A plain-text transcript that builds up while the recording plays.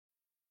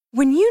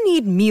When you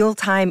need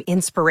mealtime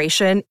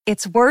inspiration,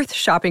 it's worth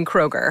shopping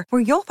Kroger,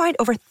 where you'll find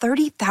over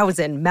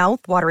 30,000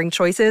 mouth-watering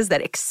choices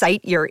that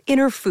excite your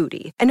inner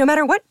foodie. And no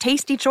matter what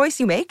tasty choice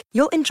you make,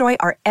 you'll enjoy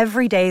our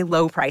everyday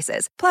low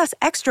prices, plus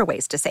extra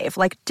ways to save,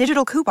 like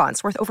digital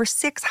coupons worth over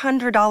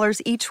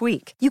 $600 each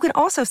week. You can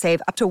also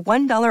save up to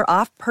 $1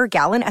 off per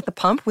gallon at the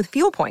pump with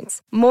fuel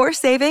points. More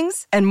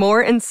savings and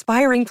more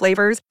inspiring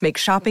flavors make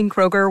shopping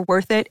Kroger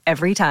worth it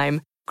every time.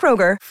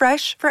 Kroger,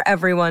 fresh for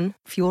everyone.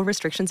 Fuel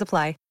restrictions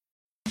apply.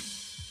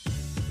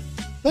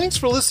 Thanks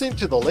for listening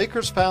to the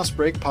Lakers Fast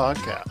Break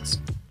podcast,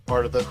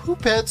 part of the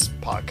Hoopheads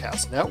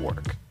Podcast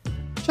Network.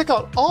 Check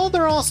out all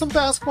their awesome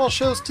basketball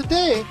shows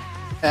today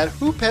at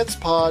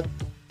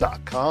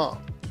hoopheadspod.com.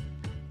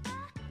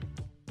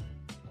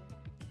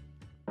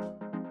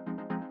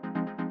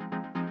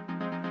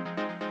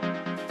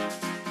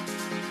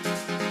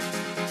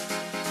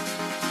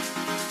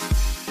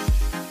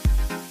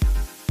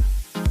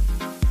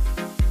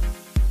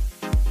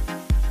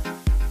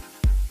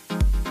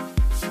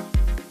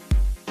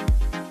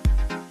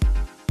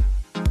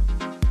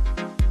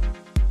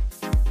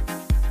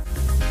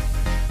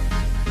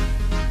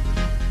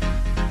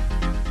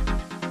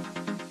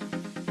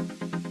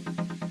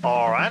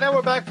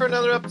 Back for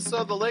another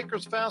episode of the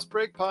Lakers Fast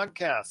Break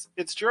podcast.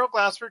 It's Gerald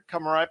Glassford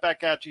coming right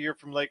back at you here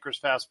from Lakers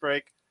Fast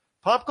Break,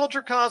 Pop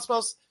Culture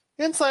Cosmos,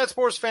 Inside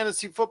Sports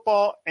Fantasy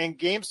Football, and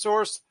Game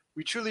Source.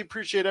 We truly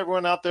appreciate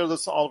everyone out there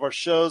listening to all of our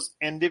shows.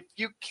 And if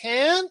you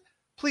can,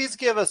 please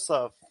give us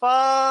a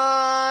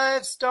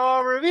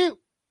 5-star review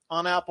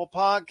on Apple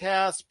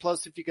Podcasts.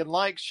 Plus, if you can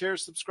like, share,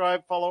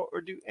 subscribe, follow,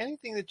 or do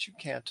anything that you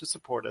can to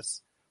support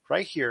us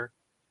right here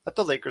at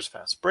the Lakers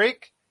Fast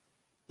Break,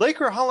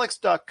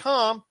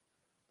 Lakerholics.com,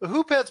 the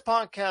Hoopheads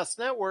Podcast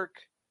Network,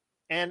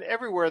 and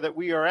everywhere that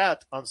we are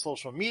at on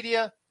social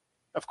media.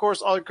 Of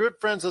course, our good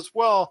friends as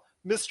well,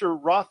 Mr.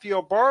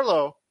 Rafael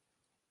Barlow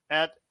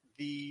at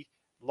the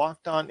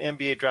Locked On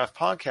NBA Draft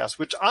Podcast,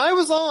 which I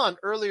was on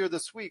earlier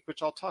this week,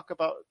 which I'll talk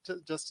about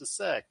just a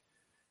sec,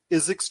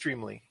 is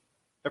extremely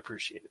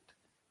appreciated.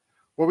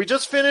 Well, we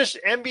just finished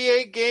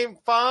NBA Game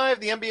 5,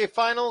 the NBA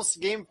Finals,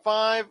 Game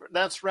 5.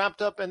 That's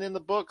wrapped up and in the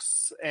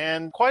books,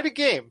 and quite a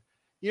game.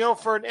 You know,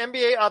 for an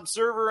NBA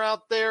observer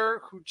out there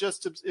who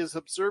just is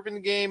observing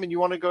the game and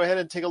you want to go ahead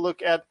and take a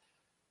look at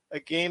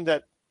a game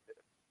that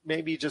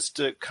maybe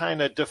just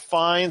kind of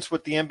defines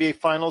what the NBA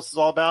Finals is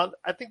all about,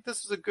 I think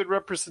this is a good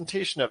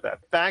representation of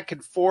that. Back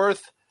and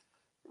forth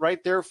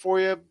right there for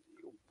you.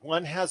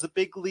 One has a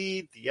big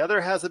lead. The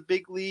other has a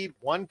big lead.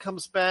 One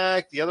comes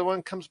back. The other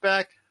one comes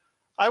back.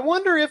 I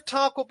wonder if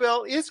Taco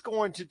Bell is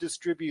going to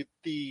distribute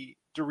the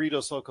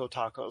Doritos Loco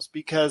Tacos,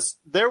 because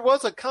there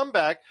was a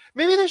comeback.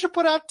 Maybe they should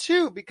put out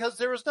two, because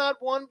there was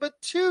not one but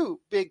two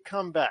big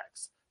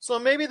comebacks. So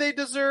maybe they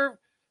deserve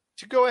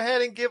to go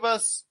ahead and give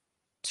us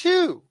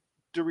two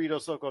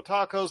Doritos Loco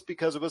Tacos,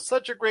 because it was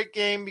such a great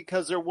game,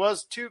 because there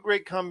was two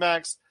great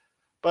comebacks.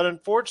 But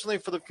unfortunately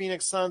for the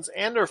Phoenix Suns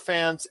and their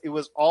fans, it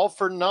was all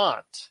for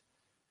naught,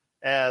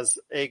 as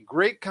a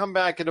great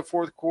comeback in the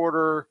fourth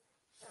quarter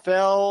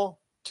fell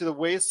to the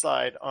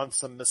wayside on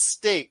some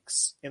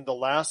mistakes in the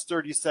last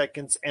 30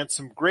 seconds and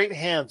some great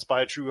hands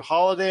by Jrue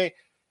Holiday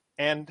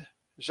and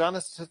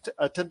Giannis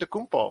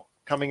Antetokounmpo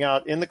coming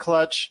out in the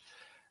clutch,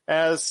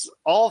 as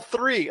all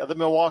three of the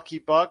Milwaukee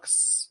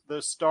Bucks,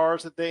 the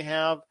stars that they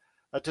have,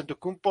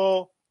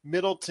 Antetokounmpo,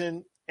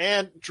 Middleton,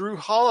 and Jrue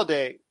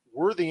Holiday,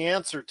 were the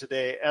answer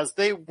today as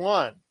they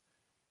won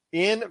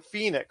in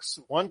Phoenix,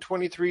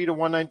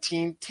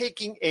 123-119,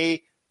 taking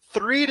a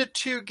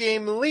 3-2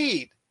 game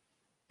lead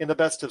in the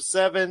best of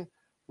seven,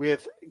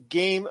 with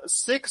Game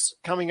 6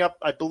 coming up,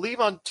 I believe,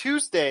 on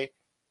Tuesday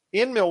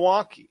in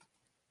Milwaukee.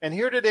 And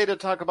here today to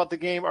talk about the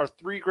game are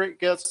three great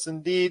guests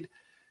indeed.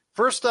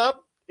 First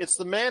up, it's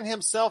the man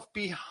himself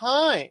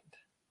behind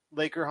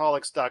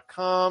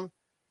Lakerholics.com.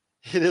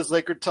 It is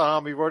Laker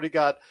Tom. We've already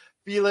got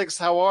Felix.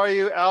 How are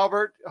you?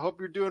 Albert, I hope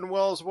you're doing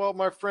well as well,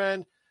 my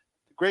friend.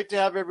 Great to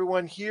have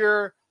everyone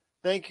here.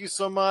 Thank you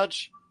so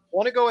much. I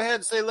want to go ahead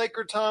and say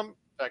Laker Tom.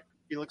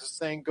 Felix is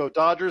saying go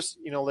Dodgers.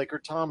 You know, Laker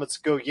Tom, it's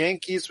go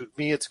Yankees. With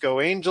me, it's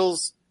go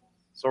Angels.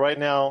 So right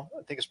now,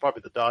 I think it's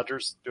probably the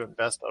Dodgers doing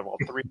best out of all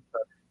three.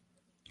 But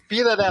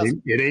be that as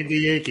it ain't the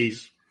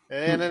Yankees.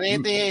 And it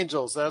ain't the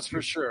Angels, that's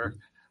for sure.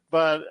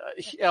 But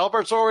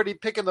Albert's already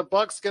picking the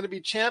Bucks going to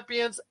be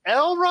champions.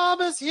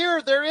 L-Rob is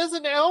here. There is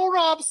an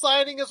L-Rob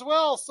signing as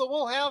well, so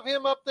we'll have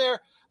him up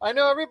there. I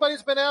know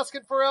everybody's been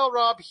asking for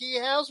L-Rob. He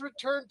has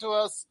returned to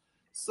us.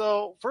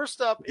 So first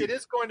up, it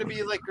is going to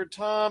be Laker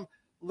Tom.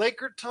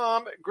 Laker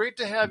Tom, great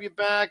to have you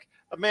back.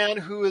 A man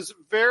who is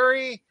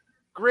very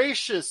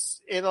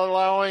gracious in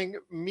allowing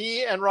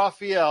me and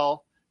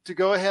Raphael to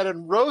go ahead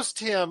and roast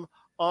him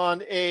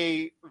on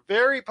a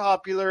very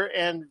popular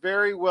and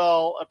very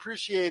well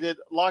appreciated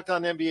Locked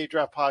On NBA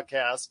Draft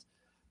podcast.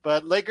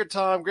 But Laker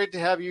Tom, great to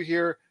have you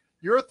here.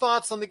 Your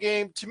thoughts on the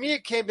game? To me,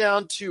 it came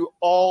down to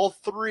all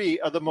three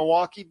of the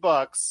Milwaukee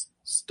Bucks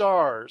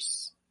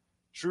stars,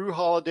 Jrue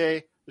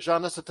Holiday,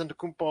 Giannis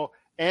Antetokounmpo,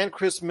 and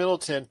Chris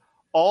Middleton,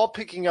 all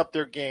picking up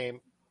their game,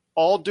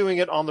 all doing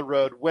it on the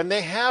road when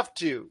they have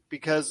to,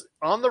 because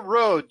on the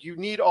road you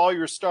need all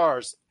your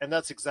stars, and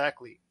that's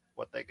exactly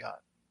what they got.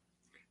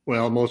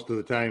 Well, most of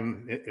the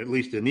time, at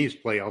least in these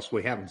playoffs,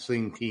 we haven't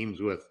seen teams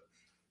with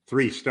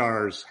 3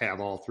 stars have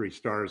all 3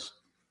 stars,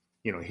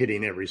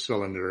 hitting every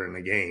cylinder in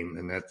the game,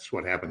 and that's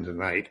what happened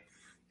tonight.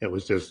 It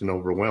was just an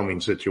overwhelming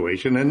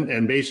situation,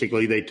 and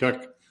basically they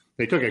took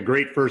a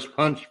great first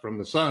punch from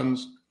the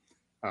Suns.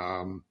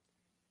 I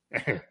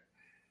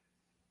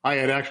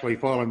had actually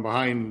fallen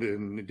behind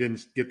and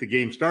didn't get the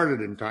game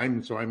started in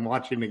time, so I'm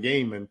watching the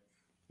game, and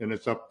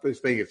it's up. This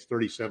thing it's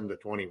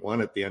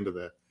 37-21 at the end of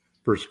the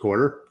first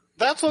quarter.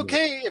 That's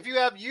okay if you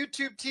have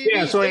YouTube TV.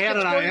 Yeah, so I had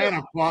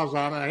a pause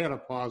on it. I had a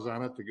pause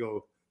on it to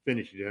go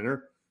finish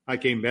dinner. I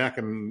came back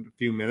in a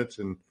few minutes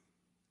and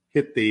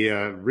hit the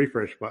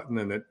refresh button,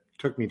 and it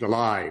took me to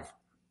live,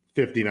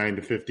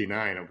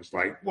 59-59. I was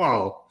like,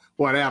 "Whoa,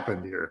 what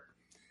happened here?"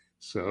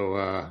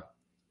 So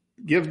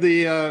give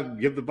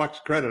the Bucks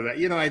credit.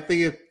 I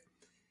think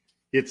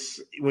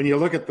it's when you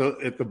look at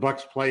the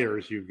Bucks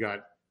players, you've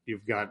got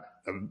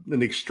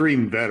an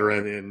extreme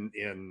veteran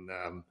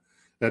in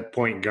that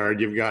point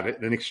guard. You've got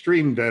an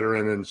extreme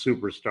veteran and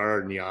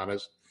superstar in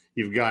Giannis.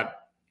 You've got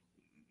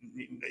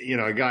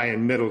a guy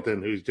in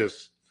Middleton who's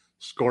just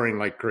scoring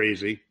like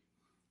crazy.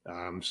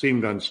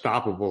 Seemed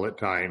unstoppable at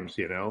times.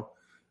 I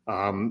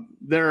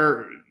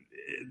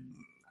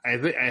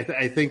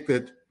think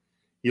that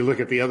you look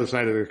at the other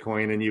side of the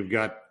coin and you've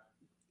got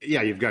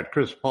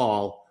Chris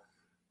Paul,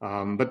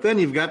 but then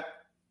you've got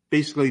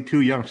basically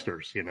 2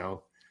 youngsters.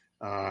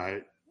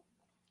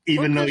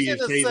 Even though you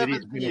say that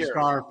he's been a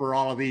star for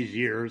all of these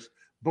years,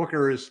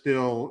 Booker is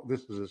still,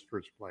 this is his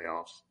first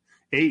playoffs.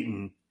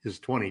 Ayton is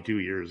 22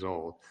 years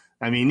old.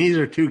 I mean, these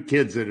are 2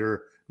 kids that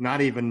are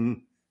not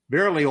even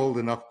barely old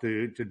enough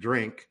to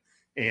drink,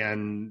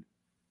 and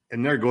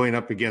they're going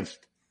up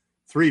against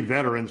 3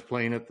 veterans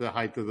playing at the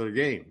height of their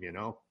game,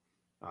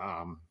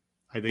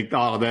 I think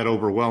all of that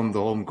overwhelmed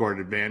the home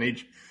court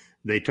advantage.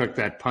 They took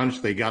that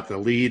punch, they got the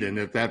lead, and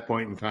at that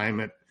point in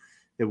time,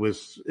 it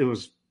was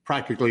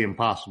practically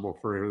impossible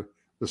for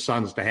the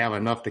Suns to have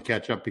enough to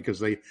catch up because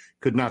they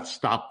could not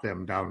stop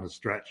them down the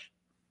stretch.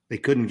 They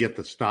couldn't get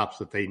the stops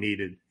that they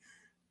needed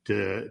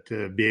to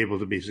be able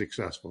to be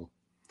successful.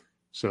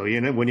 So,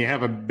 when you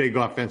have a big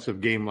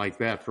offensive game like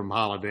that from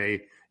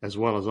Holiday, as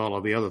well as all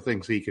of the other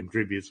things he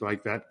contributes,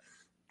 like that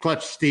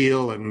clutch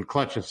steal and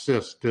clutch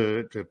assist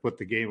to put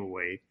the game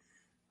away,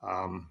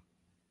 I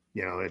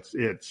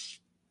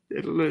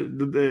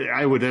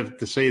would have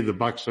to say the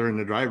Bucks are in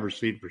the driver's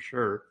seat for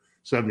sure.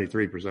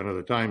 73% of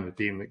the time, the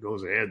team that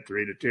goes ahead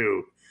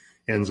 3-2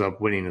 ends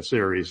up winning a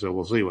series. So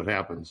we'll see what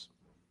happens.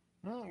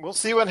 We'll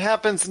see what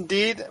happens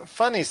indeed.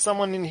 Funny,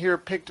 someone in here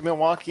picked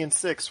Milwaukee in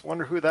 6.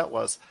 Wonder who that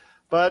was.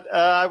 But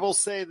I will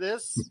say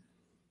this.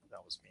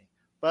 That was me.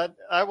 But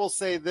I will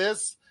say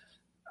this.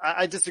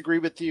 I disagree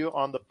with you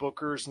on the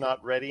Booker's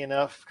not ready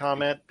enough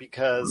comment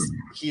because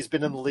he's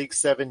been in the league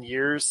 7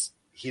 years.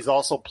 He's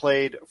also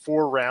played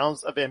 4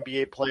 rounds of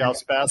NBA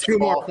playoffs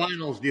basketball. 2 more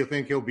finals. Do you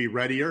think he'll be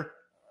readier?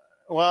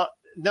 Well,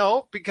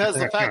 no, because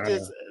the fact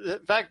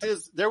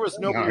is there was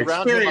nobody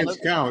around him. Experience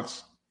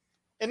counts.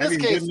 In this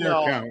case,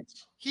 no.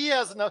 He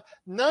has enough.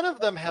 None of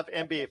them have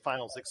NBA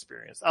Finals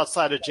experience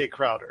outside of Jay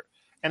Crowder.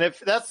 And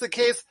if that's the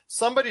case,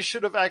 somebody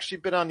should have actually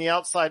been on the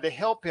outside to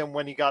help him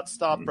when he got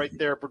stopped right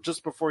there, but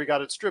just before he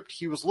got it stripped.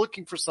 He was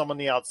looking for someone on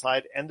the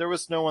outside, and there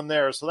was no one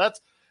there. So that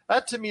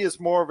to me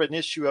is more of an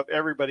issue of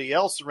everybody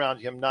else around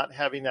him not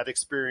having that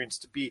experience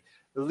to be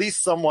at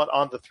least somewhat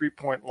on the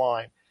 3-point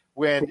line.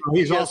 When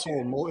he's also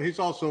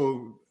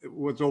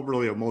was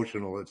overly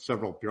emotional at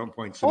several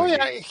points. Oh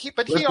yeah,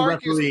 but he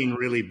argues. Refereeing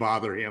really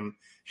bother him.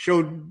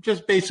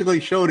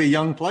 Basically showed a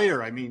young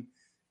player. I mean,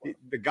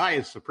 the guy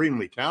is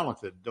supremely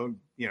talented.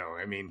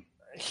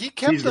 He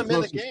kept them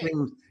in the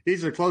game.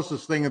 He's the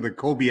closest thing of the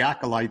Kobe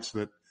acolytes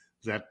that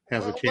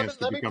has a chance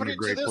to become a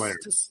great player.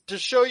 To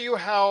show you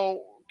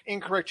how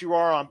incorrect you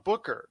are on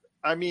Booker.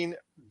 I mean,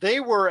 they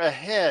were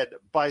ahead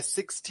by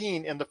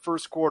 16 in the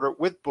first quarter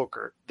with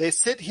Booker. They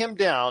sit him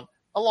down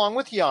along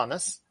with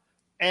Giannis,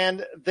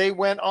 and they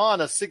went on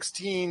a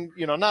 16,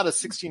 not a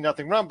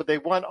 16-0 run, but they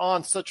went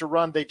on such a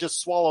run they just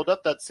swallowed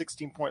up that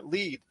 16-point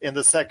lead in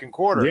the second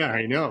quarter. Yeah,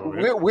 I know.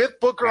 With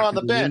Booker on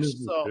the bench.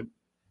 So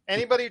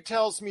anybody who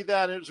tells me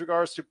that in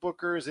regards to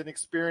Booker's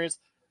inexperience,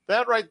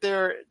 that right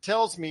there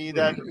tells me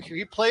that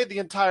he played the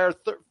entire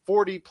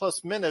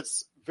 40-plus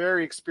minutes,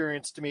 very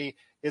experienced to me.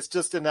 It's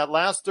just in that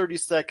last 30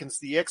 seconds,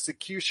 the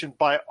execution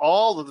by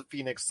all of the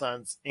Phoenix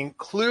Suns,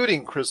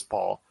 including Chris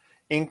Paul,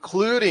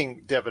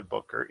 including Devin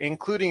Booker,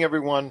 including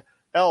everyone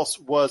else,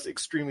 was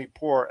extremely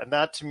poor. And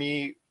that, to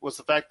me, was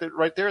the fact that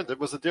right there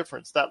was a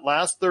difference. That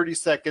last 30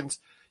 seconds,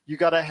 you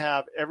got to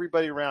have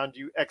everybody around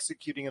you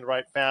executing in the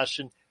right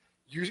fashion.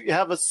 You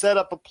have a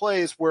setup of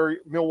plays where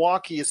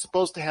Milwaukee is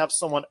supposed to have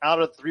someone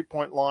out of the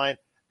 3-point line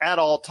at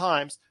all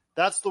times.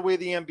 That's the way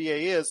the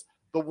NBA is.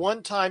 The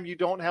one time you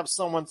don't have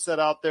someone set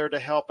out there to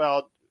help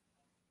out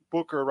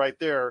Booker right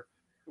there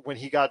when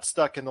he got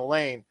stuck in the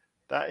lane,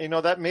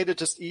 that made it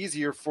just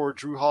easier for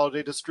Drew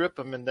Holiday to strip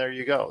him, and there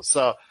you go.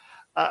 So,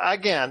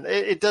 again,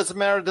 it doesn't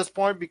matter at this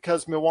point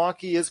because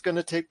Milwaukee is going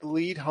to take the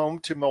lead home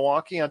to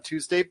Milwaukee on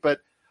Tuesday. But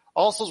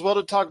also as well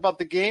to talk about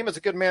the game, as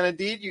a good man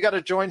indeed, you got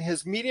to join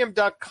his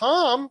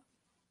Medium.com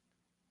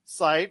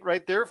site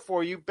right there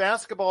for you,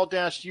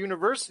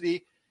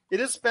 Basketball-University. It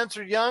is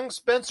Spencer Young.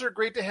 Spencer,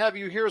 great to have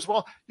you here as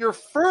well. Your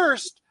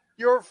first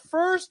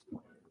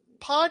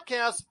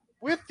podcast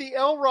with the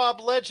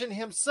L-Rob legend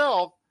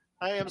himself.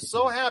 I am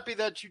so happy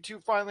that you two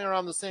finally are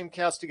on the same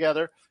cast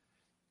together.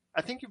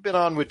 I think you've been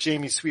on with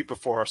Jamie Sweet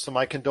before, so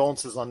my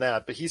condolences on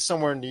that. But he's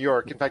somewhere in New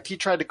York. In fact, he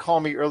tried to call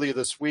me earlier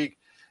this week,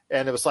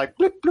 and it was like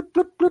blip, blip,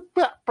 blip, blip,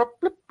 blip, blip,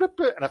 blip, blip,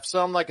 blip, and I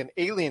sound like an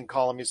alien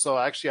calling me. So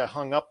actually, I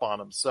hung up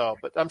on him. So,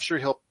 but I'm sure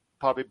he'll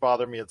probably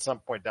bother me at some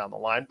point down the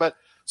line. But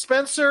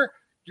Spencer,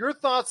 your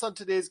thoughts on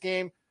today's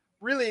game?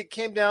 Really, it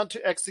came down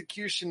to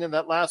execution in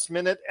that last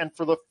minute, and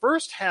for the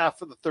first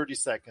half of the 30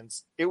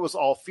 seconds, it was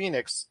all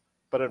Phoenix.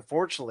 But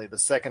unfortunately, the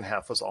second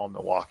half was all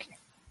Milwaukee.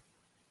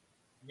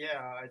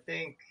 Yeah, I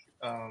think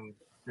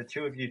the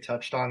two of you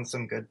touched on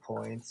some good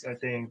points. I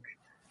think,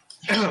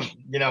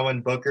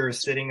 when Booker was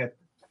sitting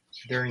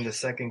during the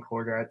second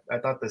quarter, I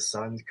thought the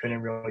Suns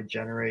couldn't really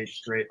generate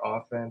great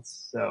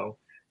offense. So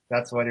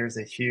that's why there's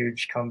a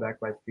huge comeback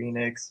by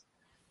Phoenix.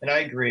 And I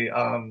agree.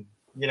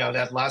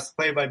 That last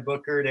play by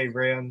Booker, they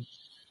ran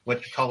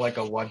what you call like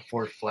a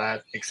 1-4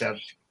 flat,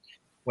 except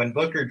when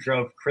Booker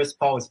drove, Chris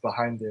Paul was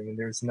behind him, and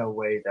there's no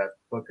way that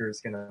Booker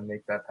is going to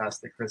make that pass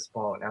to Chris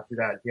Paul. And after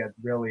that, he had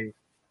really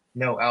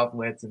no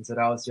outlets, and so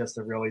that was just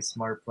a really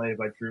smart play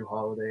by Drew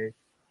Holiday.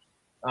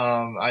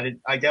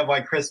 I get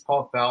why Chris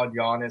Paul fouled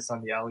Giannis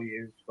on the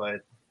alley-oop, but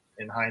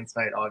in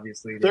hindsight,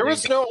 obviously there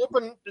was no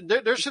open.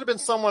 There should have been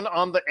someone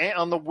on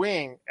the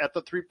wing at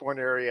the 3-point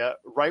area,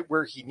 right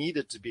where he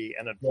needed to be,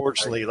 and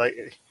unfortunately,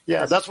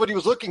 that's what he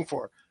was looking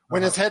for.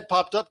 When his head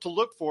popped up to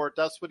look for it,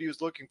 that's what he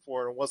was looking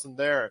for, and it wasn't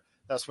there.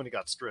 That's when he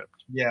got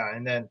stripped. Yeah,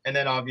 and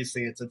then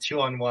obviously it's a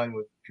 2-on-1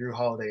 with Drew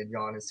Holiday and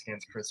Giannis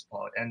against Chris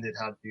Paul. It ended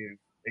how you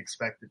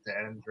expect it to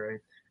end, right?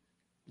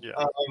 Yeah.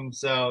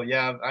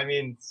 I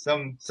mean,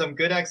 some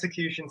good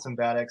execution, some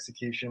bad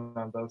execution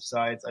on both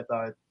sides. I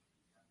thought,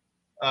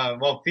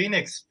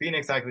 Phoenix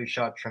actually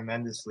shot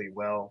tremendously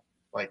well.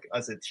 Like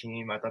as a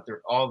team, I thought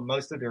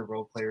most of their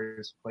role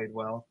players played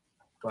well,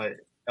 but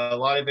a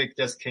lot of it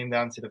just came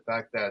down to the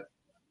fact that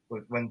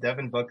when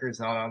Devin Booker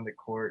is not on the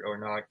court or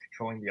not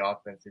controlling the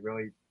offense, they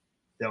really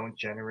don't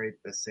generate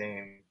the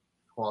same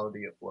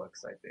quality of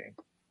looks, I think.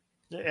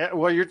 Yeah,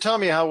 well, you're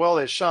telling me how well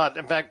they shot.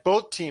 In fact,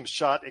 both teams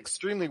shot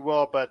extremely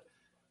well. But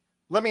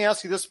let me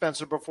ask you this,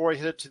 Spencer, before I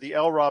hit it to the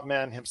L-Rob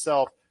man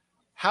himself.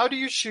 How do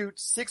you shoot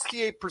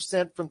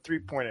 68% from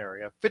three-point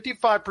area,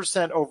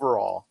 55%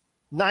 overall,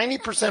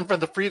 90% from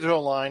the free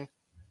throw line,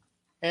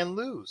 and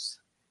lose?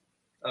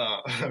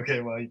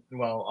 Okay,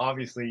 well,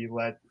 obviously you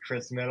let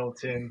Chris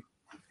Middleton,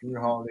 Drew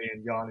Holiday,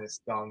 and Giannis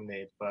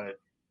dominate, but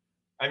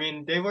I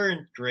mean they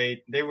weren't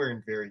great. They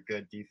weren't very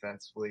good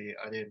defensively.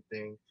 I didn't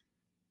think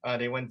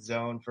they went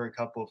zone for a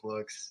couple of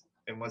looks.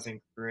 It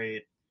wasn't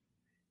great.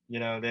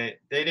 They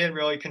didn't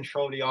really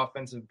control the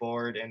offensive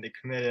board, and they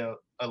committed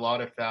a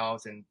lot of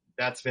fouls, and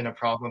that's been a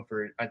problem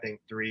for I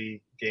think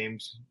 3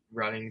 games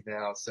running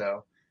now.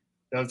 So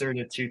those are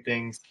the two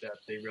things that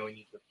they really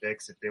need to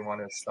fix if they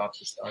want to stop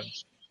the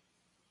Suns.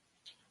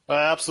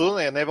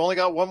 Absolutely, and they've only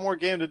got one more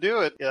game to do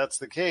it. Yeah, that's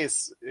the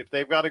case. If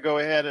they've got to go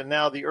ahead, and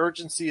now the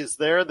urgency is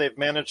there. They've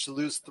managed to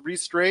lose 3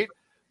 straight,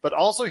 but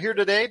also here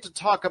today to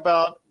talk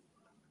about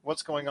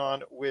what's going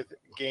on with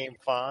Game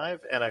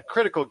 5, and a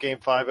critical Game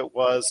 5 it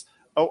was.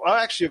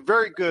 Actually,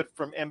 very good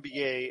from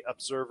NBA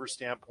observer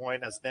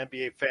standpoint. As an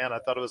NBA fan, I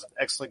thought it was an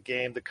excellent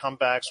game. The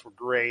comebacks were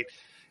great.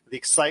 The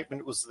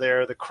excitement was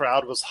there. The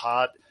crowd was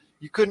hot.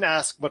 You couldn't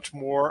ask much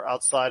more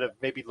outside of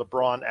maybe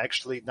LeBron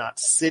actually not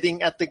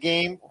sitting at the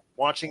game,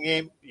 watching the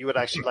game. You would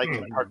actually like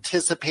him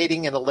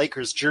participating in a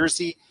Lakers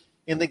jersey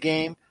in the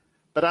game.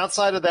 But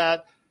outside of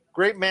that,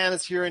 great man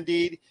is here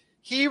indeed.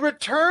 He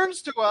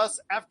returns to us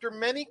after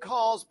many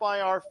calls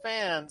by our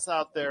fans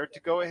out there to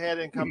go ahead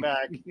and come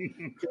back.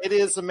 It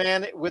is a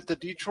man with the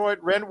Detroit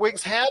Red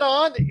Wings hat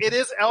on. It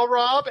is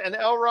L-Rob. And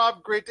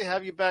L-Rob, great to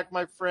have you back,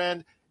 my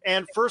friend.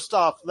 And first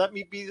off, let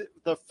me be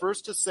the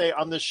first to say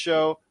on this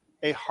show,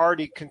 a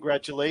hearty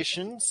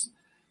congratulations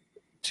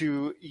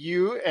to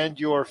you and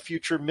your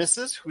future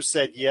missus who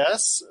said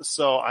yes.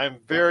 So I'm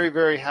very,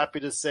 very happy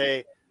to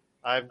say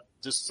I'm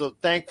just so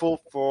thankful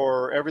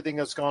for everything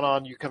that's gone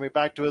on, you coming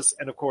back to us,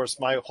 and, of course,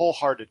 my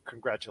wholehearted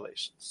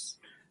congratulations.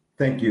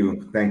 Thank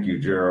you. Thank you,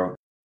 Gerald.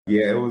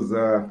 Yeah, it was,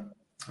 as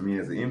an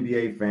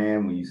NBA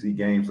fan, when you see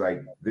games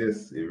like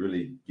this, it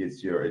really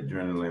gets your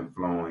adrenaline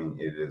flowing.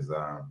 It is,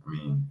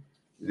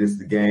 it is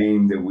the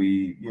game that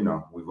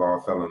we've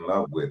all fell in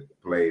love with,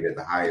 played at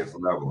the highest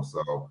level.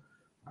 So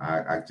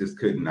I just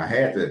couldn't. I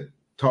had to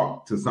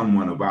talk to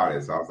someone about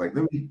it. So I was like,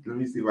 let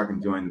me see if I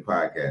can join the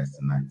podcast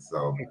tonight.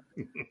 So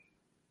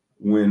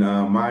when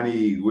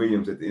Monty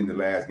Williams at the end of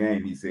the last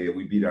game, he said,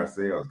 "We beat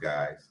ourselves,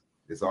 guys.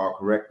 It's all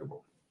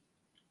correctable.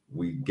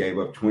 We gave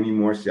up 20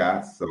 more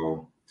shots,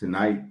 so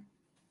tonight,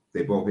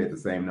 they both had the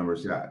same number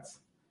of shots.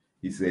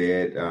 He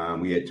said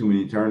we had too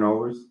many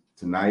turnovers.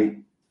 Tonight,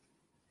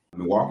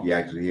 Milwaukee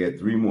actually had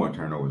 3 more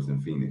turnovers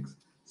than Phoenix.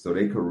 So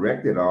they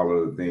corrected all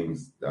of the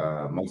things,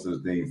 most of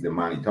the things that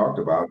Monty talked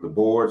about. The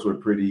boards were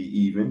pretty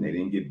even. They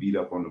didn't get beat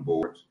up on the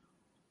boards.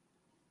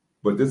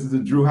 But this is the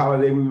Jrue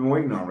Holiday we've been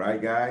waiting on,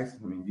 right, guys?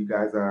 I mean, you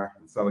guys are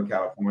in Southern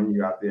California.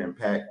 You're out there in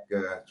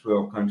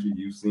Pac-12 country.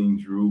 You've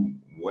seen Jrue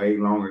way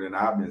longer than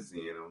I've been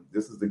seeing him.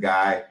 This is the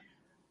guy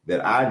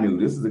that I knew.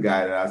 This is the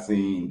guy that I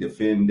seen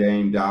defend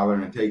Dame Dollar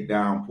and take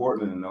down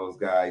Portland and those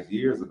guys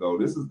years ago.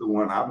 This is the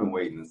one I've been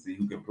waiting to see,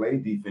 who can play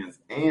defense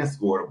and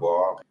score the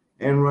ball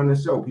and run the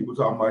show. People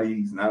talking about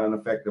he's not an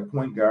effective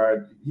point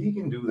guard. He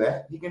can do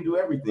that. He can do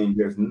everything.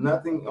 There's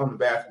nothing on the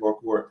basketball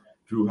court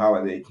Jrue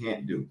Holiday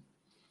can't do.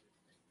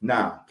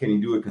 Now, can he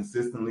do it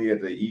consistently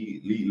at the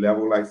elite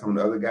level like some of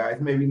the other guys?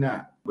 Maybe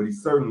not. But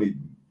he's certainly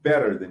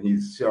better than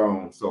he's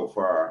shown so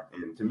far,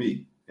 and to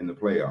me, in the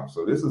playoffs.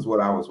 So this is what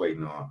I was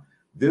waiting on.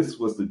 This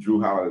was the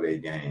Jrue Holiday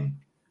game.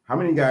 How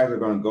many guys are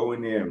going to go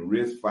in there and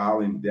risk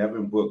fouling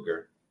Devin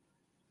Booker?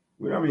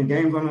 Well, I mean,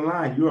 game's on the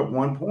line. You're up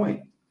 1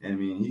 point. I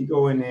mean, he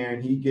go in there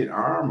and he get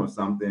arm or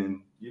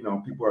something. You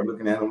know, people are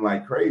looking at him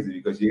like crazy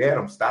because you had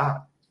him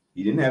stopped.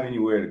 He didn't have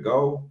anywhere to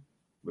go.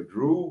 But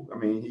Jrue, I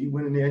mean, he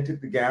went in there and took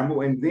the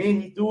gamble, and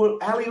then he threw an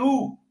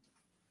alley-oop.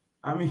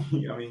 I mean,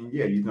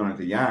 yeah, you're throwing it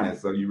to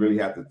Giannis, so you really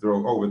have to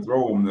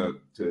overthrow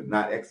him to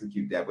not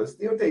execute that, but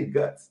still take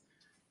guts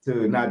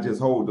to not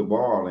just hold the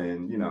ball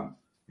and, you know,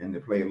 and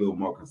to play a little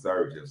more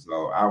conservative.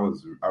 So I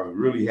was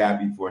really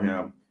happy for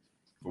him.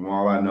 From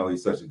all I know,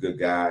 he's such a good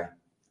guy.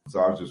 So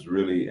I was just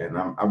really, and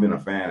I've been a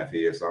fan of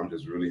his, so I'm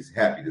just really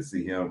happy to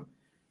see him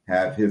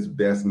have his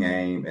best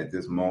game at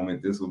this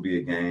moment. This will be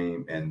a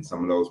game, and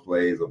some of those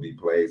plays will be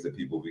plays that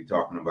people will be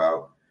talking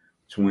about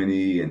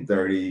 20 and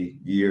 30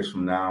 years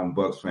from now. And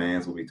Bucks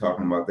fans will be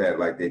talking about that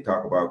like they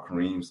talk about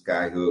Kareem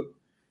Skyhook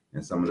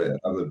and some of the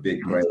other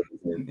big plays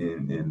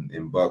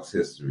in Bucks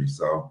history.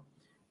 So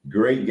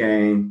great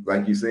game.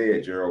 Like you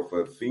said, Gerald,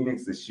 for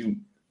Phoenix to shoot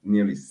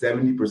nearly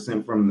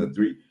 70% from the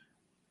three.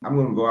 I'm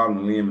going to go out on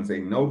a limb and say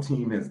no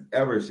team has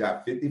ever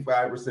shot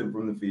 55%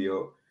 from the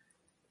field,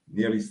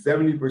 nearly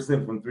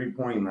 70% from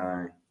three-point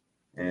line,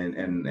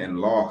 and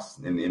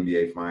lost in the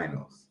NBA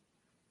Finals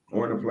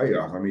or in the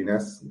playoffs. I mean,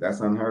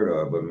 that's unheard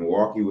of. But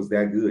Milwaukee was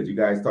that good. You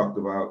guys talked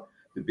about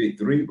the big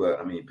three, but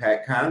I mean,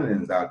 Pat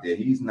Connaughton's out there.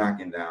 He's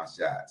knocking down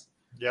shots.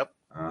 Yep.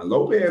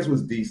 Lopez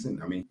was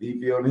decent. I mean, he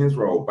filled his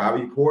role.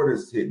 Bobby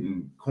Porter's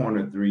hitting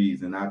corner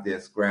threes and out there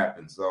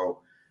scrapping. So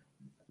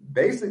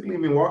basically,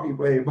 Milwaukee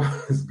played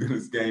about as good a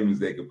game as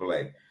they could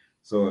play.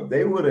 So if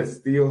they would have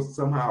still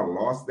somehow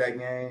lost that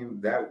game,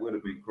 that would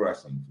have been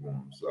crushing for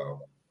them.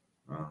 So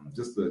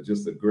just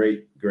a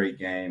great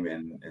game,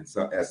 and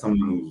so, as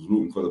someone who's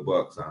rooting for the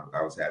Bucks,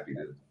 I was happy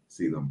to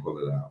see them pull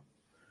it out.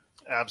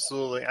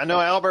 Absolutely. I know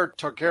Albert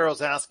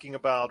Torquero's asking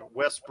about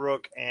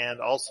Westbrook and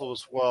also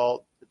as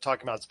well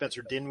talking about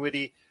Spencer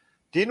Dinwiddie.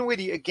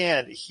 Dinwiddie,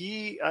 again,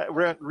 he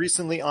went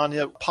recently on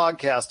a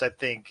podcast, I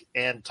think,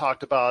 and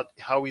talked about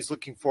how he's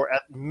looking for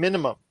at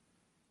minimum.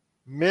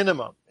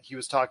 He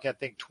was talking, I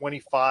think,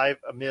 $25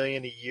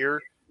 million a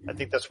year. I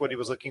think that's what he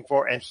was looking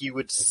for. And he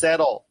would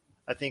settle,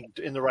 I think,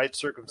 in the right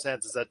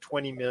circumstances at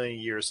 $20 million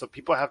a year. So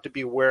people have to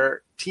be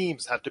aware,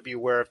 teams have to be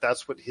aware if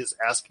that's what his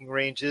asking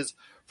range is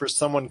for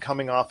someone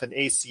coming off an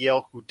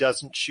ACL who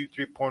doesn't shoot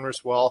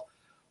three-pointers well.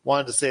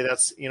 Wanted to say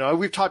that's,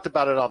 we've talked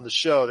about it on the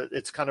show, that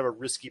it's kind of a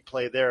risky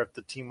play there if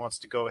the team wants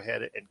to go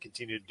ahead and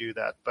continue to do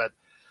that. But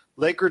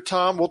Laker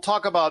Tom, we'll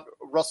talk about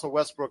Russell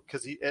Westbrook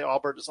because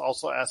Albert is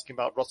also asking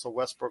about Russell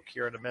Westbrook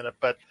here in a minute.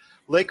 But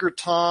Laker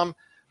Tom,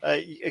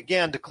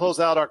 again, to close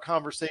out our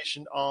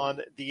conversation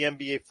on the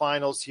NBA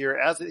Finals here,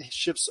 as it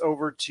shifts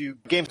over to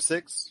Game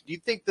 6, do you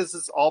think this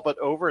is all but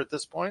over at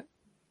this point?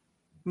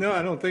 No,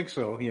 I don't think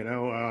so.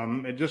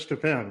 It just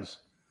depends.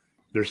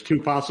 There's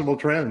two possible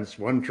trends.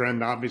 One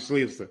trend,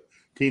 obviously, is the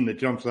team that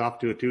jumps off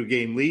to a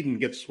 2-game lead and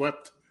gets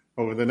swept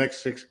over the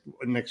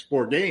next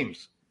 4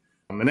 games.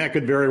 And that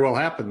could very well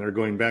happen. They're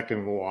going back to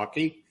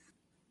Milwaukee.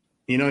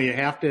 You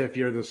have to, if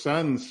you're the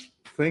Suns,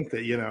 think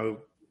that,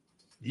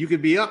 you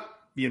could be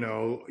up,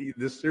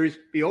 this series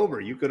could be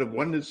over. You could have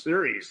won this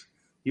series.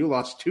 You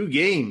lost 2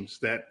 games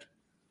that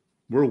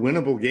were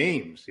winnable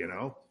games,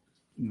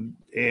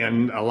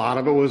 and a lot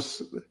of it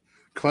was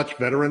clutch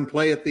veteran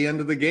play at the end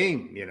of the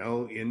game,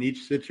 in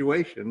each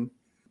situation.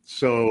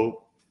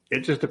 So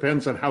it just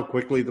depends on how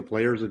quickly the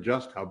players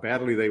adjust, how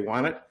badly they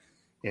want it,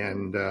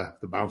 and the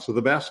bounce of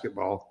the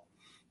basketball.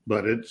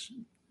 But it's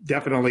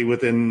definitely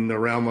within the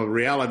realm of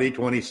reality.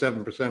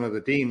 27% of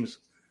the teams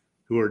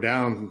who are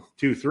down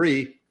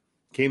 2-3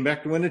 came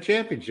back to win the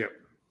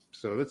championship.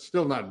 So that's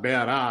still not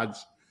bad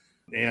odds.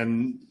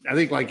 And I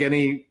think like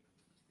any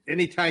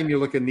time you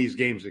look in these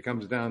games, it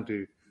comes down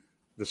to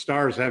the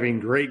stars having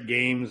great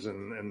games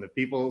and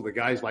the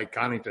guys like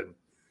Connaughton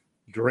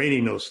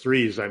draining those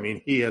threes. I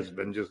mean, he has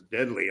been just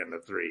deadly in the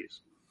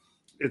threes.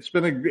 It's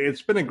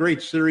been a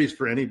great series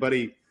for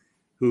anybody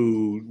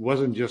who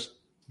wasn't just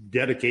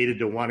dedicated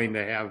to wanting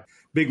to have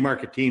big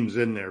market teams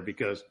in there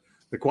because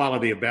the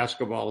quality of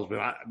basketball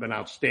has been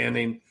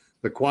outstanding.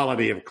 The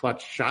quality of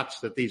clutch shots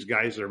that these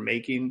guys are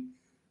making,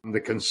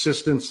 the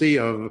consistency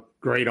of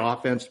great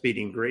offense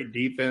beating great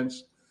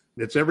defense.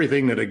 It's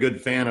everything that a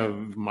good fan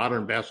of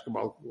modern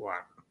basketball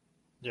wants.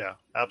 Yeah,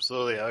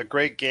 absolutely. A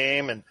great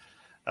game. And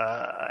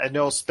I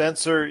know,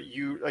 Spencer,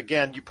 you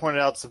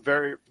pointed out some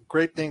very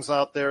great things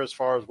out there as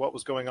far as what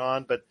was going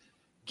on. But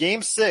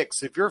Game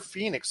 6, if you're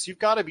Phoenix, you've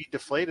got to be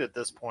deflated at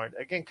this point.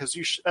 Again, because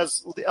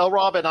as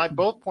L-Rob and I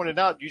both pointed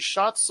out, you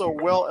shot so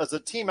well as a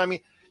team. I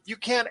mean, you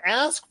can't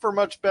ask for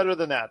much better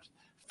than that.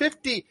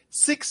 50,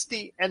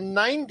 60, and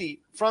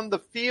 90 from the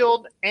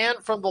field and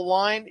from the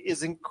line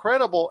is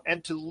incredible.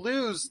 And to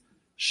lose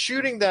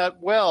shooting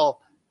that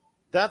well,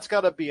 that's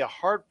got to be a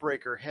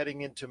heartbreaker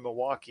heading into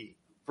Milwaukee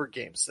for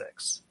Game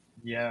 6.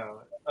 Yeah.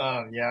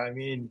 I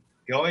mean,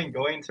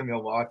 going to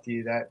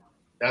Milwaukee,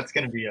 that's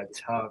going to be a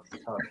tough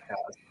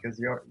task because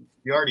you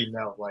already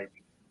know, like,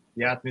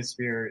 the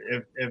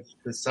atmosphere. If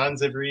the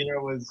Suns arena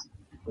was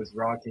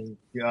rocking,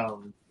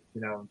 the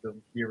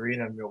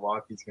arena in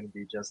Milwaukee is going to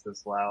be just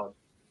as loud.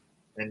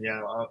 And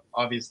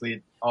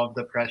obviously all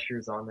the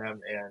pressure's on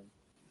them, and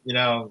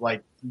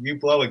like, you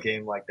blow a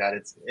game like that,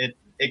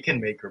 it can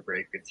make or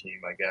break a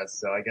team, I guess.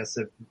 So I guess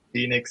if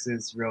Phoenix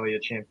is really a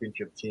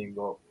championship team,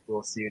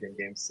 we'll see it in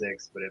Game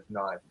 6. But if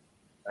not,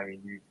 I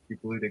mean, you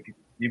blew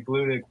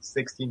the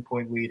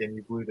 16-point lead and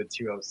you blew the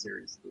 2-0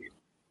 series lead.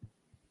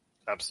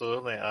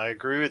 Absolutely, I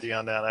agree with you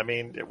on that. I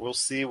mean, we'll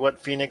see what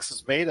Phoenix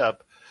is made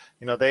up.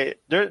 They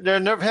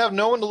never have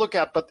no one to look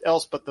at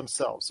but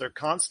themselves. Their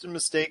constant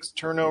mistakes,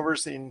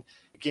 turnovers in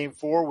Game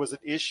 4 was an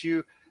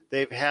issue.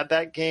 They've had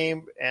that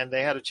game, and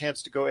they had a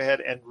chance to go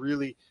ahead and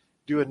really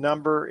do a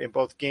number in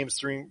both Games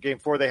 3 and Game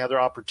 4. They had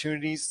their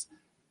opportunities.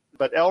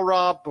 But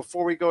L-Rob,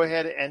 before we go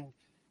ahead and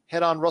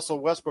head on Russell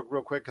Westbrook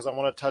real quick, because I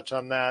want to touch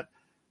on that,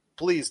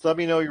 please let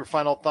me know your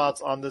final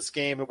thoughts on this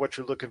game and what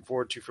you're looking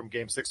forward to from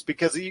Game 6.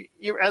 Because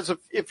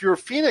if you're a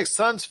Phoenix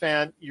Suns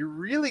fan, you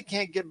really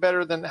can't get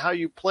better than how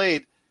you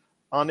played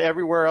on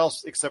everywhere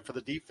else except for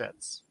the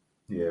defense.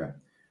 Yeah.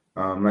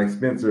 Like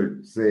Spencer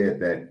said,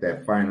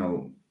 that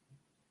final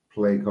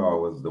play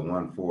call was the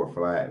 1-4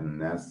 flat,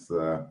 and that's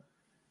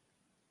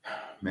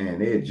man,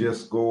 they had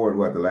just scored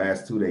the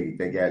last two.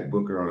 They got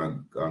Booker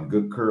on a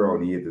good curl,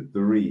 and he hit the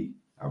 3,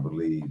 I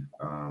believe,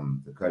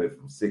 to cut it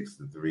from 6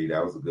 to 3.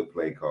 That was a good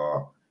play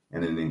call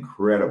and an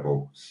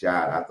incredible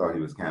shot. I thought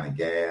he was kind of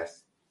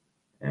gassed,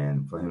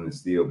 and for him to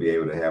still be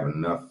able to have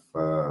enough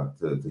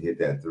to hit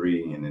that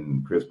 3, and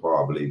then Chris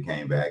Paul, I believe,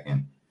 came back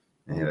and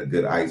had a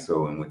good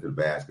ISO and went to the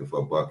basket for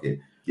a bucket.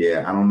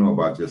 Yeah, I don't know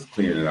about just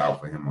clearing it out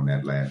for him on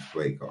that last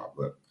play call,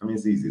 but I mean,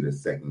 it's easy to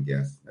second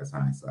guess. That's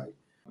hindsight.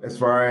 As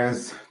far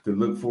as to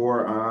look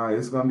for,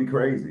 it's going to be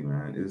crazy,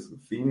 man.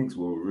 Phoenix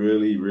will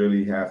really,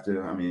 really have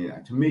to. I mean,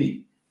 to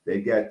me,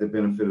 they got the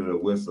benefit of the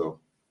whistle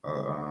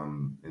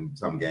in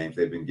some games.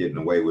 They've been getting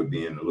away with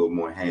being a little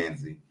more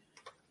handsy,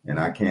 and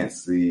I can't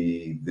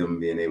see them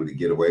being able to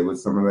get away with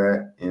some of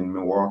that in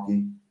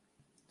Milwaukee.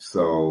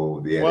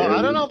 So, yeah. Well,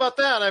 I don't know about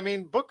that. I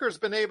mean, Booker's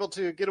been able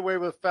to get away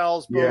with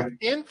fouls both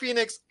in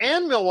Phoenix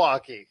and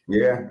Milwaukee.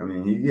 Yeah, I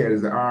mean, he had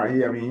his arm.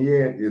 He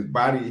had his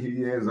body.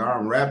 He had his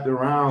arm wrapped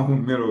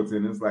around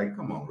Middleton. It's like,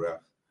 come on,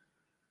 ref.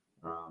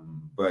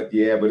 But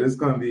it's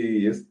going to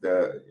be.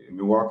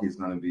 Milwaukee's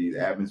going to be, the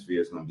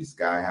atmosphere is going to be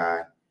sky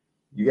high.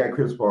 You got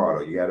Chris Paul,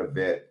 though. You got a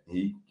vet.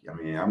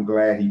 I'm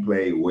glad he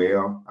played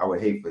well. I would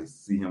hate to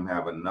see him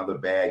have another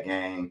bad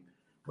game,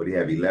 but he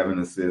had 11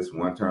 assists,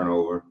 1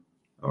 turnover.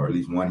 Or at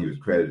least 1 he was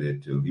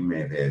credited to. He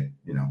may have had,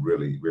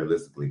 really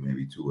realistically,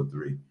 maybe 2 or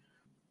 3.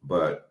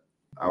 But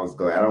I was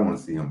glad. I don't want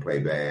to see him play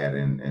bad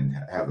and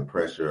have the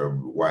pressure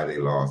of why they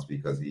lost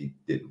because he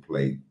didn't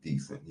play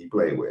decent. He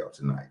played well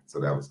tonight, so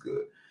that was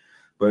good.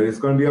 But it's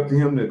going to be up to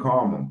him to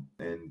calm them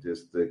and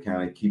just to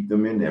kind of keep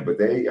them in there. But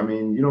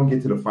you don't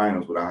get to the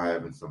finals without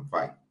having some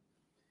fight.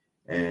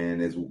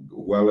 And as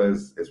well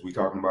as we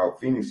talking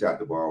about, Phoenix shot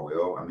the ball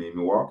well. I mean,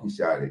 Milwaukee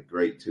shot it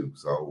great too.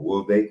 So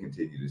will they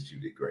continue to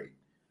shoot it great?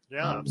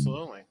 Yeah,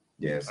 absolutely.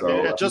 Yeah,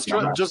 so just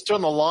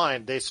on the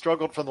line, they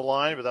struggled from the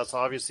line, but that's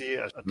obviously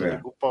a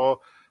Tecumpo.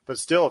 But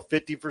still,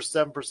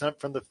 57%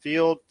 from the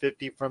field,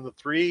 50 from the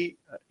 3.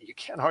 You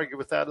can't argue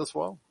with that as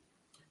well.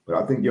 But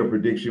I think your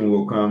prediction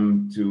will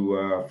come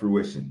to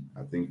fruition.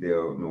 I think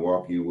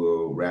Milwaukee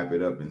will wrap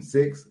it up in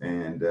 6,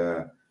 and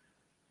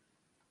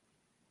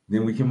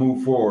then we can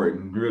move forward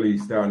and really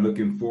start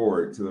looking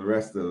forward to the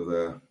rest of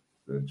the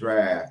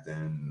draft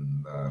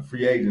and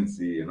free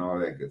agency and all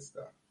that good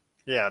stuff.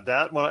 Yeah,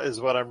 that one is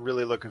what I'm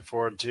really looking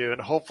forward to. And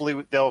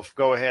hopefully they'll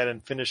go ahead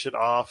and finish it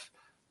off,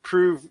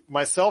 prove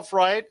myself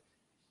right,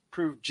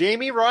 prove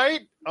Jamie right.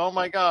 Oh,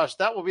 my gosh,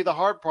 that will be the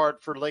hard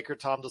part for Laker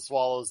Tom to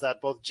swallow, is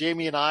that both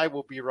Jamie and I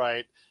will be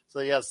right. So,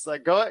 yes,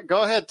 go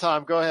ahead,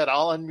 Tom. Go ahead.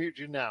 I'll unmute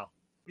you now.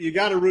 You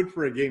got to root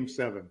for a Game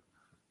 7.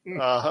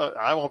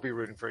 I won't be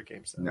rooting for a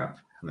Game 7. No.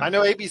 I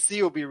know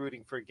ABC will be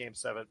rooting for a Game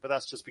 7, but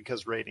that's just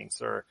because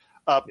ratings are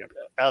up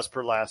as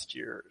per last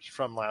year.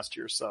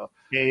 So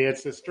yeah,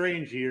 it's a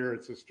strange year.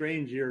 It's a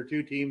strange year.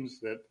 2 teams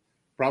that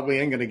probably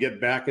ain't going to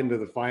get back into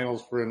the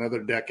finals for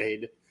another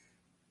decade.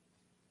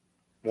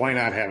 Why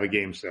not have a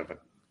Game 7?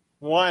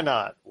 Why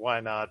not?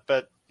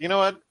 But you know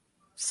what?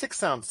 6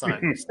 sounds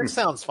fine. 6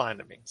 sounds fine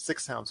to me.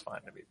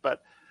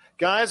 But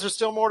guys, there's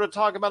still more to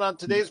talk about on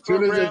today's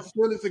program. As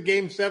soon as the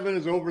Game 7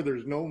 is over,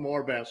 there's no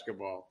more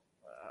basketball.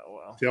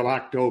 Till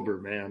October,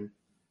 man.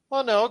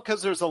 Well, no,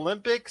 because there's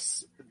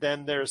Olympics,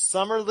 then there's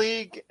Summer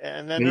League,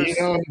 and then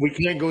we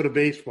can't go to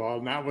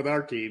baseball, not with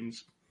our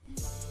teams.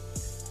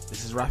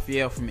 This is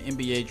Raphael from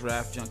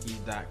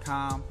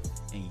NBADraftJunkies.com,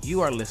 and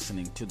you are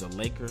listening to the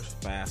Lakers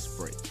Fast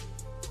Break.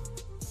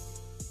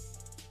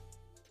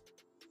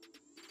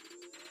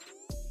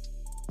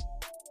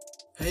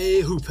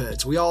 Hey,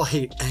 hoopheads, we all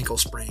hate ankle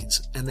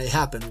sprains, and they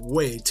happen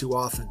way too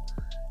often.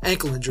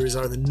 Ankle injuries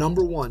are the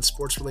 #1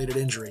 sports-related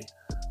injury.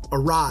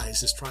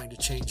 Arise is trying to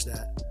change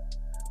that.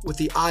 With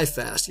the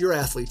iFast, your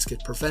athletes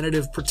get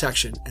preventative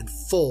protection and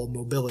full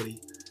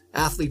mobility.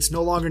 Athletes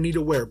no longer need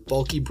to wear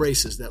bulky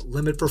braces that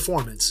limit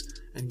performance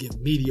and give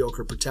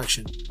mediocre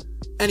protection.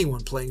 Anyone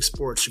playing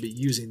sports should be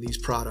using these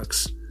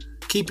products.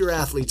 Keep your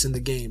athletes in the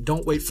game.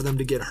 Don't wait for them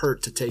to get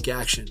hurt to take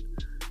action.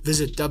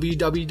 Visit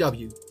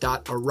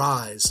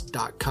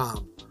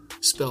www.arise.com,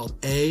 spelled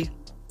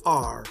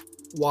ARYSE,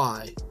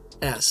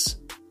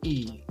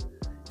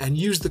 and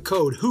use the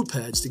code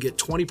HOOPHEADS to get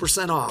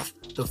 20% off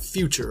the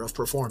future of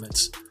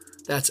performance.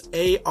 That's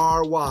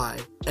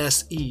ARYSE.com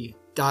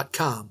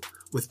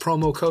with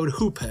promo code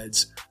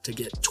HOOPHEADS to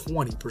get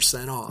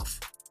 20% off.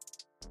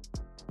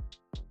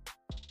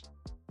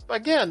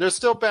 Again, there's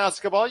still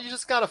basketball. You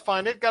just got to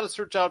find it, got to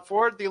search out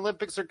for it. The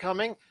Olympics are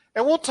coming.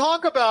 And we'll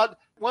talk about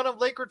one of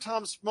Laker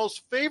Tom's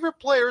most favorite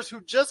players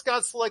who just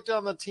got selected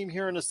on the team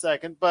here in a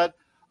second. But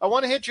I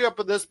want to hit you up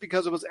with this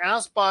because it was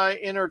asked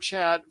in our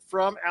chat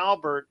from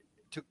Albert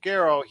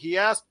Tuguero. He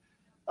asked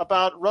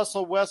about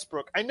Russell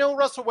Westbrook. I know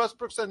Russell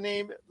Westbrook's a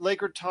name,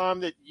 Laker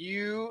Tom, that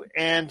you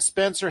and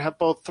Spencer have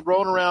both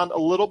thrown around a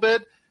little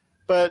bit.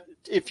 But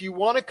if you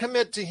want to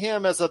commit to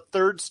him as a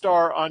third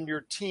star on your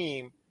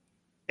team,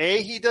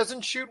 A, he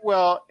doesn't shoot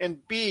well,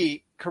 and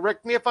B,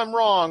 correct me if I'm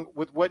wrong,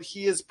 with what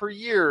he is per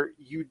year,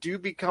 you do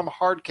become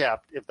hard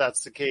capped if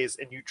that's the case,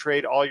 and you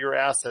trade all your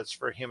assets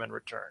for him in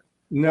return.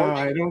 No,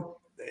 I don't.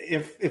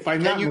 If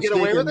I'm not mistaken, get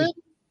away with it?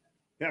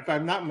 If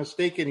I'm not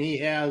mistaken, he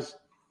has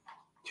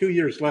 2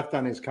 years left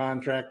on his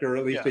contract, or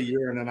at least a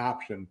year and an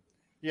option.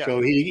 Yeah.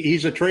 So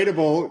he's a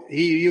tradable.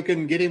 You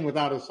can get him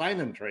without a sign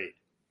and trade.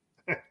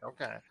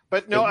 Okay,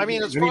 but no, I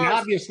mean,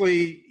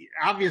 obviously,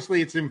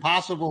 it's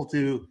impossible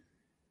to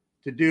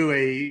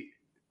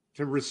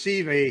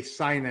receive a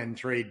sign and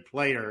trade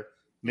player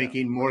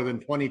making more than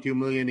 $22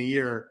 million a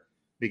year,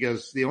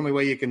 because the only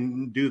way you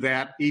can do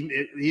that,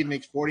 he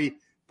makes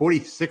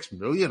 $46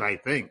 million, I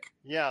think.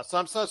 Yeah, so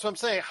I'm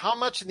saying, how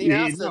much in the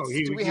assets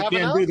do we have? He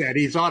can't do that.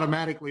 He's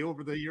automatically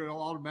over the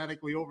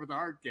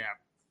hard cap.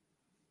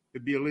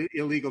 It'd be an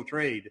illegal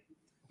trade,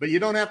 but you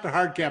don't have to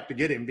hard cap to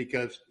get him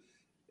because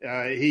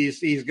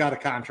he's got a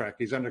contract.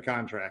 He's under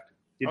contract.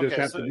 You just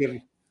have to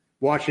give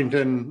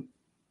Washington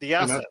the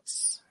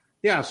assets.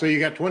 Yeah, so you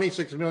got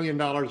 $26 million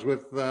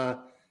with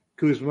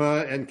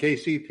Kuzma and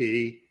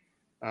KCP.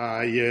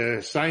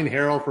 You sign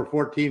Harrell for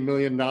 $14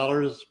 million.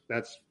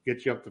 That's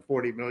gets you up to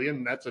 $40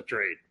 million. That's a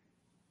trade.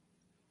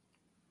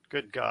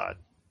 Good God.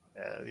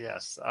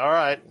 Yes. All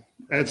right.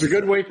 And it's a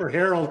good way for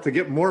Harrell to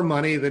get more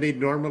money than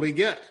he'd normally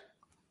get.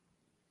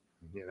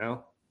 You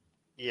know?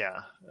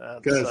 Yeah.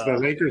 Because the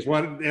Lakers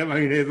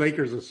the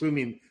Lakers,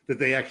 assuming that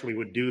they actually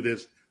would do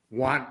this,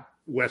 want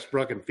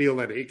Westbrook and feel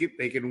that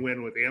they can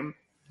win with him.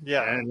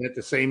 Yeah. And at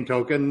the same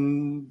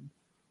token,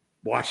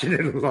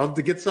 Washington would love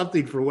to get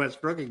something for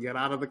Westbrook and get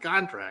out of the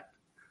contract.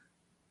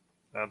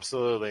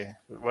 Absolutely.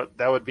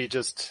 That would be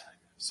just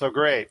so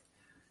great.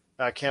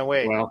 I can't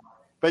wait. Well,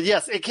 but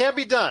yes, it can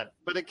be done.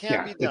 It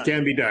can be done.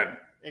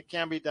 It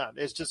can be done.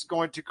 It's just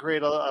going to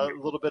create a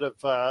little bit of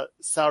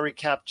salary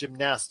cap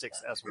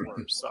gymnastics, as it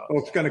were. So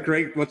it's going to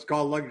create what's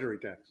called luxury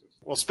taxes.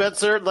 Well,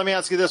 Spencer, let me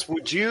ask you this.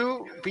 Would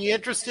you be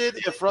interested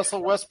if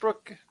Russell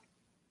Westbrook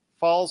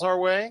falls our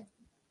way?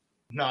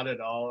 Not at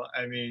all.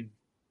 I mean,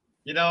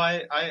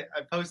 I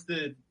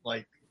posted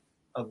like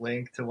a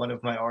link to one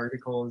of my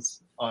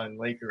articles on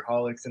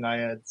Lakerholics, and I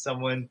had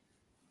someone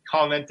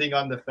commenting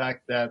on the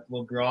fact that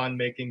LeBron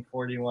making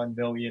 $41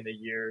 million a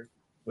year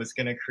was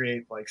going to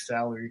create like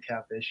salary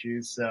cap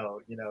issues.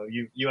 So,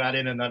 you add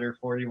in another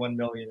 $41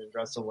 million in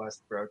Russell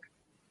Westbrook,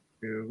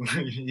 who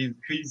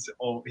he's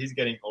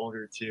getting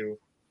older too,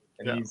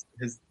 and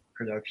his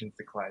production's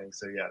declining.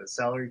 So yeah, the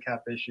salary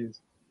cap issues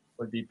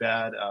would be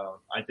bad.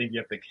 I think you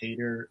have to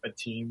cater a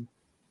team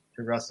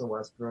to Russell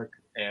Westbrook,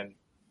 and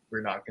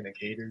we're not going to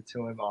cater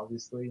to him,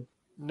 obviously.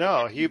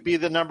 No, he'd be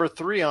the number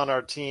 3 on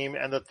our team.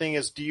 And the thing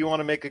is, do you want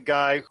to make a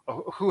guy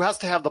who has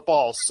to have the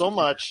ball so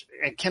much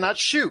and cannot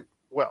shoot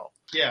well?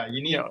 Yeah,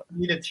 you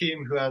need a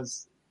team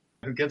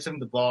who gives him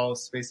the ball,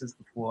 spaces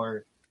the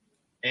floor,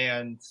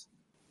 and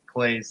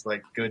plays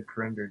like good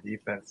perimeter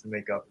defense to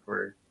make up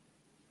for.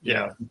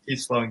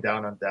 He's slowing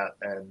down on that,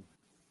 and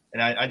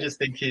I just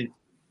think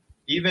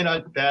even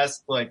at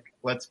best, like,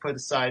 let's put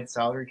aside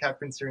salary cap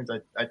concerns,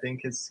 I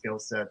think his skill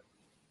set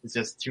is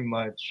just too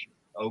much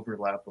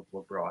overlap with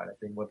LeBron. I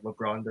think what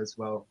LeBron does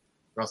well,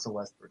 Russell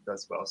Westbrook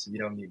does well, so you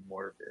don't need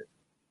more of it.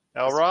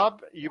 Now,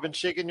 Rob, you've been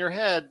shaking your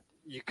head.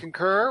 You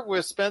concur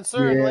with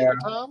Spencer and Laker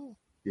Tom?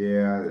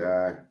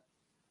 Yeah,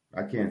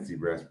 I can't see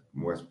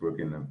Westbrook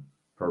in the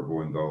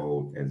purple and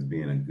gold as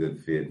being a good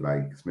fit.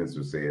 Like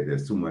Spencer said,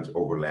 there's too much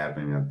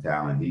overlapping of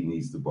talent. He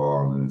needs the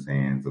ball in his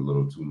hands a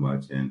little too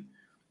much, and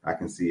I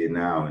can see it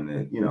now in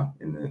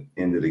the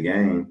end of the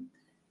game.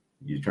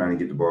 You're trying to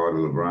get the ball to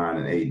LeBron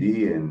and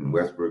AD, and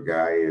Westbrook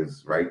guy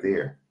is right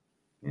there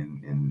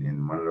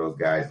in one of those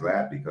guys'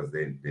 lap because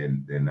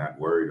they're not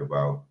worried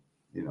about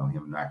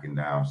him knocking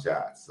down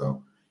shots.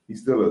 So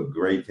he's still a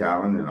great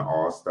talent and an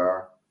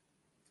all-star.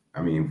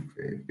 I mean,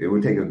 it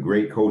would take a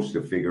great coach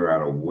to figure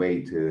out a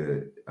way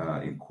to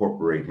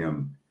incorporate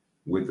him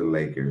with the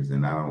Lakers,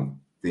 and I don't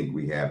think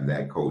we have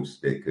that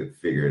coach that could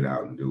figure it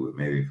out and do it.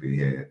 Maybe if we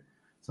had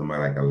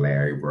somebody like a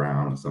Larry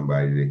Brown or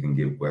somebody that can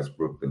get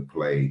Westbrook to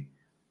play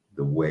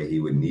the way he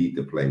would need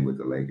to play with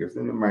the Lakers,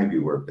 then it might be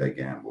worth that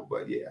gamble.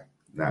 But yeah,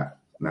 not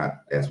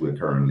as we're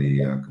currently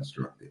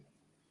constructed.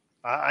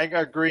 I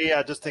agree.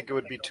 I just think it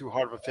would be too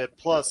hard of a fit.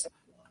 Plus,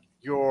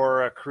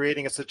 you're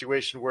creating a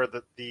situation where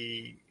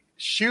the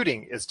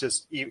shooting is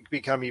just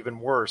become even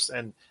worse,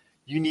 and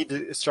you need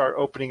to start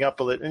opening up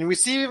a little. And we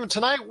see even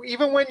tonight,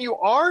 even when you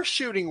are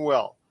shooting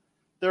well,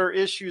 there are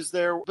issues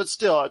there. But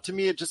still, to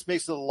me, it just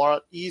makes it a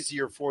lot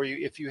easier for you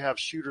if you have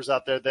shooters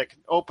out there that can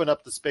open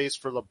up the space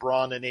for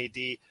LeBron and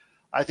AD.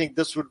 I think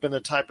this would have been the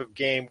type of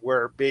game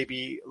where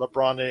maybe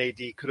LeBron and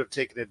AD could have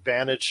taken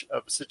advantage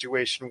of a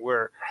situation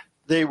where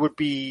they would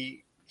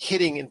be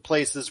hitting in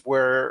places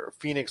where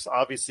Phoenix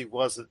obviously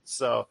wasn't.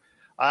 So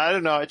I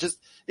don't know.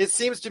 It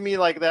seems to me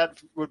like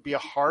that would be a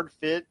hard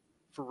fit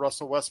for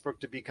Russell Westbrook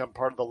to become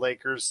part of the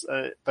Lakers.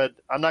 But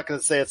I'm not going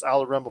to say it's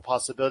out of the realm of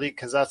possibility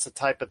because that's the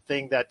type of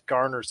thing that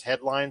garners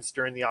headlines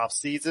during the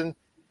offseason.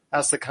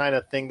 That's the kind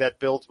of thing that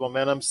builds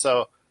momentum.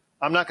 So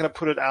I'm not going to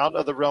put it out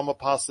of the realm of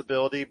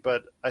possibility,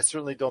 but I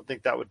certainly don't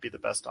think that would be the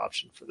best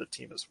option for the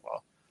team as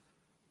well.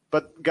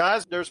 But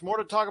guys, there's more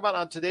to talk about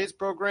on today's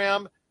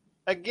program.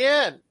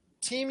 Again,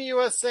 Team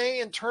USA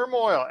in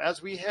turmoil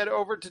as we head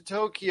over to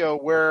Tokyo,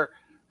 where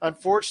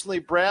unfortunately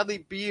Bradley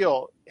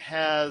Beal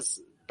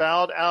has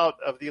bowed out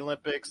of the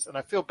Olympics, and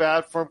I feel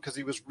bad for him because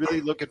he was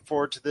really looking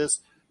forward to this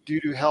due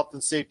to health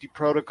and safety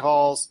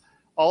protocols.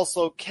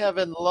 Also,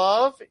 Kevin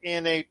Love,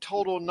 in a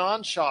total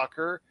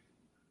non-shocker,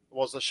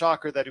 was a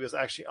shocker that he was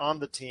actually on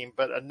the team,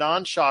 but a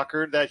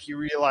non-shocker that he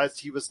realized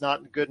he was not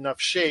in good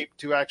enough shape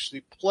to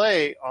actually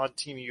play on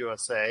Team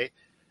USA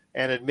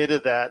and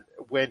admitted that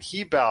when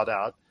he bowed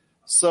out.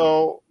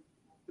 So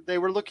they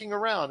were looking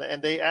around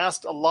and they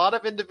asked a lot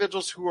of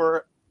individuals who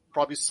are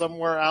probably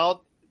somewhere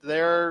out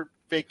there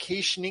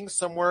vacationing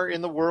somewhere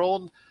in the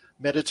world,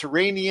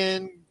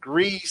 Mediterranean,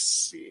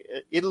 Greece,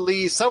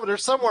 Italy,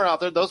 there's somewhere out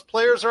there. Those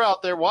players are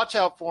out there. Watch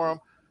out for them.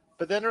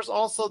 But then there's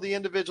also the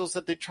individuals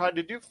that they tried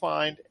to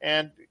find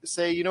and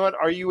say, you know what,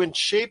 are you in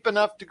shape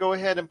enough to go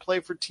ahead and play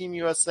for Team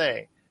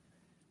USA?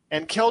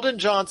 And Keldon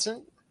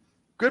Johnson,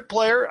 good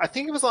player. I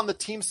think he was on the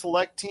team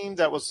select team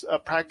that was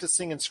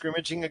practicing and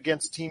scrimmaging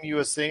against Team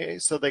USA.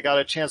 So they got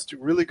a chance to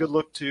really good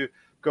look to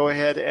go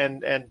ahead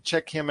and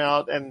check him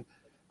out. And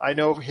I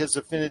know his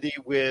affinity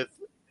with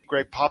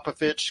Greg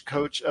Popovich,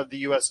 coach of the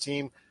U.S.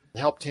 team,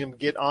 helped him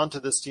get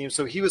onto this team.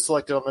 So he was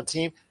selected on the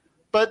team.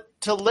 But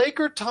to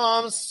Laker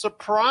Tom's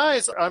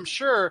surprise, I'm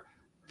sure,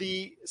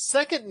 the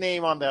second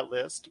name on that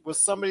list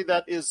was somebody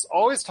that is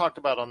always talked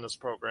about on this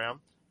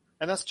program,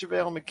 and that's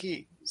JaVale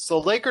McGee. So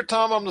Laker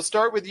Tom, I'm going to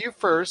start with you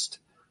first.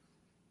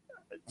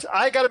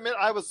 I got to admit,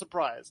 I was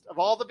surprised. Of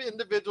all the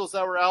individuals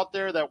that were out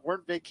there that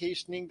weren't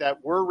vacationing,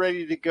 that were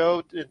ready to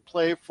go and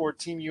play for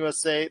Team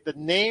USA, the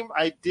name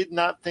I did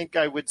not think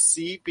I would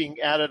see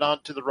being added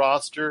onto the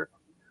roster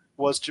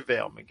was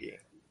JaVale McGee.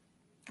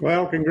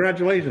 Well,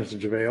 congratulations to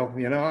JaVale.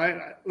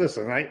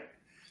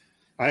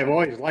 I've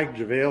always liked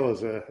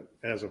JaVale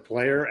as a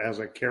player, as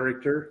a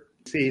character.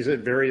 He's at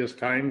various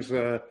times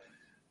been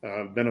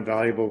a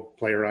valuable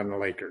player on the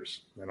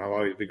Lakers, and I'll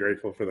always be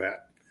grateful for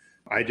that.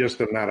 I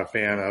just am not a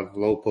fan of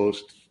low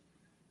post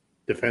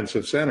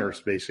defensive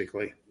centers,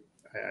 basically.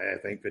 I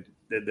think that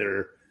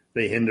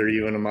they hinder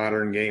you in a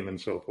modern game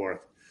and so forth.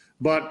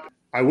 But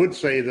I would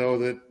say, though,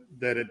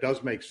 that it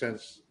does make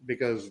sense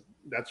because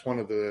that's one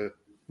of the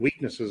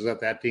weaknesses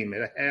that team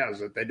has,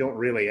 that they don't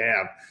really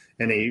have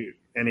any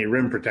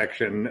rim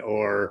protection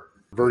or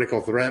vertical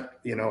threat,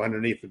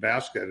 underneath the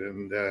basket.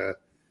 And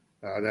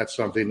that's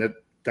something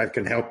that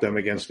can help them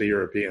against the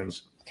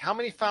Europeans. How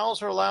many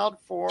fouls are allowed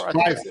for?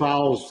 5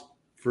 fouls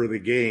for the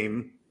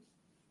game.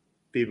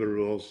 FIBA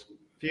rules.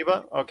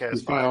 FIBA? Okay.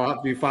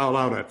 You foul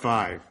out at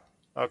 5.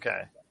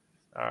 Okay.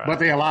 All right. But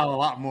they allow a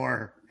lot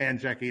more hand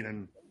checking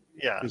and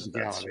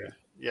physicality.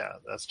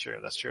 That's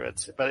true.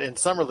 But in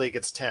Summer League,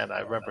 it's 10. I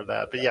remember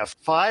that. But yeah,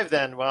 5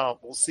 then, well,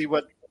 we'll see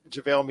what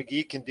JaVale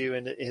McGee can do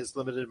in his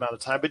limited amount of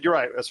time. But you're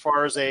right. As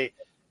far as a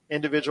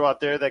individual out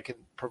there that can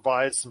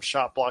provide some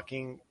shot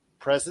blocking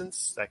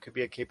presence. That could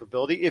be a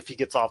capability if he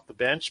gets off the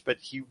bench, but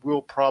he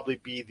will probably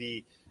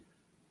be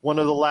one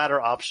of the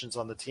latter options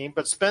on the team.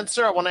 But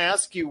Spencer, I want to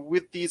ask you,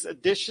 with these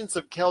additions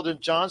of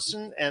Keldon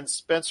Johnson and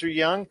Spencer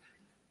Young,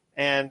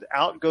 and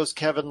out goes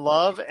Kevin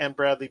Love and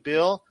Bradley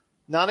Beal,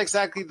 not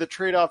exactly the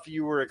trade-off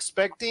you were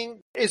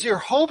expecting. Is your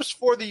hopes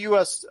for the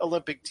U.S.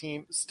 Olympic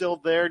team still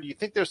there? Do you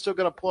think they're still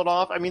going to pull it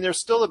off? I mean, they're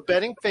still a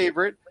betting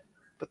favorite,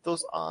 but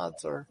those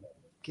odds are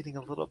getting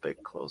a little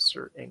bit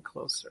closer and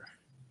closer.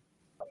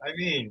 I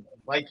mean,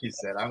 like you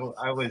said, I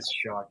was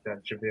shocked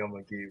that JaVale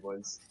McGee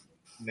was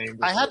named.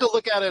 I had to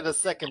look at it a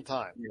second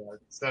time. Yeah,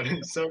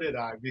 so did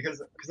I,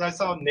 because I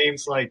saw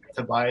names like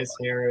Tobias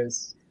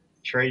Harris,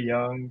 Trae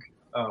Young.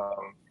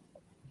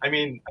 I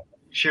mean,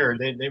 sure,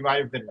 they might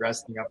have been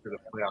resting up for the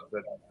playoffs,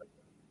 but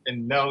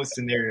in no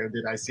scenario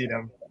did I see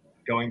them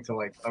going to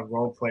like a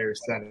role player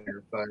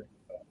center. But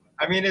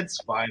I mean,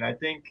 it's fine. I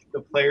think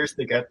the players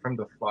to get from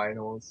the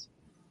finals,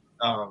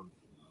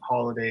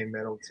 Holiday,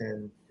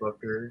 Middleton,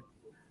 Booker,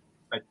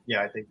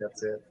 I think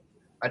that's it.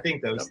 I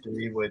think those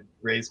three would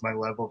raise my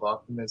level of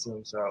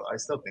optimism, so I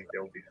still think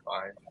they'll be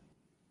fine.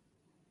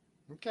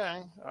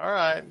 Okay, all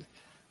right.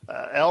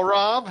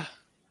 L-Rob,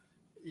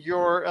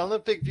 your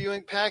Olympic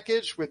viewing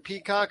package with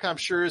Peacock, I'm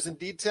sure, is in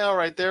detail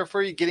right there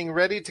for you. Getting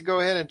ready to go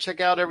ahead and check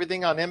out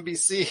everything on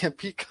NBC and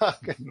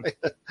Peacock,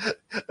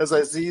 as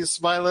I see you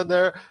smiling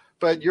there.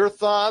 But your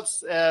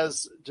thoughts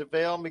as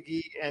JaVale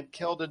McGee and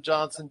Keldon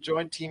Johnson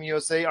join Team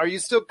USA. Are you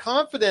still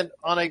confident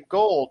on a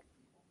gold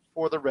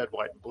for the red,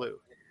 white, and blue?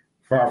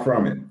 Far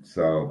from it.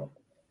 So,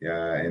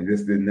 and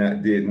this did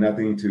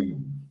nothing to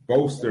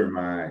bolster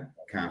my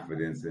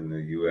confidence in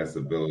the U.S.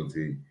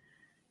 ability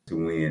to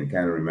win.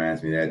 Kind of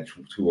reminds me of that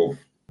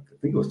I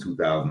think it was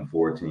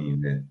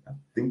 2014 that I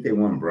think they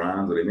won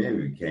bronze, or they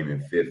maybe came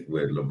in fifth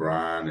with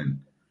LeBron and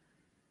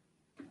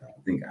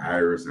I think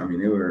Iris. I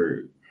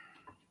mean,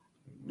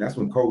 that's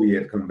when Kobe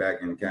had come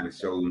back and kind of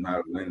showed them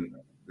how to win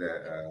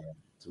to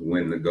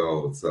win the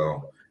gold.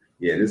 So,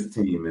 yeah, this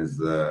team is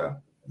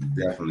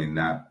definitely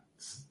not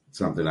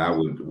something I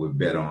would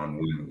bet on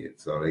winning it.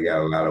 So they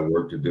got a lot of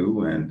work to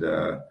do, and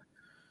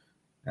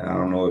I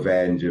don't know if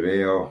adding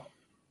JaVale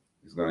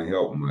is going to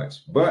help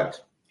much.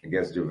 But I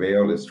guess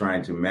JaVale is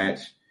trying to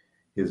match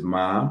his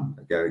mom.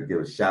 I got to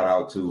give a shout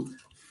out to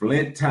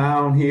Flint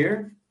Town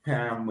here,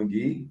 Pam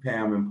McGee,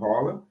 Pam and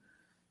Paula.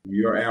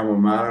 Your alma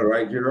mater,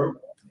 right, Gerald?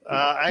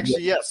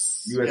 Actually,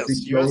 yes.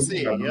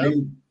 USC. I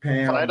believe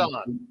Pam. Right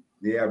on.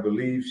 Yeah, I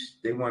believe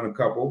they won a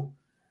couple.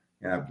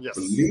 And I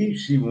believe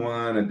she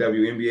won a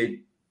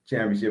WNBA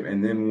championship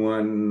and then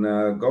won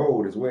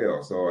gold as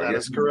well. So I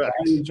guess is correct.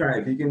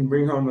 If he can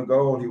bring home the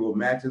gold, he will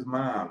match his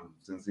mom,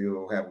 since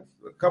he'll have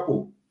a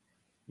couple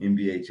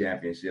NBA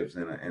championships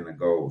and a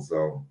gold.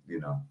 So,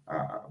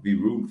 I'll be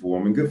rooting for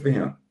him, and good for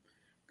him.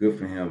 Good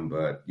for him.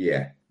 But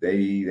yeah,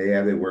 they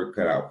have their work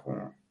cut out for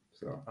him.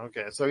 So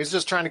okay, so he's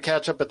just trying to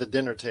catch up at the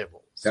dinner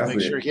table. So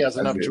make sure he has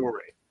enough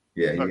jewelry.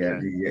 Yeah,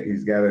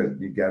 he's got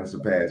to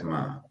surpass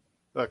mom.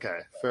 Okay,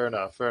 fair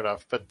enough.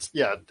 But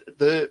yeah,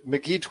 the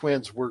McGee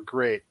twins were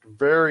great,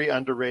 very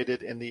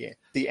underrated in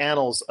the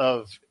annals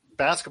of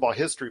basketball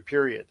history,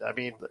 period. I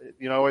mean,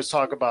 I always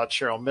talk about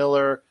Cheryl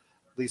Miller,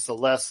 Lisa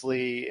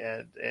Leslie,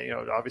 and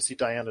obviously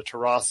Diana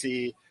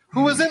Taurasi,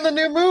 who was in the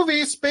new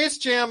movie Space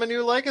Jam: A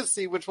New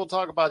Legacy, which we'll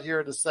talk about here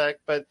in a sec.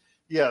 But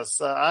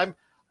yes,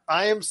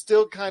 I am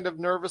still kind of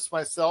nervous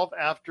myself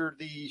after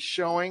the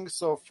showing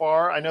so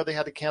far. I know they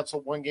had to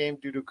cancel one game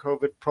due to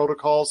COVID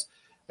protocols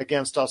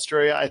against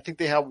Australia. I think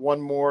they have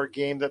one more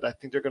game that I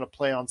think they're going to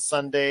play on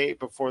Sunday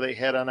before they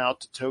head on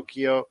out to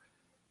Tokyo.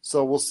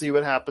 So we'll see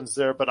what happens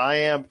there. But I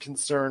am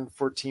concerned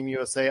for Team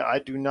USA. I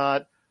do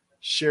not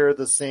share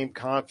the same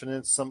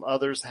confidence some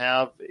others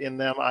have in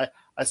them. I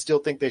still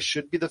think they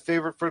should be the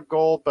favorite for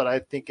gold, but I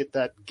think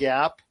that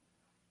gap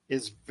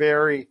is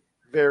very,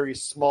 very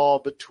small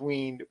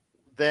between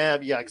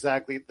them. Yeah,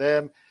 exactly.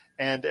 Them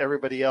and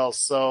everybody else.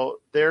 So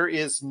there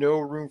is no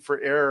room for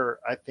error,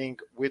 I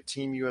think, with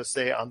Team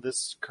USA on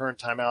this current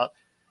timeout.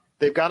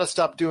 They've got to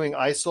stop doing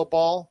iso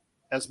ball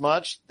as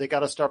much. They got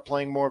to start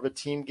playing more of a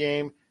team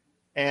game.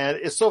 And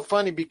it's so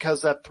funny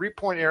because that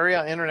three-point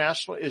area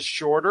international is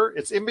shorter.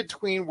 It's in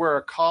between where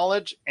a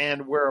college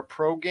and where a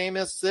pro game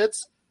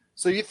sits.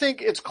 So you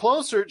think it's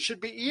closer. It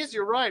should be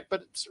easier, right?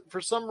 But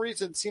for some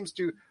reason, it seems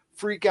to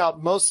freak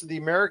out most of the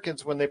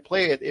Americans when they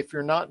play it if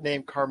you're not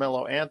named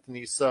Carmelo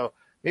Anthony. So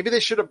maybe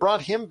they should have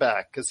brought him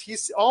back, because he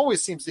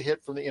always seems to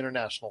hit from the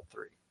international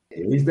three.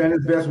 He's done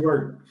his best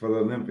work for the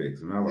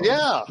Olympics.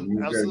 Yeah, he's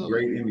got a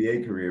great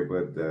NBA career,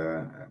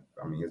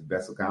 but his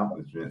best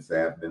accomplishments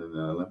have been in the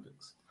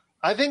Olympics.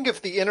 I think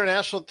if the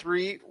international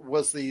three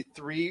was the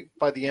three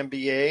by the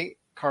NBA,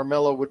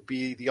 Carmelo would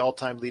be the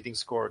all-time leading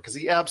scorer, because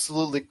he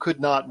absolutely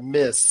could not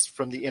miss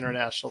from the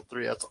international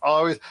three. That's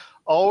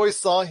always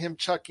saw him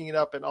chucking it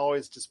up and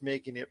always just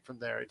making it from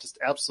there. I just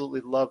absolutely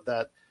love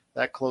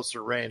that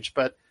closer range.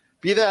 But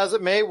be that as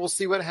it may, we'll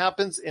see what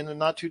happens in the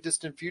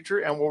not-too-distant future,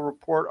 and we'll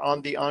report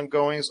on the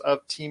ongoings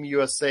of Team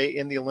USA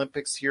in the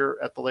Olympics here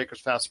at the Lakers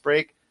Fast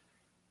Break.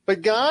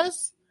 But,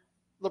 guys,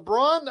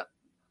 LeBron,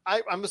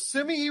 I'm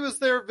assuming he was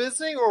there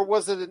visiting, or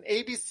was it an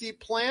ABC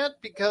plant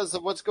because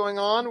of what's going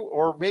on?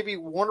 Or maybe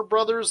Warner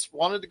Brothers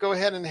wanted to go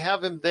ahead and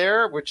have him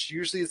there, which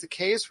usually is the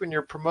case when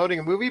you're promoting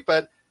a movie.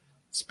 But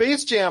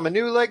Space Jam: A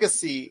New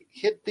Legacy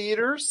hit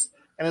theaters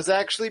and is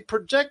actually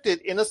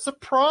projected in a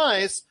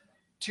surprise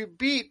to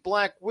beat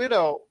Black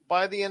Widow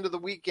by the end of the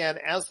weekend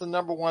as the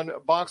number one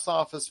box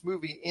office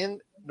movie in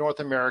North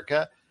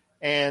America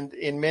and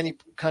in many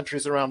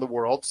countries around the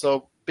world.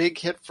 So big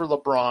hit for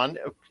LeBron.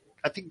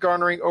 I think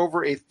garnering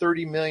over a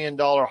 $30 million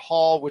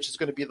haul, which is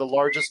going to be the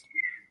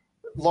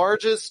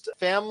largest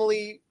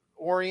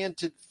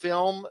family-oriented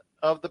film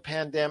of the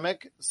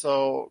pandemic.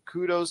 So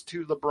kudos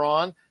to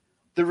LeBron.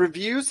 The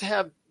reviews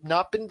have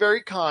not been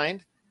very kind.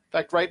 In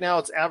fact, right now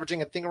it's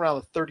averaging, I think, around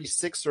a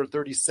 36 or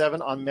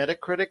 37 on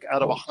Metacritic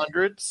out of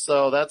 100.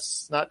 So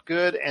that's not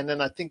good. And then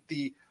I think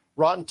the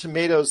Rotten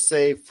Tomatoes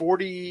say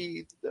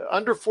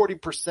under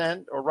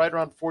 40% or right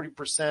around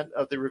 40%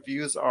 of the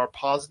reviews are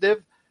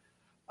positive.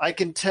 I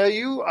can tell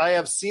you, I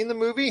have seen the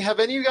movie. Have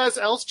any of you guys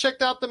else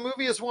checked out the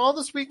movie as well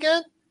this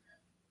weekend?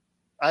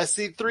 I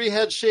see 3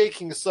 heads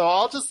shaking, so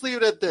I'll just leave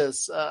it at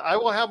this. I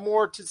will have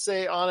more to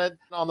say on it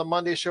on the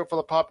Monday show for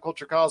the Pop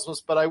Culture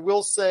Cosmos, but I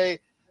will say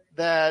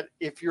that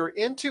if you're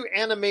into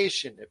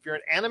animation, if you're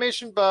an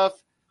animation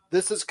buff,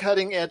 this is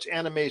cutting-edge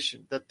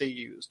animation that they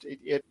used.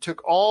 It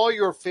took all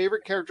your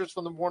favorite characters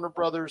from the Warner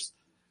Brothers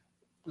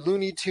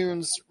Looney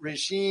Tunes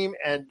regime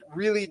and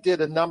really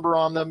did a number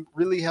on them,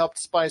 really helped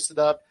spice it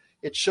up.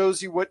 It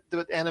shows you what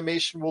the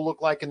animation will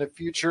look like in the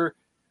future.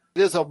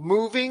 It is a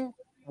moving,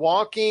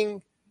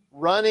 walking,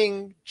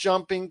 running,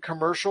 jumping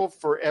commercial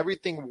for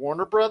everything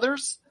Warner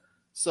Brothers.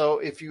 So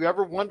if you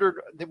ever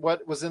wondered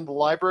what was in the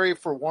library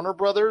for Warner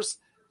Brothers,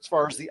 as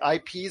far as the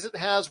IPs it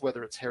has,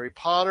 whether it's Harry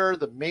Potter,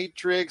 The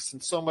Matrix,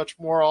 and so much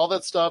more, all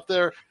that stuff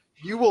there,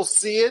 you will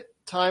see it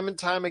time and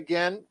time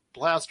again,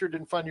 plastered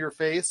in front of your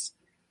face.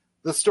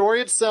 The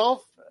story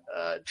itself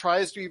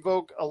tries to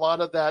evoke a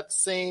lot of that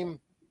same,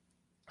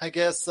 I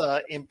guess,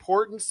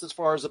 importance as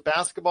far as a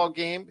basketball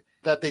game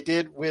that they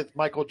did with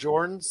Michael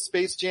Jordan's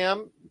Space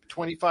Jam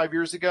 25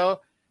 years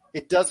ago.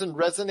 It doesn't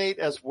resonate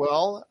as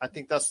well. I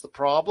think that's the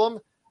problem.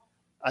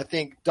 I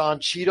think Don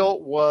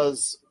Cheadle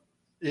was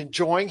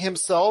enjoying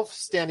himself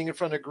standing in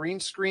front of a green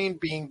screen,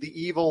 being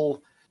the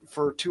evil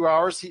for 2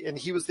 hours, and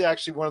he was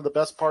actually one of the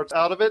best parts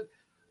out of it.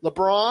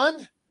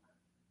 LeBron,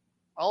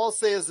 all I'll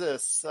say is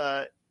this.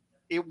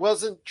 It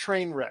wasn't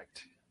train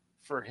wrecked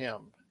for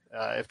him.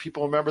 If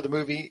people remember the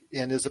movie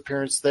and his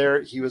appearance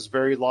there, he was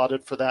very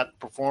lauded for that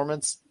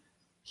performance.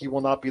 He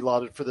will not be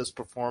lauded for this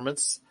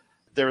performance.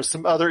 There are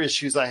some other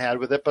issues I had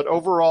with it, but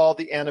overall,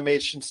 the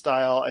animation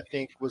style, I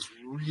think, was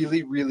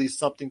really, really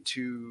something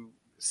to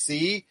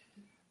see.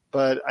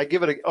 But I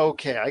give it an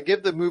okay. I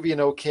give the movie an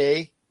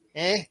okay,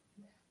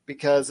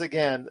 because,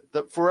 again,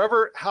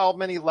 forever how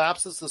many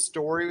lapses the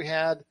story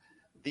had,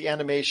 the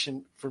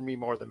animation, for me,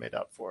 more than made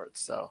up for it.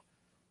 So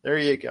there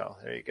you go.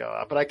 There you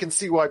go. But I can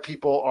see why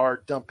people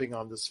are dumping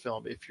on this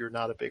film if you're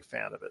not a big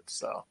fan of it.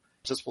 So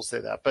just will say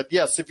that. But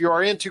yes, if you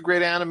are into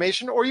great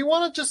animation or you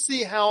want to just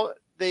see how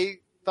they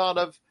thought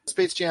of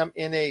Space Jam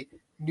in a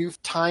new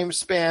time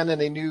span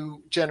and a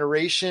new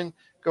generation,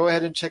 go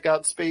ahead and check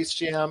out Space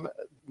Jam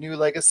New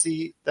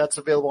Legacy. That's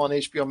available on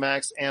HBO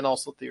Max and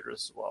also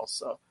theaters as well.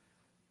 So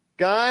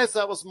guys,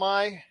 that was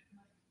my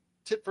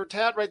tit for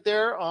tat right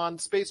there on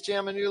Space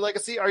Jam A New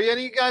Legacy. Are any of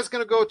you guys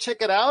going to go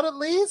check it out at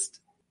least?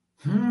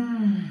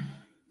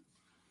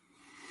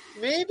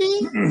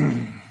 Maybe?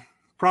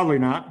 Probably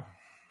not.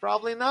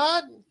 Probably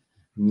not?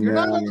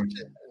 No.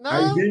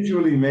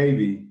 Eventually,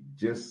 maybe.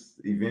 Just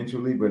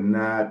eventually, but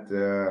not,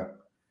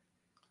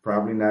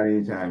 probably not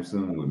anytime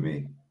soon with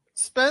me.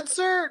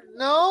 Spencer?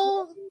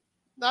 No?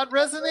 Not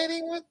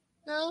resonating with?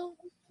 No?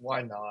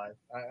 Why not?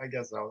 I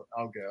guess I'll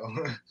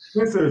go.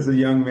 Spencer's a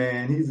young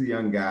man. He's a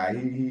young guy.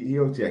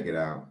 He'll check it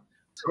out.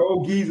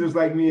 Old geezers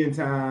like me and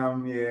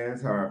Tom, yeah,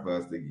 it's hard for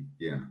us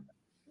to,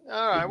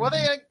 All right. Well,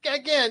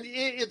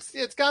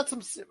 it's got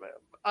some,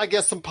 I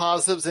guess, some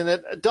positives in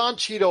it. Don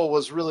Cheadle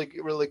was really,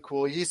 really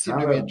cool. He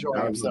seemed to be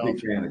enjoying himself. I'm a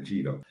big fan of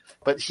Cheadle.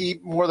 But he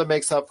more than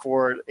makes up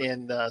for it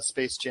in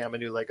Space Jam: A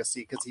New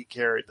Legacy because he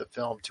carried the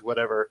film to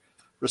whatever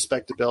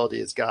respectability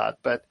it's got.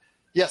 But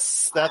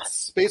yes, that's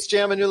Space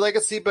Jam: A New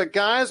Legacy. But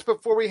guys,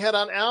 before we head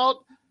on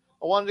out,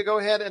 I wanted to go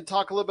ahead and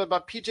talk a little bit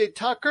about PJ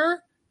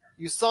Tucker.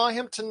 You saw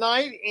him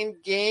tonight in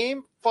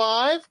Game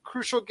 5,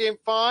 crucial Game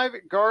 5,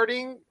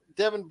 guarding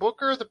Devin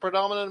Booker the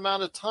predominant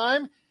amount of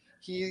time.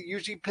 He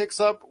usually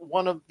picks up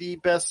one of the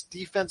best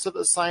defensive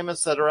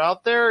assignments that are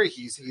out there.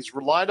 He's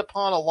relied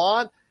upon a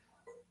lot.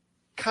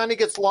 Kind of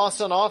gets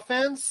lost on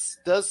offense.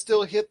 Does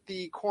still hit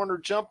the corner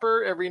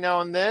jumper every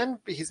now and then,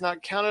 but he's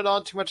not counted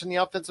on too much in the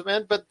offensive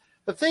end. But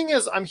the thing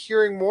is, I'm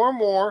hearing more and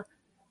more,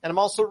 and I'm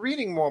also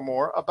reading more and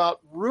more about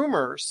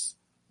rumors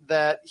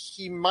that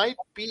he might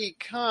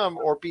become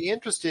or be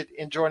interested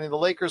in joining the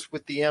Lakers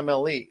with the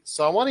MLE.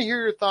 So I want to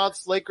hear your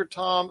thoughts, Laker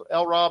Tom,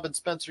 L. Rob, and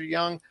Spencer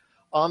Young,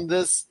 on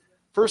this.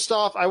 First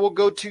off, I will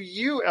go to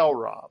you, L.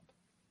 Rob.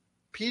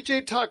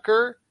 PJ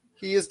Tucker,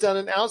 He has done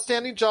an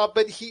outstanding job,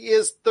 but he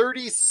is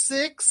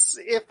 36,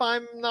 if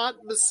I'm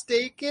not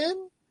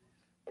mistaken.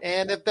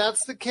 And if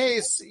that's the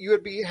case, you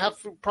would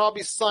have to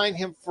probably sign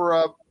him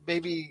for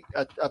maybe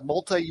a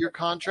multi-year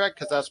contract,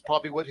 because that's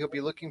probably what he'll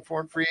be looking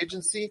for in free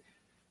agency.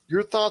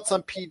 Your thoughts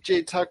on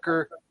PJ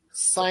Tucker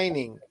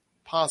signing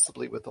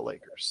possibly with the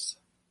Lakers?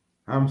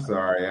 I'm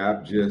sorry.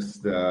 I'm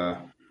just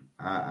I'm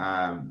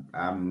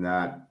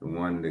not the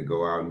one to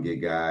go out and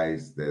get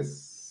guys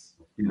that's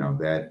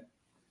that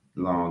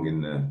long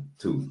in the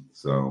tooth.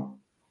 So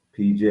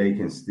PJ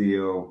can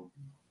still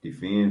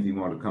defend if he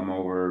want to come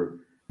over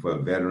for a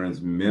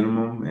veterans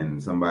minimum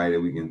and somebody that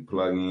we can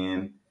plug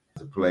in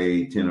to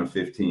play 10 or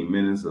 15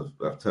 minutes of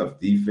tough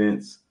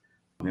defense.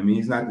 I mean,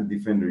 he's not the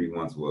defender he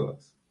once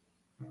was.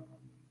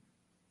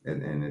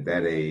 And at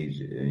that age,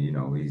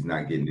 he's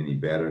not getting any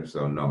better.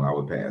 So, no, I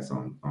would pass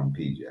on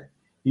PJ.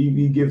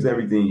 He gives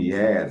everything he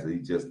has. He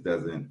just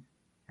doesn't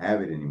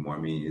have it anymore. I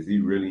mean, is he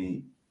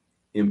really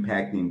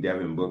impacting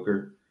Devin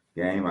Booker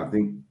game? I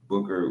think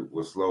Booker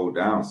was slowed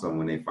down some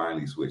when they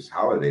finally switched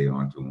Holiday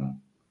onto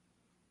him.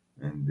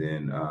 And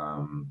then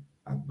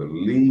I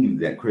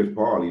believe that Chris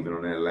Paul, even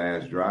on that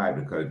last drive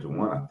to cut it to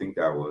 1, I think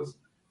that was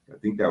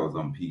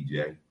on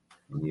PJ.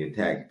 And he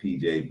attacked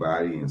PJ's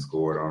body and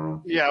scored on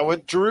him. Yeah,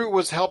 when Drew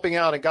was helping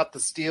out and got the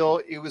steal,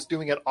 he was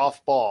doing it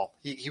off ball.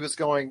 He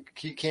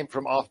came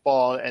from off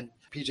ball, and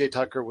PJ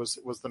Tucker was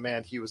the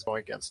man he was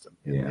going against him.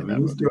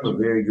 He's still a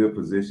very good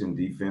position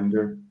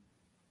defender,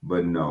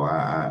 but no,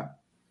 I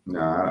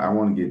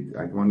want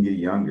to get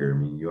younger. I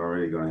mean, you're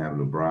already going to have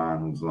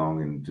LeBron, who's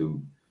long in the tooth.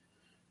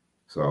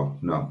 So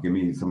no, give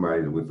me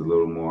somebody with a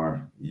little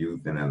more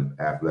youth and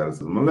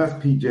athleticism.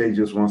 Unless PJ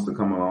just wants to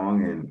come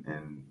along and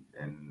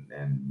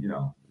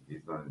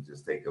he's going to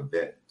just take a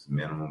vet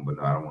minimum, but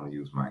no, I don't want to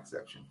use my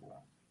exception for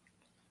him.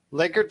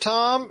 Laker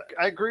Tom,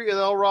 I agree with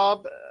El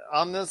Rob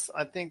on this.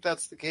 I think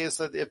that's the case.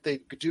 That if they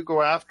do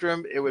go after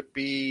him, it would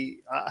be.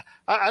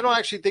 I don't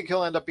actually think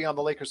he'll end up being on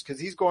the Lakers, because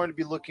he's going to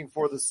be looking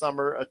for the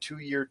summer a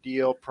 2-year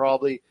deal,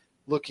 probably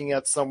looking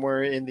at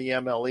somewhere in the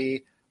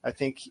MLE. I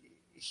think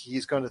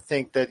he's going to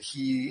think that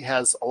he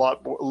has a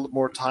lot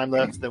more time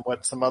left than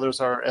what some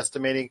others are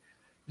estimating.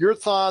 Your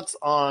thoughts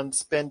on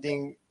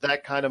spending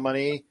that kind of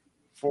money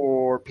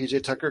for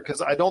PJ Tucker?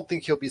 Because I don't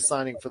think he'll be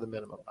signing for the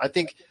minimum. I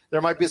think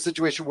there might be a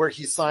situation where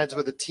he signs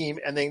with a team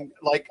and then,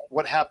 like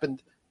what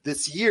happened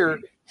this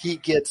year, he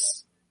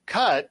gets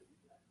cut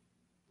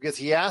because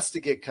he has to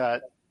get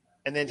cut,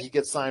 and then he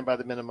gets signed by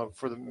the minimum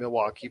for the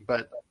Milwaukee.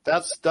 But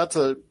that's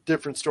a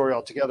different story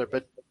altogether.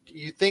 But do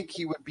you think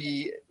he would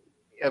be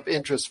of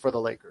interest for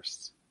the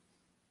Lakers?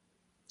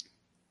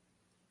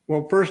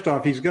 Well, first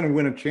off, he's going to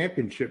win a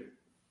championship,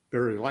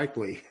 very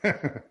likely.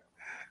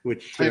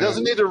 Which so he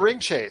doesn't need a ring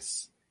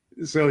chase.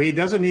 So he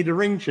doesn't need a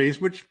ring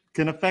chase, which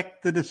can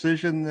affect the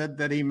decision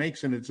that he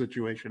makes in a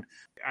situation.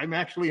 I'm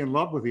actually in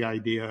love with the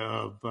idea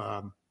of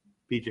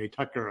PJ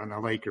Tucker on the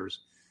Lakers.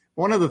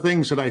 One of the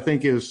things that I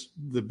think is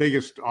the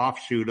biggest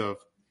offshoot of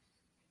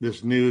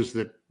this news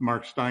that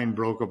Mark Stein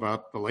broke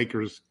about the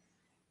Lakers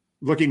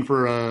looking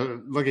for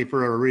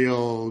a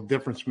real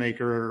difference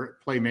maker,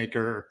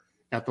 playmaker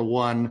at the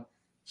 1,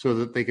 so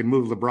that they can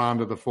move LeBron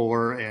to the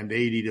 4 and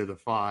AD to the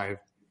 5.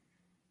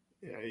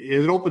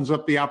 It opens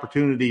up the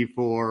opportunity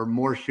for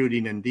more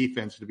shooting and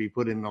defense to be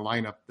put in the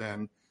lineup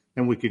than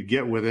we could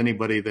get with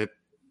anybody that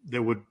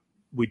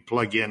we'd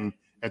plug in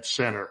at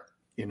center,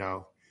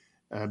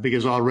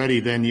 because already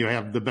then you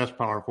have the best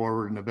power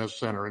forward and the best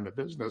center in the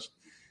business.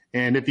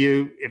 And if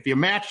you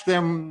match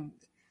them,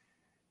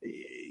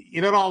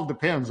 it all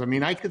depends. I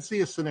mean, I could see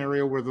a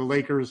scenario where the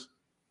Lakers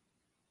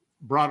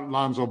brought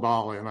Lonzo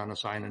Ball in on a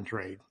sign and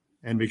trade.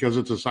 And because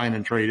it's a sign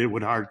and trade, it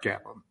would hard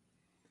cap him.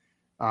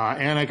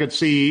 And I could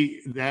see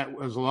that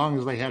as long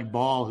as they had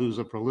Ball, who's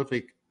a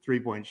prolific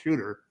 3-point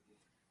shooter,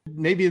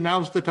 maybe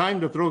now's the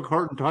time to throw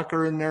Horton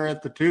Tucker in there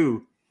at the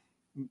 2.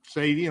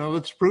 Say,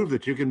 let's prove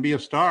that you can be a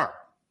star,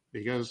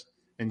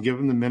 and give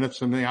him the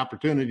minutes and the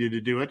opportunity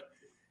to do it.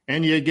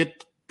 And you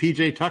get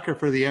PJ Tucker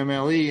for the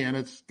MLE, and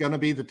it's going to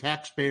be the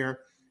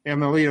taxpayer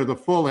MLE or the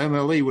full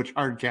MLE, which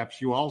hard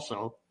caps you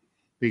also,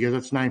 because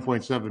it's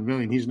 $9.7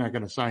 million. He's not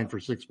going to sign for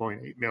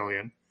 $6.8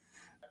 million.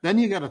 Then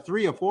you got a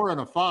 3, a 4,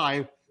 and a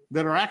 5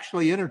 that are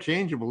actually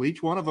interchangeable.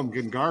 Each one of them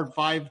can guard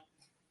 1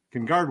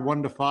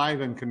 to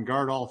 5, and can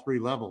guard all 3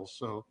 levels.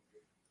 So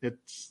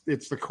it's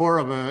the core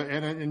of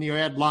and you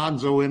add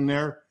Lonzo in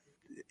there.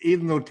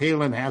 Even though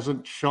Talon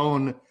hasn't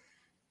shown,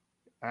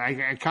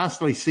 I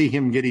constantly see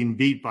him getting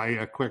beat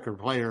by quicker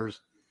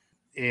players,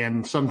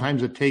 and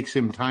sometimes it takes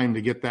him time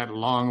to get that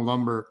long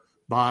lumber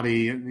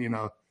body,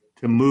 to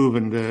move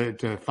and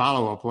to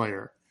follow a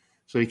player.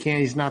 So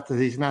he's not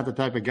the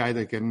type of guy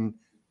that can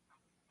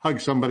hug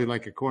somebody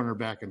like a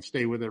cornerback and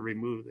stay with every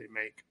move they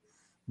make.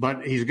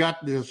 But he's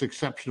got this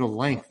exceptional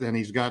length, and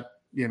he's got,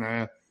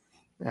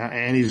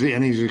 and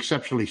he's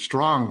exceptionally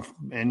strong.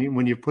 And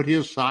when you put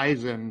his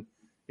size and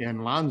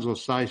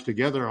Lonzo's size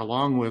together,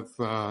 along with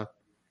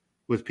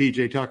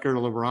PJ Tucker,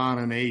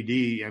 LeBron, and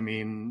AD, I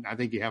mean, I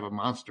think you have a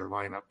monster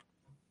lineup.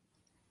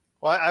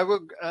 Well, I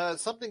would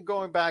something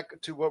going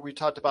back to what we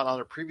talked about on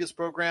a previous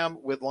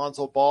program with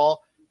Lonzo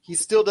Ball. He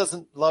still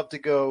doesn't love to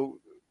go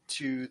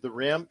to the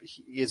rim.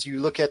 As you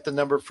look at the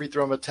number of free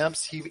throw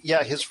attempts,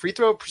 his free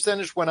throw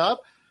percentage went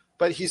up,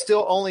 but he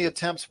still only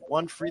attempts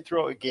one free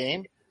throw a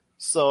game.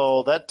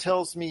 So that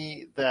tells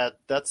me that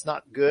that's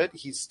not good.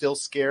 He's still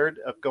scared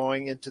of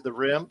going into the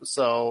rim.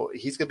 So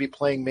he's going to be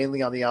playing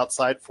mainly on the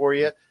outside for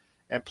you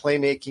and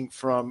playmaking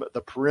from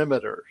the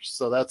perimeter.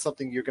 So that's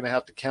something you're going to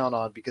have to count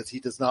on because he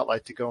does not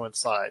like to go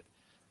inside,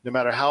 no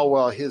matter how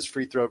well his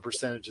free throw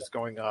percentage is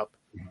going up.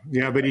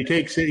 Yeah, but he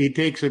takes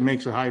and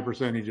makes a high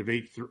percentage of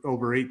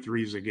over 8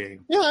 threes a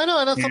game. Yeah, I know,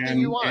 and that's something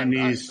you want. And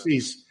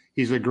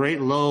he's a great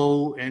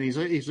low, and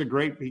he's a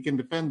great. He can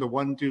defend the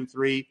 1, 2,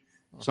 3,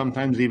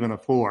 sometimes even a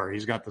 4.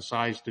 He's got the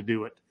size to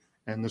do it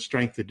and the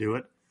strength to do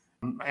it.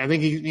 I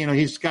think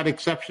he's got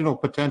exceptional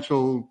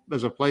potential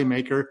as a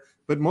playmaker,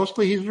 but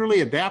mostly he's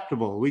really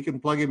adaptable. We can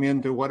plug him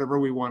into whatever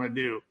we want to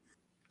do.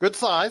 Good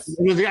size.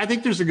 I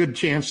think there's a good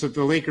chance that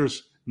the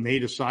Lakers may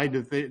decide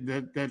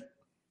that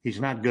he's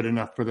not good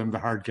enough for them to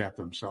hard cap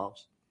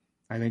themselves.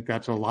 I think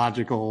that's a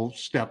logical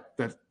step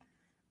that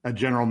a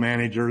general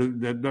manager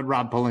that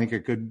Rob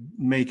Pelinka could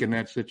make in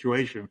that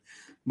situation.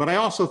 But I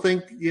also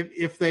think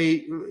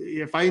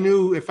if I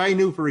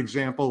knew, for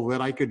example,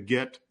 that I could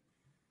get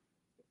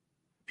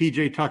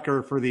PJ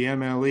Tucker for the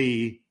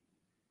MLE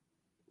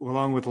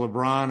along with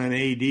LeBron and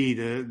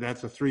AD,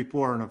 that's a 3,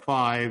 4, and a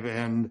 5,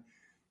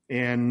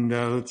 and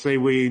let's say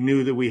we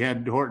knew that we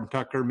had Horton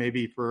Tucker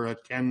maybe for a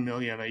 $10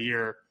 million a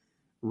year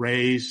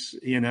raise,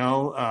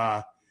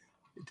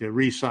 to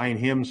re-sign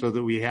him so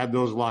that we had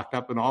those locked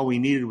up, and all we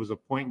needed was a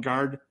point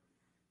guard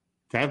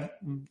to have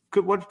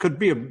what could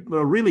be a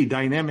really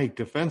dynamic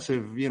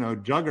defensive,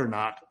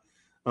 juggernaut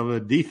of a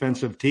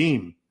defensive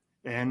team,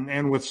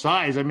 and with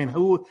size. I mean,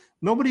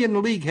 nobody in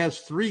the league has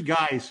 3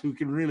 guys who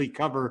can really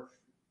cover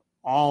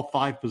all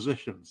 5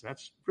 positions.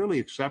 That's really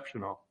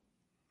exceptional.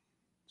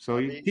 So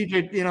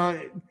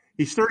PJ,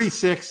 he's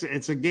 36.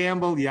 It's a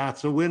gamble. Yeah,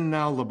 it's a win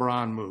now,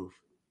 LeBron move.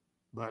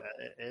 But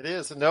it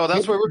is. No,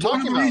 that's what we're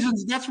talking about.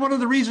 That's one of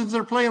the reasons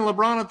they're playing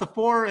LeBron at the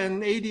 4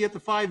 and AD at the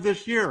 5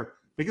 this year,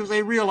 because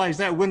they realize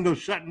that window's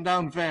shutting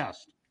down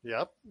fast.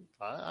 Yep.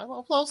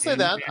 I'll say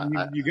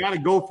that. You got to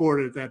go for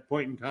it at that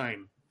point in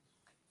time.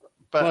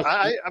 But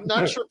I'm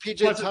not sure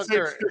PJ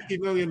Tucker $50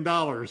 million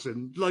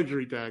in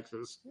luxury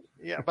taxes.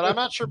 Yeah, but I'm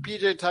not sure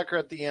PJ Tucker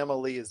at the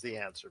MLE is the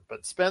answer.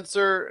 But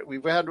Spencer,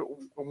 we've had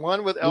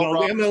one with El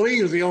Well, the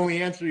MLE is the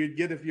only answer you'd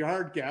get if you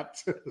hard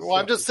capped. Well,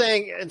 I'm just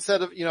saying,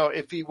 instead of,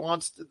 if he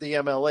wants the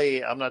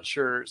MLE, I'm not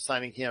sure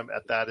signing him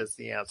at that is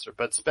the answer.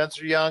 But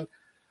Spencer Young,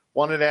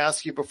 wanted to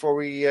ask you before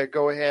we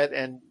go ahead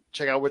and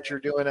check out what you're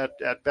doing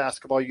at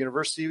Basketball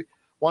University,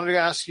 wanted to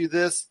ask you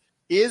this.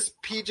 Is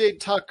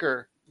PJ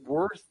Tucker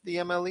worth the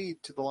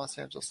MLE to the Los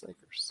Angeles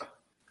Lakers?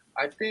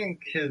 I think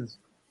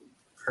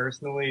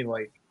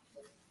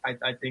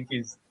I think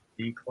he's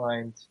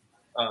declined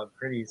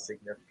pretty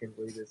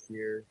significantly this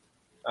year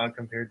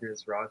compared to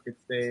his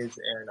Rockets days,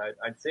 and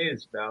I'd say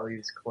his value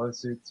is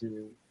closer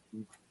to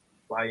the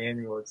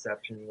biannual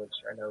exception,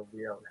 which I know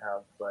we don't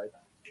have, but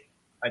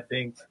I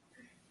think,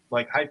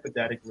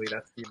 hypothetically,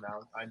 that's the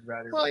amount I'd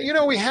rather.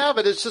 Well, we have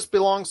it. It just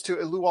belongs to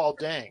Luol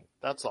Deng.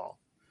 That's all.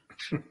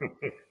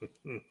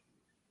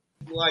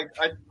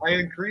 I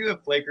agree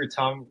with Laker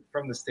Tom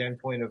from the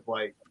standpoint of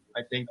I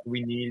think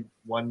we need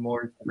one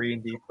more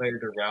 3-and-D player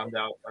to round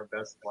out our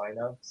best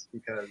lineups,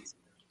 because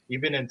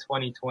even in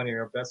 2020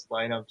 our best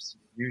lineups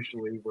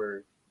usually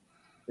were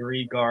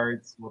 3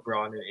 guards,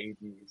 LeBron and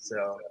AD.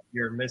 So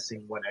you're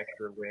missing one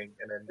extra wing,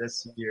 and then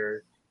this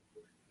year,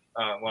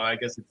 I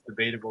guess it's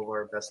debatable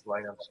where our best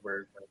lineups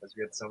were because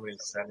we had so many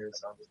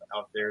centers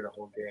out there the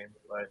whole game.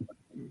 But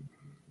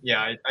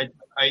yeah,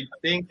 I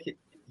think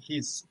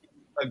he's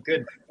a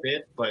good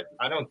fit, but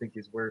I don't think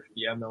he's worth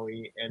the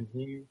MLE. And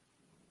he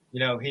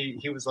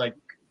was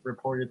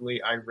reportedly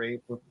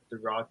irate with the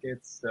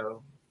Rockets,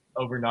 so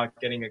over not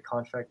getting a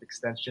contract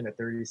extension at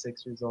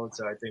 36 years old.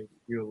 So I think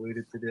you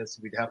alluded to this.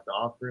 We'd have to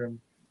offer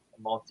him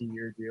a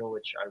multi-year deal,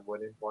 which I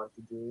wouldn't want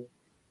to do.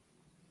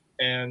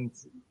 And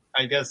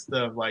I guess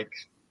the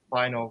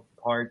final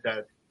part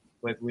that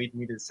would lead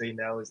me to say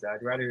no is that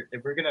I'd rather,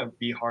 if we're gonna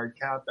be hard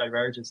capped, I'd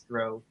rather just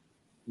throw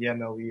the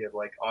MLE at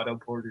Otto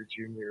Porter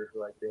Jr.,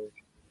 who I think,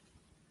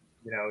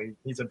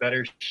 he's a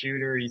better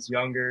shooter, he's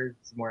younger,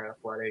 he's more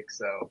athletic.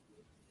 So,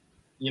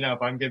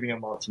 if I'm giving a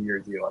multi-year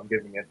deal, I'm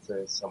giving it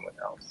to someone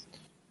else.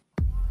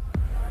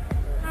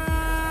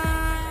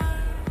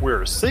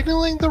 We're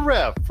signaling the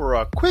ref for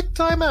a quick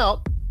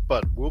timeout,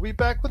 but we'll be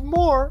back with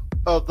more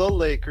of the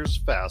Lakers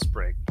Fast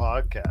Break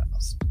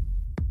podcast.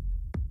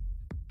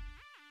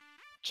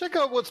 Check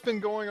out what's been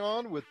going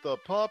on with the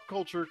Pop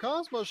Culture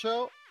Cosmos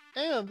Show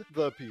and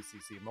the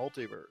PCC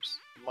Multiverse.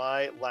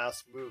 My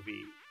last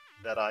movie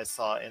that I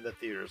saw in the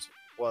theaters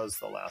was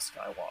The Last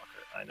Skywalker.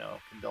 I know,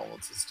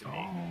 condolences to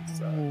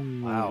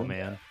me. Wow,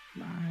 man.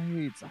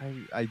 Right.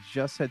 I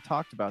just had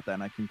talked about that,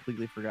 and I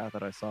completely forgot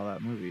that I saw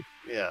that movie.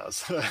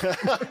 Yes.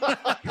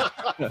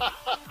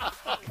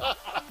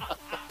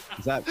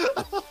 Is that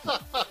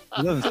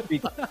He doesn't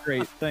speak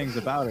great things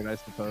about it, I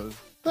suppose.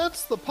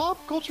 That's the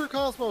Pop Culture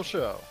Cosmos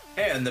Show.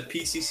 And the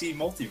PCC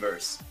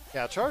Multiverse.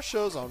 Catch our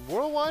shows on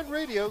Worldwide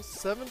Radio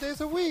 7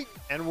 days a week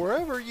and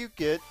wherever you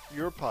get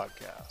your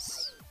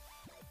podcasts.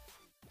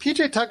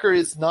 PJ Tucker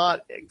is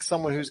not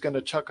someone who's going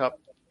to chuck up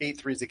 8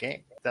 threes a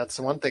game. That's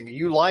the one thing.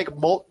 You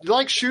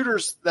like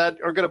shooters that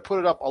are going to put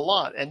it up a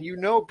lot. And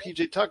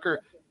PJ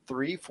Tucker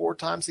 3-4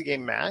 times a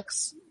game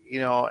max,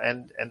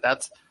 and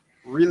that's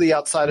really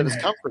outside of his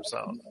comfort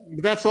zone.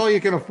 That's all you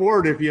can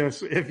afford if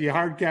you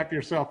hard cap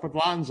yourself with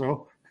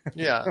Lonzo.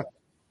 Yeah,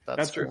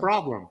 that's true. The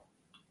problem.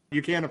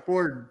 You can't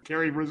afford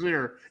Terry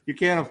Rozier. You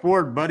can't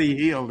afford Buddy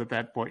Hield at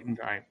that point in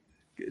time.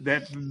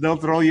 That they'll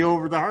throw you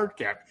over the hard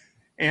cap,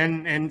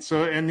 and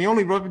the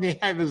only weapon you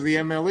have is the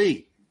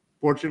MLE.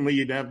 Fortunately,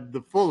 you'd have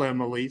the full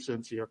MLE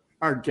since you're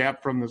hard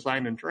cap from the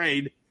sign and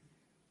trade.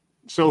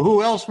 So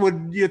who else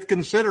would you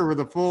consider with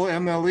a full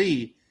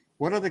MLE?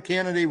 What other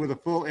candidate with a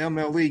full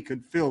MLE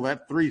could fill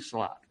that 3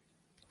 slot?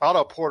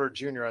 Otto Porter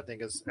Jr., I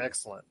think, is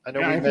excellent. I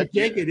know if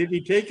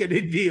you take it,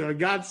 it'd be a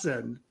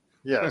godsend.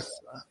 Yes,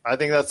 I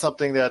think that's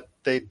something that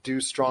they do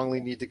strongly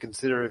need to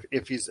consider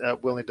if he's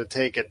willing to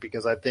take it,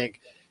 because I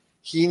think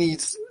he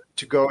needs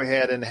to go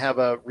ahead and have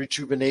a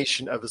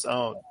rejuvenation of his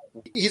own.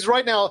 He's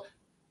right now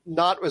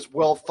not as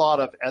well thought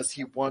of as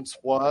he once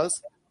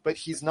was, but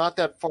he's not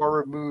that far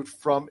removed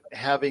from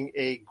having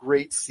a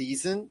great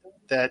season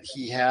that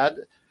he had.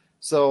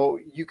 So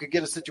you could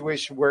get a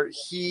situation where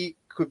he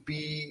could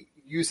be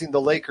using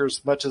the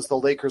Lakers much as the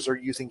Lakers are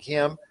using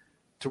him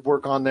to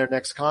work on their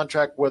next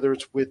contract, whether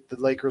it's with the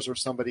Lakers or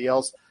somebody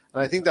else.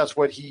 And I think that's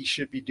what he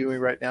should be doing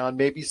right now. And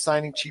maybe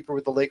signing cheaper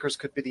with the Lakers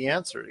could be the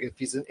answer if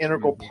he's an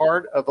integral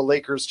part of a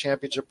Lakers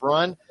championship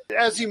run.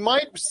 As you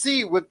might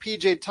see with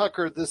PJ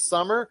Tucker this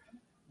summer,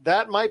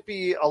 that might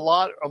be a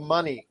lot of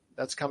money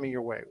that's coming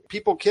your way.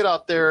 People kid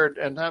out there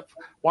and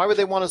why would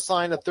they want to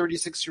sign a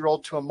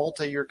 36-year-old to a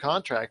multi-year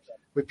contract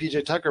with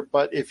PJ Tucker?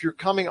 But if you're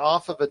coming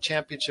off of a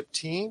championship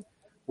team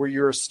where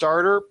you're a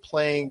starter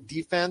playing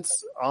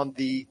defense on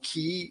the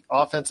key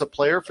offensive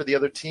player for the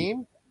other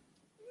team,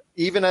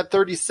 even at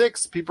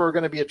 36, people are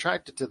going to be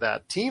attracted to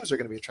that. Teams are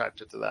going to be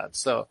attracted to that.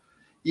 So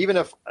even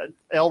if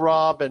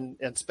L-Rob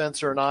and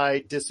Spencer and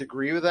I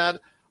disagree with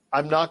that,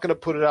 I'm not going to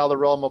put it out of the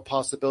realm of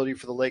possibility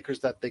for the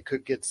Lakers that they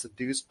could get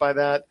seduced by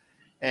that.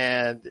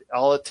 And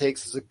all it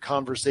takes is a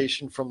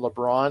conversation from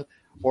LeBron,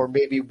 or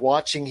maybe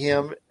watching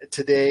him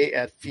today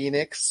at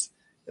Phoenix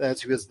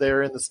as he was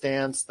there in the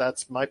stands.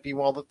 That might be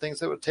one of the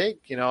things it would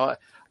take.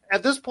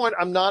 At this point,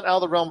 I'm not out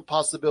of the realm of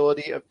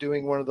possibility of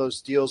doing one of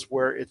those deals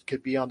where it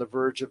could be on the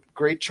verge of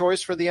great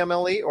choice for the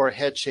MLE or a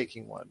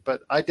head-shaking one.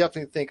 But I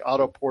definitely think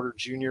Otto Porter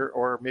Jr.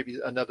 or maybe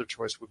another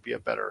choice would be a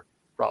better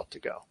route to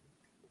go.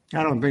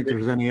 I don't think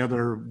there's any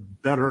other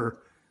better,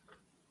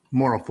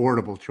 more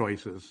affordable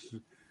choices.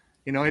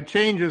 It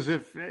changes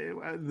if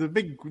the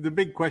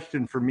big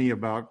question for me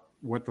about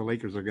what the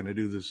Lakers are going to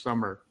do this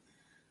summer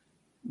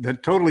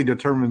that totally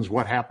determines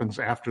what happens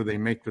after they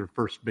make their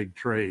first big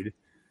trade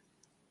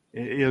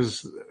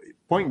is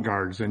point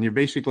guards. And you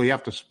basically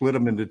have to split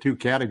them into 2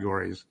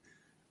 categories.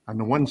 On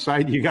the one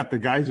side, you got the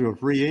guys who are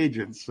free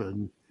agents,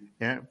 and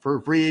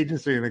for free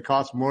agents, they're going to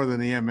cost more than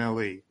the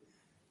MLE.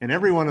 And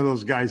every one of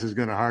those guys is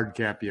going to hard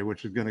cap you,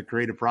 which is going to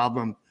create a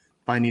problem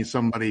finding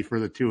somebody for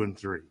the 2 and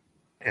 3,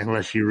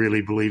 unless you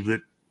really believe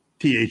that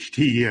THT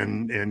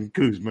and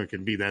Kuzma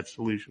can be that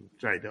solution,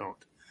 which I don't.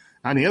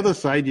 On the other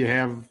side, you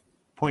have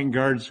point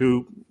guards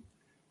who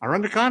are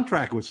under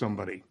contract with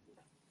somebody,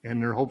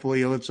 and they're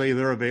hopefully, let's say,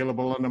 they're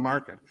available on the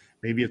market.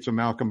 Maybe it's a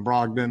Malcolm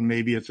Brogdon,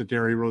 maybe it's a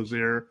Terry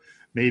Rozier,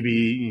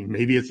 maybe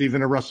it's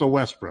even a Russell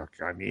Westbrook.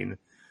 I mean,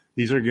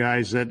 these are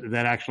guys that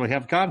actually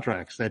have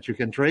contracts that you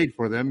can trade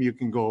for them. We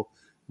can go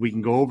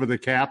over the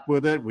cap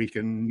with it. We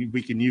can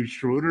use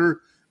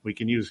Schroeder. We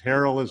can use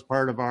Harrell as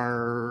part of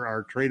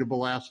our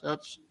tradable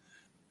assets.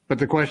 But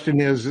the question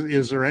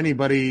is there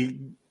anybody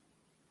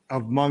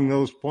among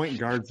those point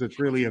guards that's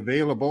really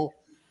available?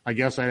 I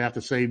guess I'd have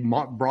to say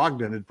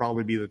Brogdon would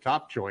probably be the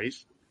top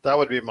choice. That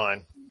would be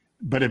mine.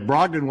 But if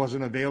Brogdon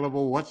wasn't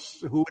available,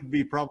 who would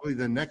be probably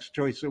the next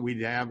choice that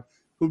we'd have?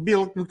 Would be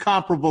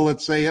comparable,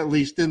 let's say, at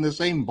least in the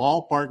same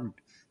ballpark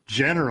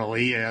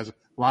generally as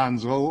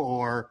Lonzo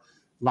or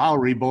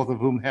Lowry, both of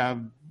whom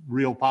have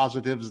real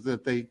positives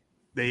that they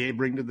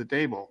bring to the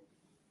table.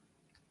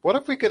 What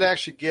if we could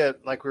actually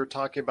get, like we were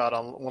talking about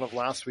on one of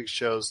last week's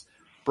shows,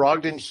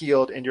 Brogdon,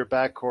 Hield in your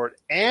backcourt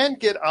and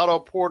get Otto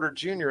Porter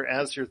Jr.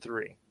 as your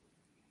 3?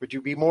 Would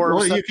you be more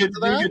receptive to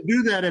that? You could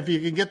do that if you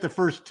can get the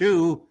first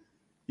 2.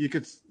 You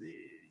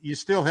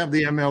still have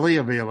the MLE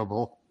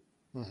available.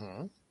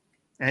 Mm-hmm.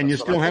 And you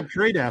still have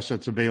trade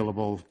assets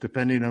available,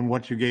 depending on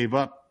what you gave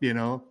up,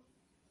 to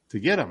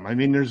get them. I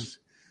mean, it's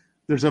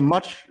a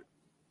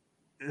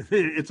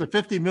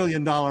 $50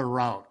 million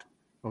route,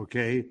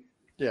 okay?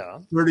 Yeah.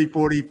 30,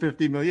 40,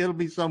 50 million. It'll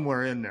be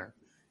somewhere in there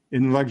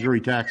in luxury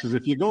taxes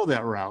if you go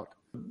that route.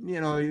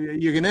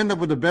 You can end up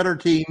with a better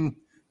team.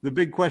 The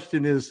big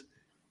question is,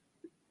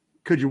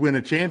 could you win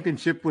a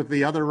championship with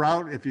the other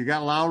route if you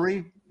got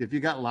Lowry? If you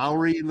got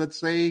Lowry, let's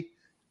say,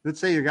 Let's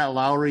say you got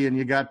Lowry and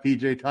you got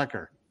P.J.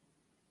 Tucker.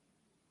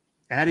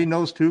 Adding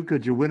those two,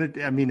 could you win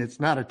it? I mean, it's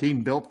not a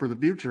team built for the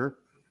future.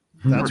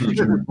 That's for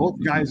sure.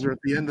 Both guys are at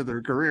the end of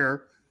their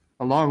career,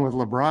 along with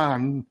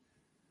LeBron.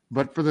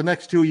 But for the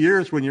next 2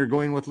 years, when you're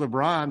going with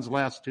LeBron's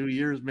last 2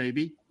 years,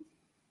 maybe,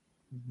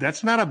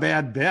 that's not a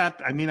bad bet.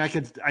 I mean, I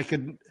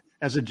could,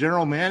 as a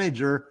general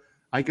manager,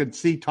 I could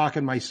see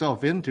talking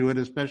myself into it,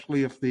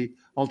 especially if the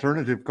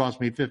alternative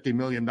cost me $50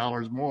 million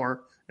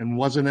more and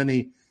wasn't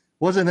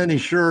any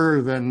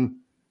surer than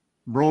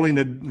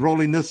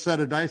rolling this set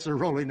of dice or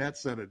rolling that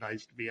set of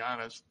dice, to be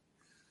honest.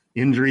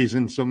 Injuries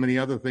and so many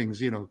other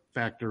things,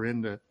 factor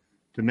in to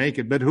make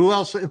it. But who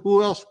else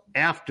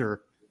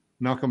after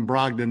Malcolm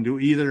Brogdon do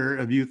either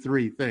of you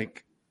three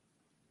think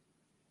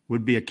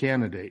would be a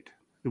candidate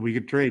that we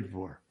could trade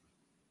for?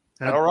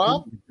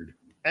 Rob?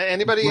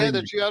 Anybody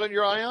that you got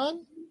your eye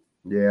on?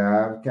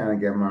 Yeah, I've kind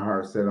of got my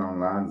heart set on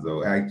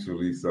Lonzo,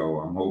 actually. So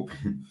I'm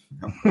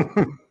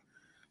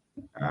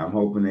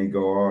hoping they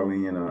go all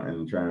in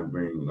and try to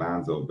bring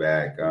Lonzo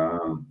back.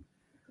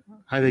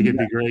 I think it'd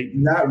be great.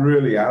 Not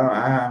really.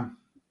 I'm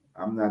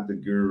not the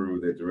guru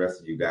that the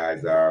rest of you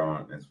guys are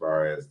on as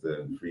far as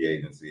the free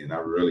agency, and I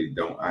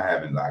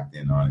haven't locked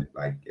in on it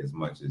like as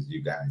much as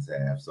you guys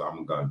have. So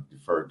I'm going to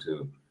defer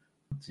to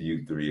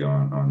you three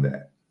on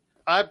that.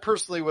 I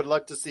personally would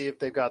like to see if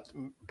they've got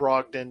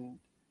Brogdon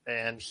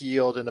and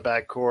Hield in the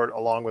backcourt,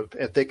 along with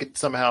if they could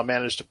somehow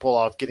manage to pull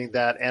off getting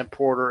that and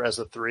Porter as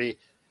a three.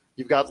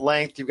 You've got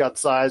length, you've got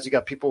size, you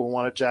got people who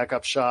want to jack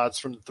up shots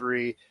from the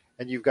three,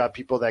 and you've got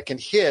people that can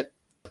hit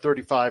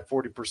 35,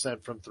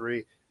 40% from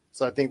three.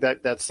 So I think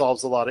that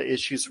solves a lot of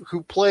issues.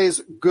 Who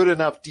plays good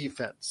enough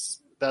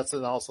defense? That's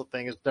an also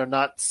thing, is they're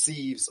not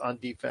sieves on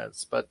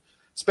defense. But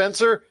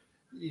Spencer,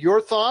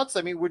 your thoughts?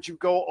 I mean, would you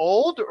go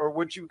old or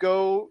would you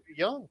go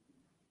young?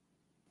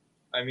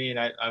 I mean,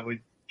 I would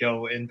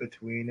go in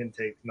between and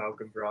take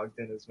Malcolm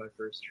Brogdon as my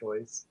first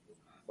choice.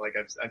 Like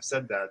I've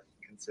said that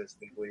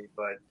consistently,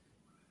 but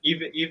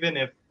even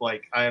if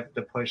like I have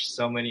to push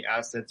so many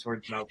assets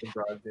towards Malcolm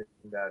Brogdon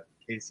that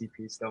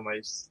KCP is still my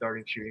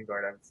starting shooting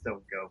guard, I would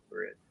still go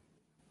for it.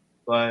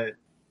 But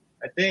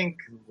I think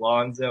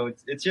Lonzo,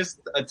 it's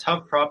just a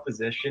tough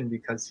proposition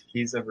because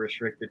he's a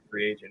restricted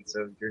free agent.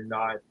 So you're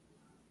not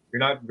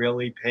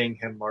really paying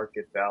him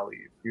market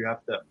value. You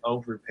have to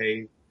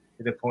overpay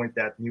to the point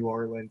that New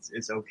Orleans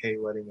is okay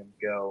letting him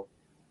go,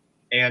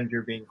 and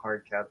you're being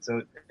hard capped.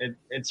 So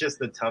it's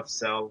just a tough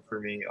sell for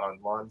me on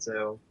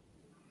Lonzo.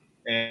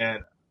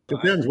 And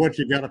depends what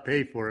you got to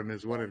pay for him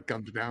is what it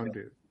comes down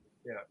to.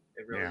 Yeah,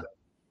 it really does.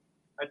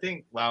 I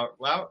think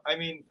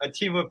a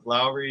team with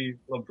Lowry,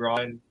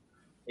 LeBron,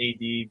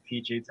 AD,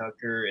 PJ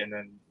Tucker, and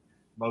then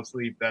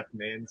mostly Beth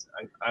Mins,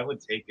 I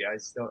would take it.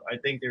 I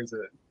think there's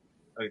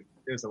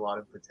a lot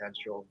of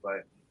potential,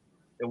 but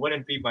it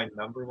wouldn't be my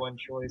number one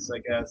choice, I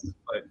guess.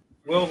 But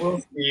we'll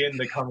see in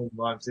the coming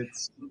months.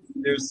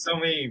 There's so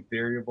many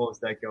variables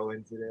that go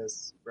into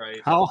this, right?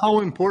 How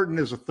important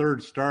is a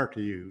third star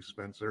to you,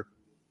 Spencer?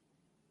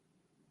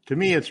 To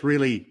me, it's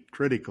really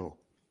critical.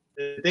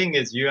 The thing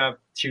is, you have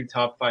two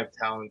top 5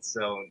 talents,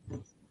 so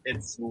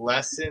it's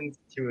lessened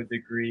to a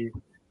degree.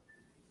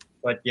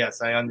 But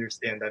yes, I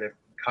understand that if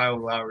Kyle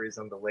Lowry is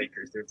on the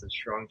Lakers, there's a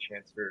strong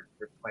chance for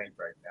playing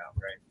right now,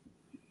 right?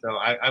 So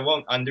I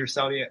won't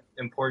undersell the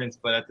importance,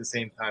 but at the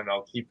same time,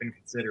 I'll keep in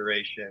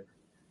consideration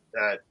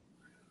that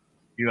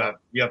you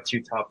have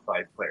two top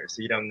 5 players,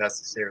 so you don't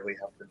necessarily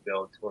have to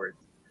build towards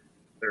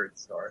third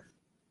star.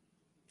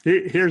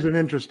 Here's an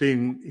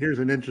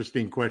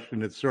interesting question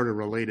that's sort of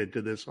related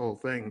to this whole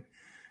thing.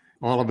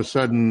 All of a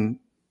sudden,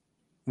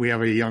 we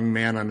have a young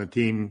man on the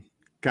team,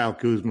 Kyle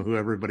Kuzma, who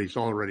everybody's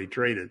already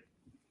traded,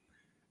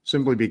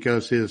 simply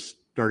because his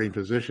starting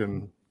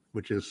position,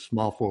 which is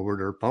small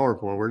forward or power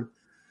forward,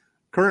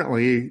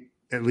 currently,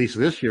 at least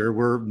this year,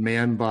 we're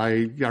manned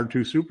by our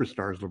two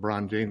superstars,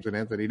 LeBron James and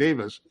Anthony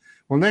Davis.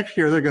 Well, next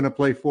year they're going to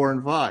play 4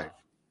 and 5.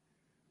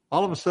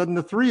 All of a sudden,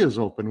 the 3 is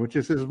open, which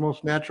is his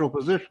most natural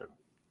position.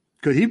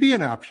 Could he be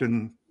an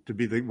option to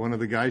be one of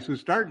the guys who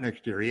start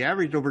next year? He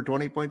averaged over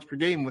 20 points per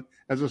game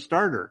as a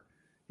starter.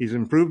 He's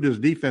improved his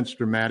defense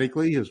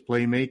dramatically, his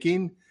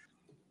playmaking.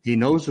 He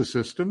knows the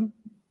system.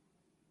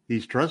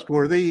 He's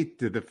trustworthy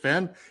to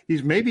defend.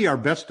 He's maybe our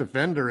best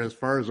defender as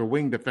far as a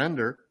wing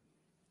defender,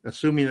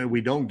 assuming that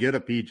we don't get a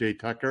PJ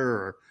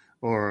Tucker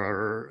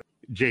or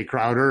Jay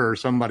Crowder or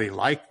somebody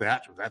like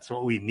that. That's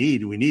what we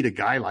need. We need a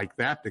guy like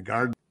that to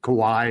guard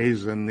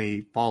Kawhis and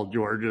the Paul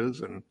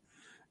Georges and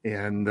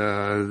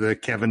the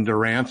Kevin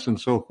Durant's and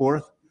so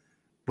forth.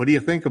 What do you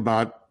think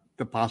about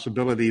the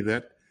possibility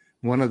that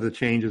one of the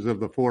changes of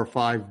the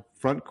 4-5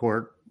 front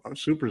court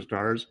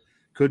superstars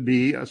could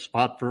be a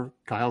spot for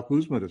Kyle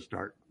Kuzma to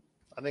start?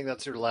 I think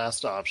that's your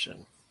last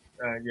option.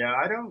 Yeah,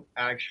 I don't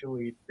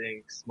actually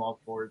think small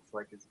forward's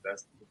like his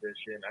best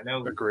position. I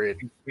know Agreed.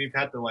 We've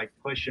had to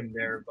push him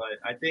there, but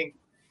I think.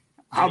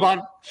 How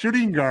about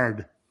shooting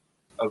guard?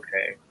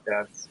 Okay,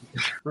 that's.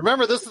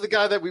 Remember, this is the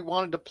guy that we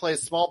wanted to play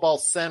small ball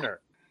center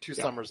 2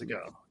 summers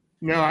ago.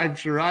 No, I'm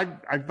sure.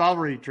 I've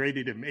already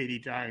traded him 80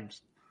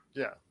 times.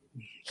 Yeah.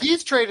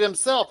 He's traded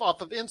himself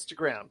off of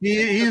Instagram.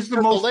 He's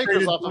the most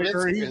traded player.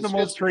 Instagram. He's the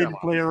most traded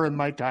player in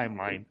my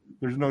timeline.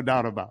 There's no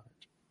doubt about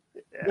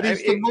it. But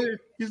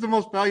he's the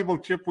most valuable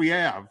chip we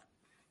have.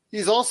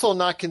 He's also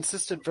not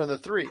consistent from the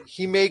three.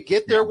 He may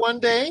get there one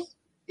day,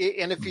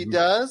 and if he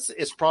does,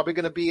 it's probably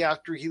going to be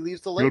after he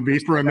leaves the Lakers. It'll be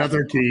for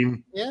another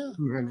team. Yeah,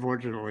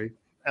 unfortunately.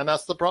 And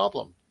that's the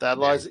problem. That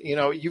lies,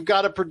 you've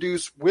got to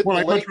produce with the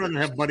Lakers. I'd much rather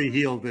have Buddy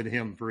Hield than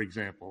him, for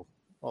example.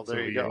 Well,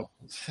 there you go.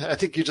 I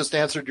think you just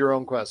answered your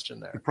own question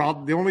there.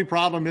 The only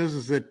problem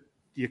is that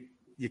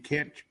you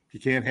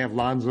can't have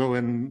Lonzo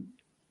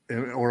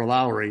or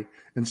Lowry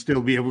and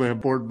still be able to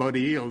afford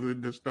Buddy Hield.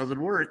 It just doesn't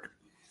work.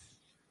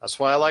 That's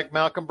why I like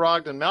Malcolm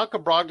Brogdon.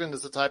 Malcolm Brogdon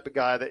is the type of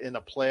guy that in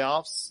the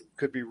playoffs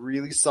could be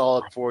really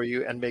solid for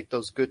you and make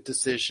those good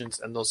decisions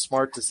and those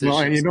smart decisions.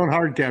 Well, and you don't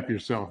hard cap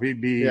yourself.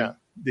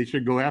 They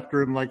should go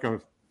after him like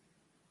I'm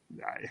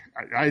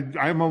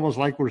almost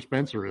like where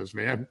Spencer is,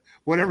 man.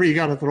 Whatever you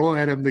got to throw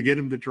at him to get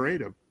him to trade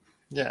him.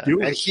 Yeah.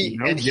 Do and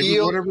it. Give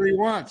him whatever he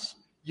wants.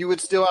 You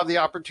would still have the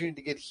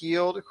opportunity to get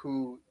Hield,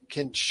 who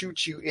can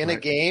shoot you in a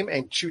game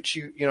and shoot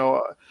you,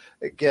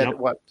 get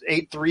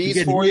 8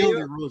 threes for Hield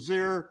you. And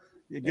Rozier,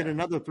 you get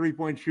another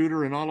 3-point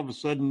shooter, and all of a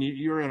sudden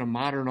you're in a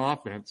modern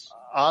offense.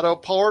 Otto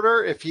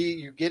Porter, if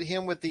you get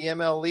him with the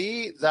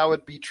MLE, that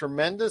would be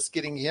tremendous.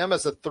 Getting him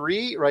as a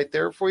 3 right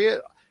there for you.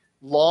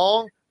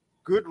 Long,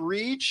 good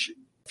reach.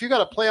 If you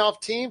got a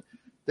playoff team,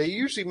 they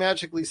usually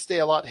magically stay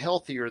a lot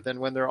healthier than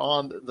when they're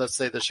on, let's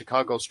say, the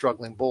Chicago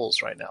struggling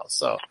Bulls right now.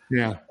 So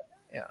yeah.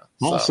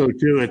 So, Also,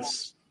 too,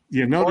 it's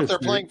notice they're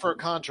playing for a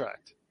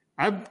contract.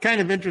 I'm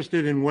kind of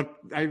interested in what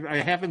I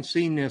haven't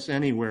seen this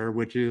anywhere,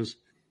 which is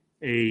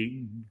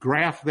a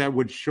graph that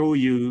would show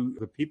you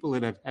the people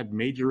that have had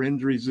major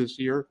injuries this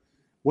year,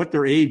 what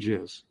their age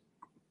is.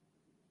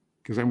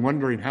 Because I'm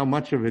wondering how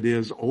much of it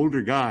is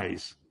older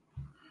guys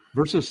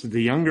versus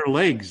the younger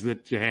legs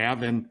that you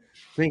have, and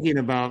thinking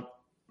about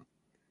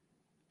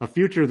a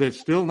future that's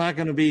still not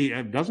going to be,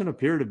 doesn't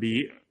appear to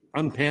be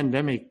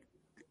unpandemic.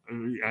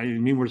 I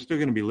mean, we're still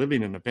going to be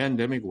living in a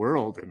pandemic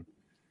world. And,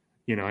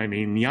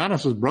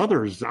 Giannis's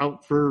brother is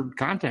out for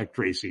contact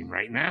tracing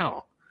right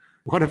now.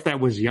 What if that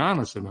was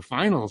Giannis in the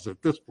finals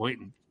at this point?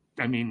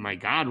 I mean, my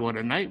God, what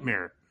a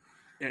nightmare.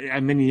 I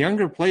mean, the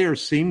younger players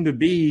seem to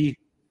be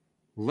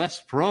less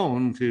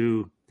prone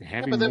to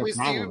having more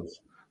problems.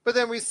 But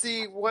then we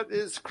see what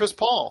is Chris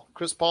Paul.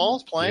 Chris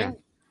Paul's playing. Yeah,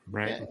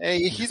 right.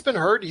 Hey, he's been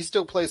hurt. He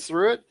still plays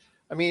through it.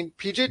 I mean,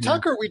 PJ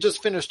Tucker, we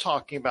just finished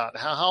talking about.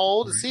 How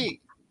old is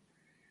he?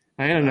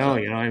 I don't know.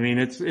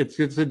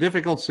 It's a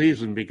difficult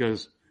season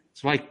because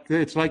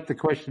it's like the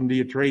question: do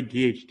you trade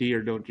THT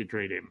or don't you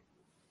trade him?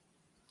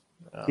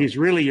 He's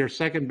really your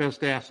second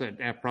best asset,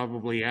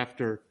 probably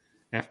after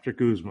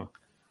Kuzma.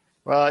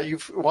 Well,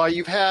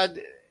 you've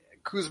had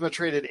Kuzma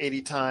traded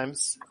 80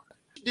 times.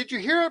 Did you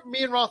hear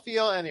me and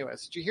Raphael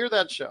anyways? Did you hear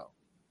that show?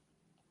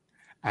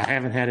 I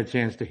haven't had a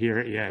chance to hear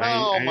it yet.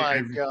 Oh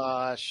my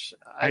gosh!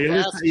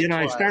 I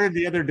started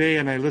the other day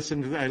and I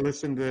listened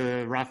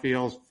to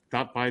Raphael's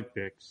top 5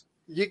 picks.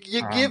 You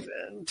give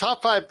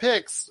top 5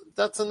 picks.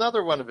 That's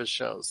another one of his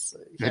shows.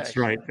 That's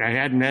right. I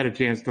hadn't had a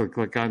chance to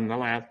click on the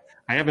last.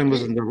 I haven't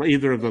listened to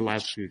either of the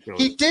last 2 shows.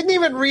 He didn't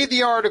even read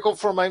the article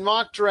for my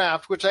mock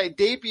draft, which I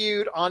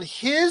debuted on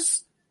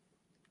his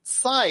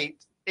site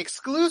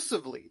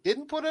exclusively.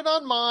 Didn't put it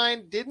on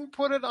mine. Didn't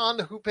put it on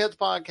the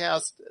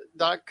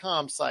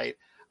hoopheadspodcast.com site.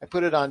 I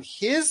put it on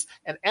his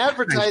and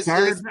advertised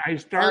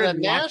it on a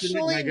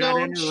nationally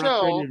known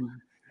show.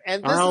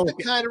 And this is the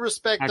kind of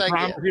respect I get. I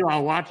promise you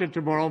I'll watch it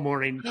tomorrow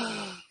morning.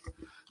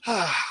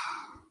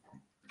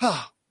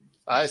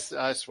 I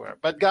swear.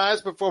 But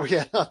guys, before we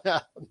get on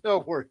that, no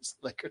worries,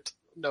 Laker.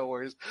 No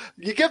worries.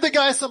 You give the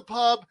guy some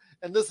pub,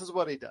 and this is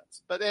what he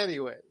does. But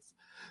anyways,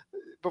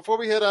 before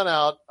we head on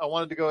out, I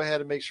wanted to go ahead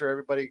and make sure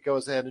everybody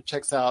goes ahead and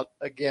checks out,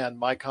 again,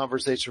 my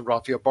conversation with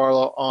Raphael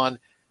Barlow on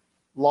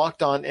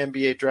Locked On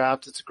NBA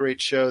Draft. It's a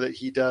great show that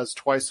he does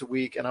twice a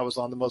week, and I was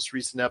on the most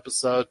recent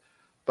episode.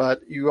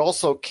 But you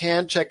also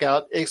can check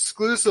out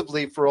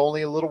exclusively for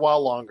only a little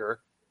while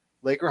longer,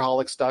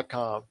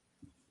 Lakerholics.com.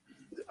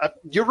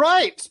 You're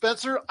right,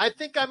 Spencer. I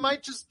think I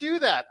might just do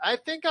that.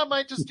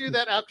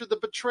 After the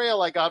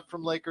betrayal I got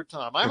from Laker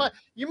Tom.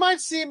 You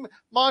might see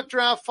Mock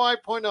Draft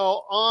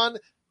 5.0 on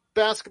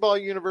Basketball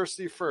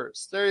University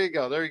first. There you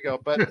go.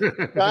 But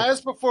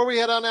guys, before we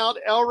head on out,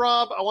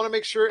 L-Rob, I want to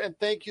make sure and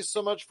thank you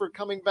so much for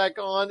coming back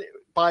on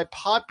by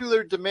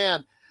popular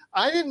demand.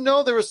 I didn't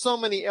know there were so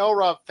many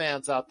L-Rob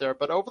fans out there,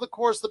 but over the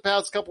course of the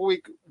past couple of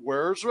weeks,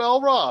 where's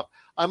L-Rob?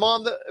 I'm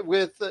on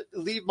with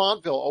Lee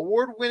Montville,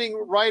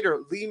 award-winning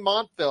writer Lee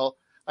Montville.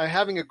 I'm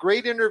having a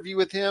great interview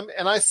with him,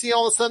 and I see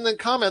all of a sudden in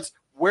comments,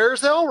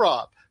 where's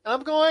L-Rob? And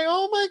I'm going,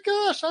 oh my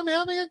gosh, I'm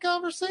having a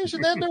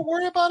conversation. Then don't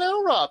worry about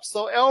L-Rob.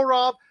 So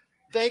L-Rob,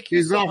 thank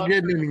you so much. He's off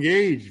getting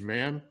engaged,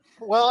 man.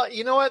 Well,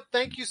 you know what?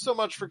 Thank you so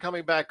much for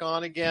coming back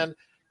on again.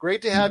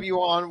 Great to have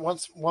you on one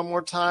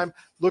more time.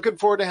 Looking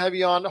forward to have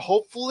you on,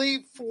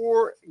 hopefully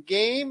for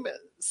Game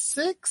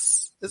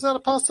 6. Is that a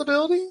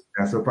possibility?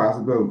 That's a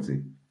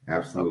possibility.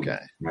 Absolutely. Okay.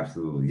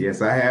 Absolutely.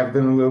 Yes, I have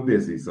been a little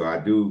busy, so I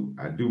do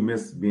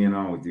miss being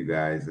on with you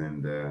guys,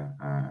 and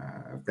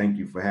thank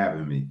you for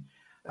having me.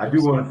 I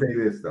do want to say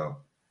this though.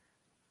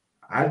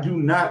 I do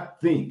not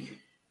think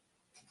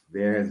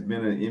there has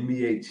been an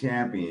NBA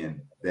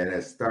champion that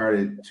has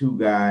started two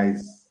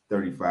guys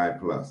 35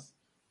 plus.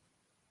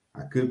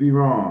 I could be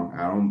wrong.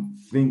 I don't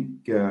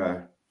think.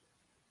 I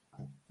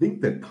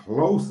think the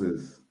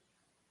closest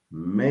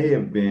may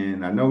have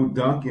been. I know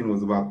Duncan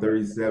was about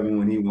 37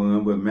 when he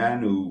won, but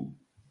Manu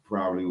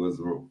probably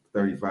was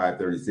 35,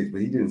 36,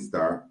 but he didn't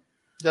start.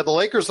 Yeah, the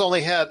Lakers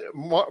only had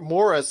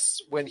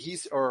Morris when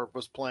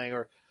was playing,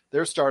 or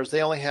their stars.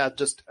 They only had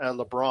just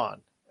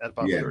LeBron at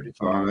about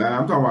 35.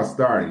 I'm talking about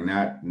starting,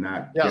 not.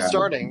 Yeah,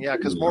 starting. Yeah,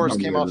 because Morris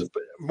came off.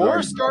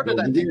 Morris started,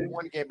 I think,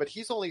 one game, but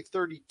he's only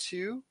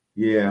 32.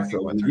 Yeah,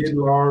 so when you get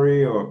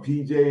Laurie or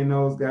PJ and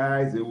those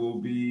guys, it will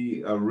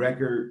be a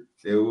record.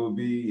 It will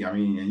be, I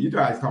mean, and you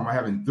guys talking about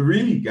having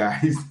three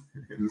guys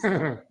in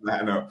the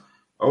lineup.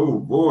 Oh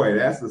boy,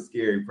 that's a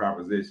scary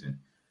proposition.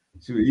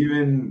 Shoot,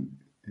 even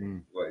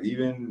in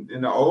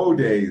the old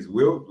days,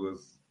 Wilt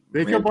was.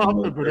 They come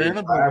off the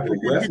banana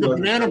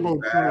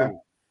boat.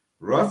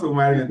 Russell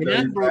might have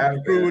been 35.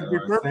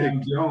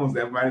 Sam Jones,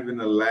 that might have been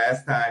the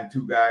last time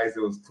two guys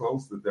that was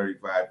close to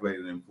 35 played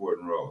an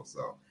important role.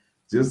 So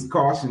just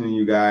cautioning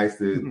you guys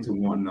to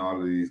wanting all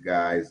of these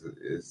guys.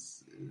 It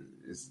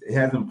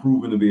hasn't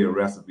proven to be a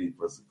recipe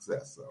for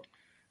success. So,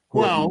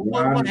 well,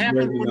 what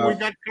happened when we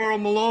got Karl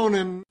Malone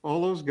and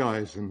all those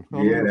guys? And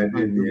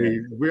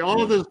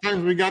all of those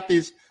times we got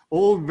these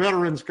old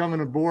veterans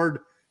coming aboard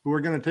who are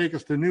going to take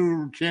us to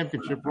new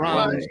championship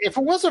rounds. Well, if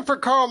it wasn't for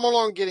Karl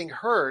Malone getting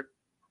hurt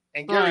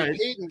and Gary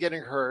Payton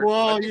getting hurt,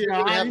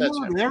 I know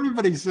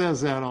everybody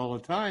says that all the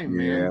time,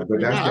 man. Yeah,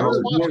 but that's the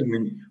whole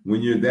point.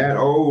 When you're that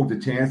old, the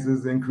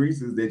chances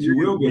increases that you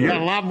will get hurt. You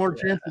got a lot more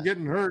chance of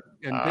getting hurt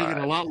and taking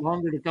a lot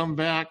longer to come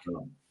back.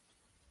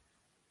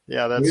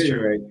 Yeah, that's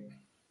true.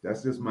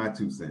 That's just my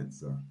 2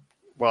 cents. So.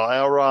 Well,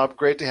 Al Rob,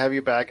 great to have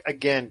you back.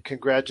 Again,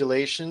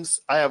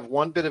 congratulations. I have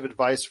one bit of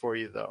advice for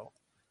you, though.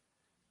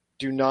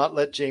 Do not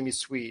let Jamie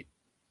Sweet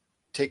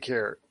take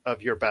care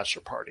of your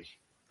bachelor party.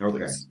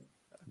 Okay.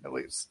 At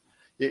least.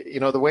 You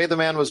know, the way the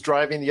man was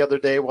driving the other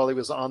day while he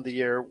was on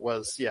the air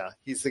was,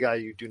 he's the guy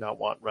you do not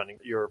want running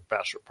your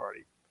bachelor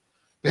party.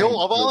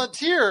 He'll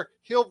volunteer.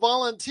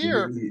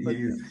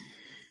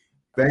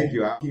 Thank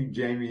you. I'll keep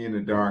Jamie in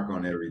the dark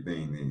on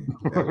everything.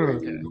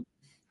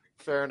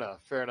 Fair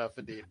enough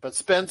indeed. But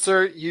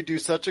Spencer, you do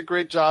such a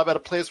great job at a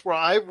place where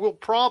I will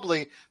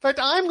probably, in fact,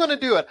 I'm going to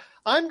do it.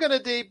 I'm going to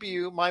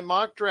debut my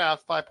mock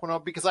draft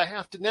 5.0 because I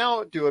have to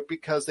now do it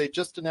because they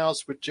just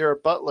announced with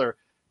Jared Butler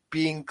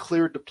being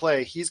cleared to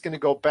play, he's going to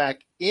go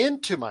back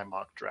into my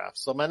mock draft.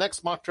 So my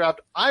next mock draft,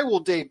 I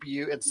will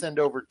debut and send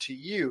over to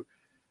you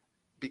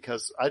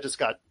because I just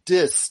got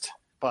dissed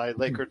by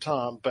Laker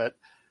Tom, but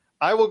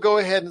I will go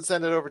ahead and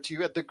send it over to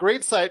you at the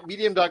great site,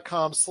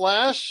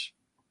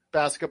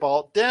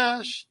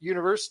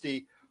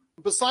 medium.com/basketball-university.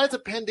 Besides a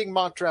pending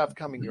mock draft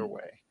coming your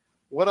way,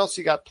 what else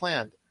you got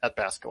planned at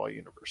Basketball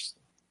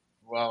University?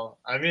 Well,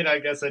 I mean, I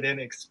guess I didn't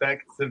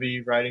expect to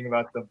be writing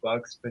about the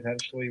Bucks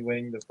potentially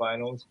winning the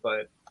finals,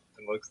 but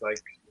it looks like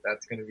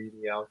that's going to be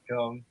the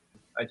outcome.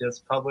 I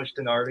just published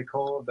an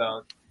article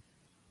about,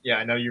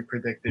 I know you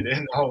predicted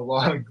it all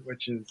along,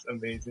 which is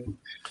amazing.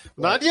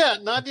 Not yet.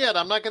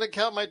 I'm not going to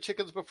count my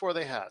chickens before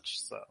they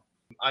hatch. So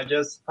I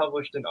just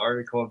published an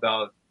article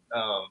about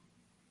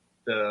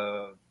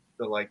the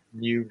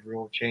new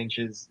rule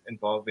changes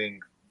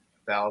involving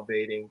foul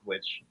baiting,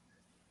 which,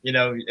 you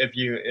know, if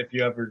you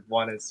ever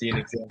want to see an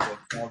example of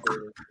foul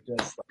baiting,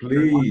 just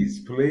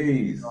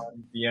please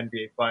on the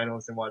NBA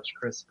Finals and watch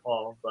Chris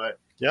Paul. But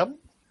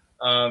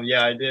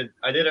I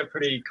did a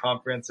pretty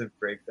comprehensive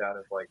breakdown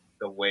of like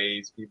the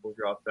ways people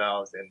draw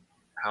fouls and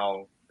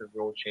how the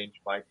rule change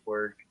might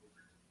work.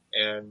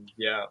 And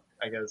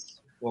I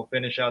guess we'll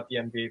finish out the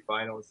NBA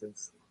Finals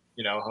since,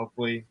 you know,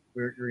 hopefully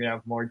we're going to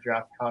have more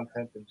draft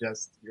content than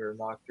just your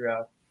mock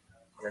draft,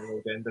 and then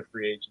we'll get into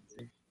free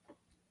agency.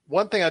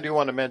 One thing I do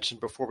want to mention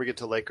before we get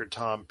to Laker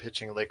Tom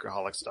pitching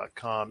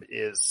Lakerholics.com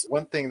is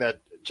one thing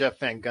that Jeff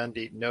Van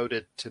Gundy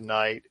noted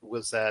tonight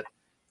was that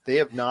they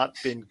have not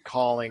been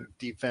calling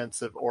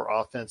defensive or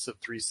offensive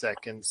 3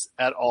 seconds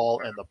at all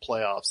in the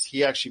playoffs.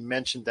 He actually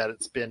mentioned that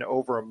it's been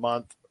over a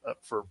month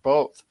for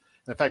both.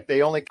 In fact,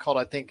 they only called,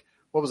 I think,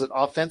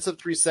 offensive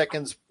 3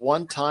 seconds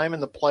one time in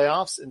the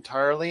playoffs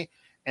entirely,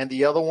 and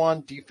the other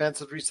one,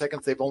 defensive 3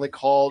 seconds, they've only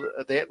called,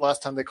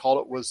 last time they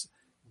called it was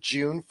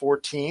June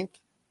 14th,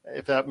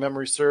 if that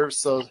memory serves.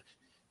 So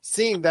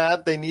seeing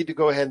that, they need to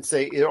go ahead and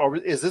say,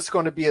 is this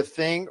going to be a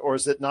thing or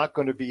is it not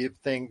going to be a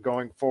thing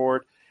going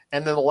forward?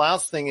 And then the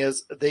last thing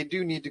is they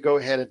do need to go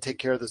ahead and take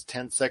care of this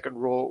 10-second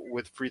rule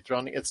with free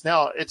throwing. It's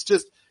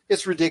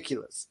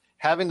ridiculous.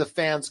 Having the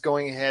fans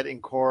going ahead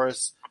in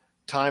chorus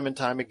time and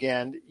time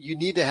again, you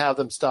need to have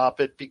them stop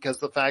it because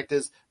the fact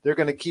is they're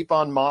going to keep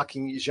on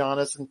mocking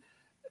Giannis.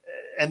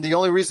 And the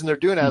only reason they're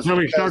doing that is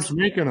until he starts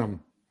making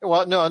them.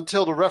 Well, no,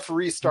 until the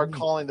referees start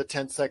calling the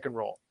 10-second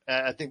rule.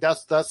 I think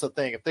that's the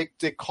thing. If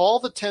they call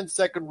the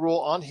 10-second rule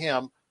on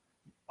him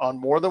on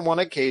more than one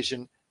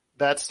occasion,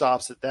 that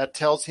stops it. That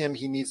tells him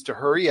he needs to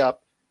hurry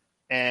up,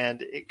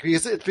 and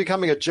it's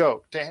becoming a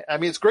joke. I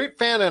mean, it's great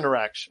fan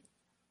interaction,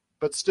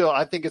 but still,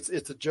 I think it's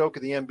a joke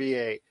of the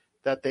NBA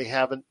that they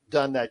haven't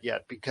done that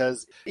yet,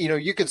 because,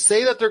 you can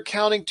say that they're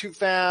counting too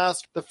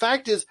fast. The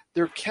fact is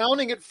they're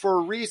counting it for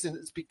a reason.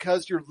 It's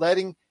because you're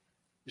letting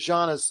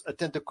Giannis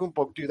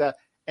Antetokounmpo do that.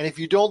 And if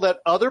you don't let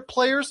other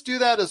players do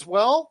that as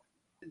well,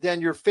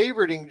 then you're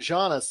favoriting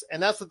Giannis.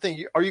 And that's the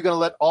thing. Are you going to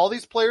let all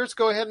these players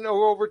go ahead and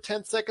go over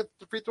 10 seconds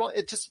to free throw?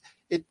 It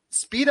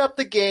speed up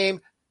the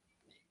game,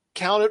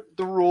 count it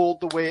the rule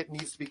the way it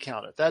needs to be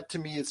counted. That to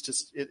me is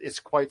just, it's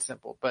quite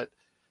simple. But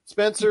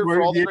Spencer,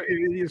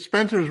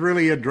 Spencer's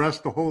really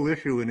addressed the whole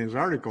issue in his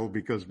article,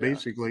 because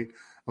basically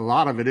a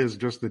lot of it is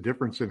just the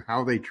difference in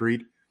how they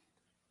treat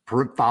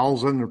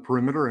fouls on the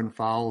perimeter and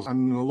fouls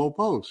on the low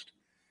post.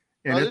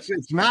 And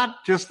it's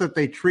not just that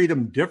they treat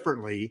them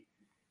differently.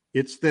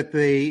 It's that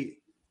they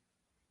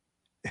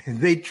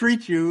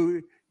treat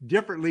you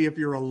differently if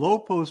you're a low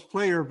post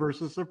player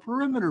versus a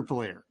perimeter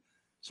player.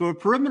 So a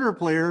perimeter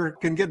player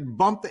can get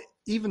bumped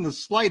even the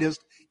slightest,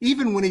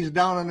 even when he's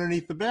down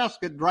underneath the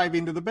basket,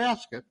 driving to the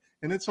basket,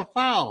 and it's a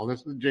foul.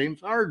 That's the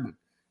James Harden.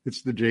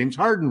 It's the James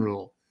Harden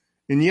rule.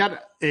 And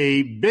yet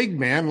a big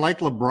man like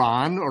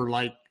LeBron or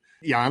like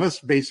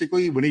Giannis,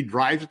 basically, when he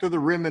drives to the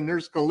rim and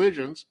there's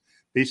collisions,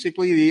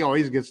 basically he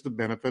always gets the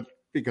benefit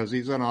because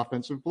he's an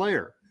offensive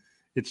player.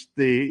 It's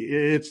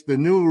the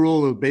new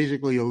rule of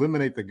basically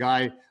eliminate the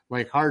guy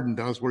like Harden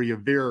does, where you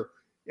veer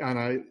on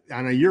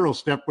a Euro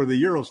step, where the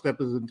Euro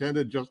step is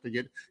intended just to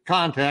get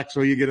contact,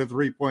 so you get a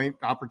 3-point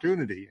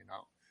opportunity,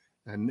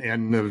 and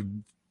the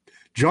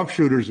jump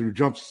shooters who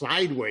jump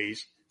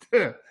sideways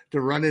to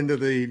run into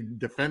the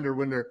defender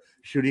when they're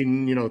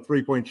shooting,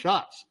 3-point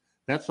shots.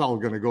 That's all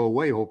going to go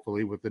away,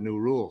 hopefully, with the new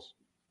rules.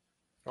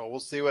 Oh, we'll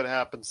see what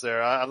happens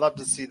there. I'd love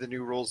to see the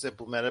new rules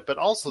implemented, but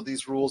also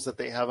these rules that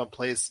they have in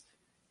place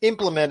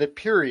implemented,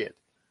 period,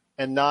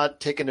 and not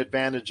taken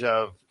advantage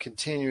of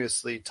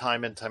continuously,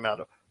 time in, time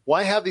out.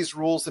 Why have these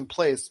rules in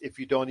place if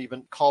you don't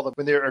even call them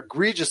when they're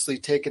egregiously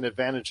taken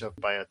advantage of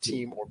by a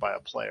team or by a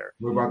player?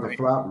 What about the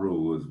flop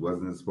rules?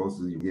 Wasn't it supposed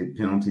to get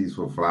penalties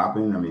for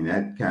flopping? I mean,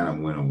 that kind of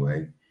went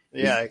away.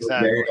 Yeah,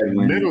 exactly.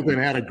 Middleton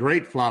had a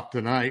great flop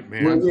tonight,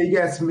 man. Well, he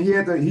had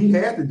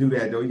to do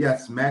that, though. He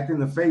got smacked in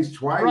the face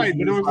twice. Right,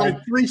 but it was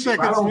like 3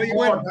 seconds. It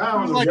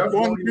was like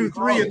 1, 2,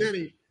 3, and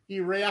then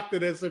he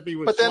reacted as if he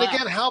was. But then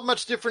again, how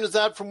much different is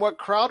that from what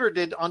Crowder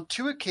did on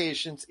 2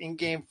 occasions in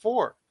Game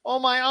 4? Oh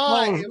my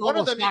eye! One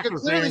of them you could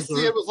clearly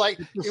see it was like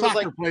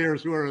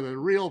players who are the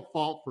real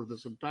fault for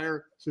this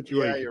entire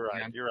situation. Yeah, you're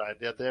right. Man. You're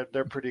right.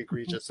 They're pretty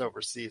egregious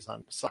overseas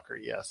on soccer.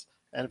 Yes,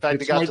 and in fact,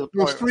 it's they got like to the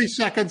point. Those 3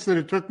 seconds that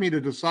it took me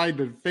to decide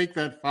to fake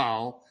that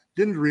foul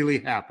didn't really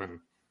happen.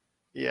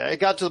 Yeah,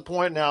 it got to the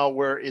point now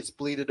where it's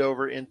bleeded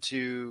over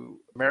into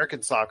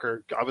American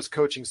soccer. I was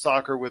coaching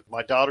soccer with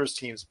my daughter's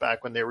teams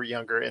back when they were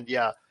younger, and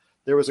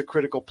there was a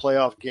critical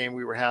playoff game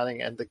we were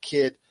having, and the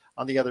kid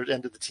on the other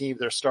end of the team,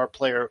 their star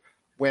player,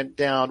 went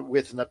down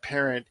with an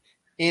apparent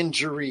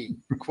injury,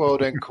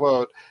 quote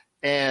unquote,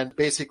 and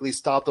basically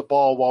stopped the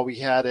ball while we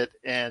had it,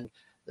 and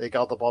they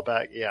got the ball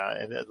back. Yeah,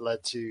 and it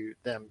led to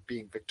them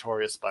being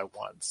victorious by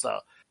 1. So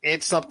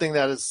it's something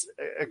that is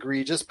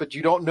egregious, but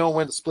you don't know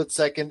when a split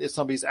second if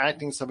somebody's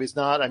acting, somebody's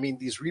not. I mean,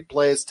 these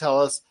replays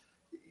tell us,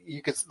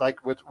 you could,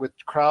 like with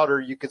Crowder,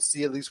 you could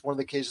see at least one of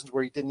the occasions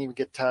where he didn't even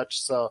get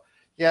touched. So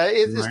yeah,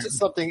 it's just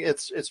something.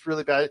 It's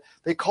really bad.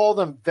 They call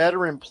them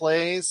veteran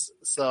plays,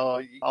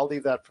 so I'll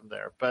leave that from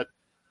there. But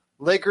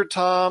Laker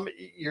Tom,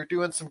 you're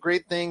doing some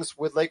great things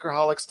with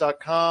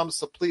Lakerholics.com,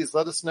 so please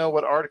let us know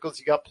what articles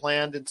you got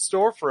planned in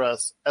store for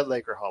us at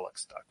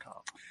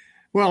Lakerholics.com.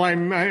 Well,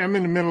 I'm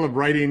in the middle of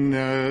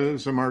writing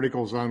some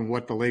articles on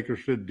what the Lakers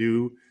should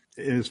do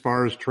as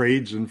far as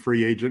trades and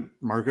free agent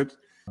markets.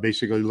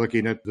 Basically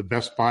looking at the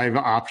best 5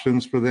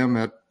 options for them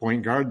at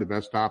point guard, the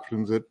best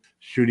options at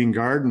shooting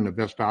guard, and the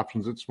best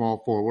options at small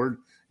forward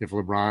if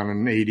LeBron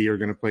and AD are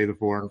going to play the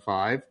 4 and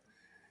 5.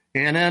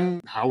 And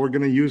then how we're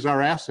going to use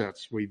our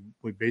assets. We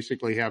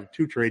basically have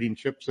 2 trading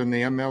chips in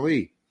the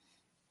MLE.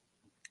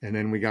 And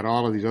then we got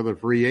all of these other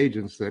free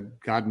agents that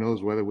God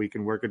knows whether we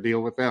can work a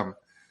deal with them.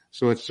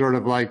 So it's sort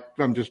of like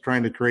I'm just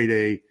trying to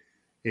create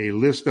a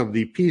list of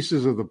the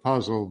pieces of the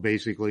puzzle,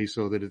 basically,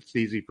 so that it's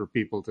easy for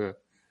people to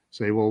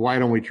say, well, why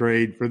don't we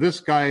trade for this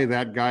guy,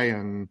 that guy,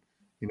 and,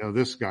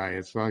 this guy?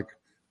 It's like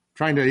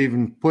trying to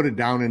even put it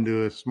down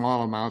into a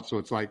small amount. So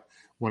it's like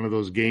one of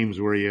those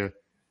games where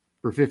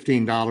for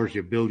 $15,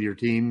 you build your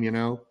team,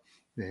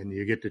 and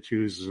you get to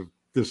choose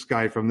this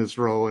guy from this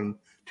row and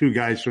 2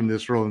 guys from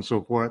this row and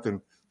so forth.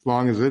 And as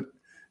long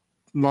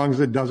as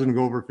it doesn't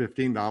go over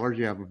 $15,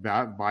 you have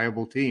a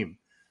viable team.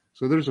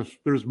 So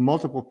there's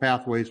multiple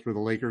pathways for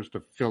the Lakers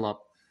to fill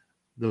up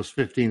those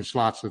 15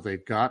 slots that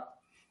they've got.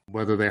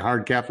 Whether they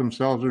hard cap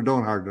themselves or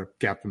don't hard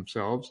cap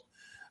themselves,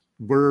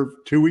 we're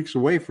 2 weeks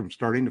away from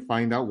starting to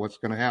find out what's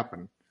going to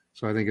happen.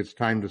 So I think it's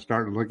time to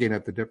start looking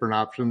at the different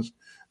options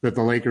that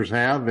the Lakers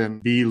have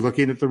and be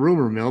looking at the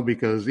rumor mill,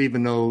 because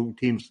even though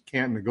teams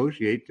can't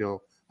negotiate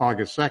till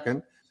August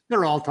 2nd,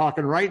 they're all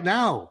talking right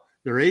now.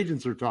 Their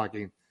agents are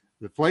talking.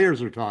 The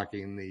players are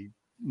talking. The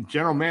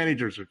general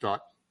managers are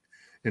talking.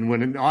 And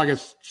when in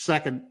August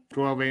 2nd,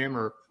 12 a.m.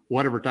 or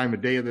whatever time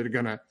of day they're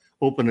going to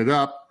open it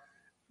up,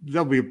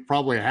 there'll be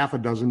probably a half a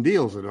dozen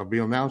deals that'll be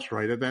announced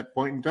right at that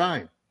point in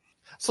time.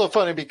 So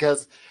funny,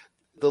 because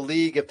the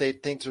league, if they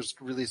think there's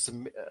really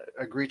some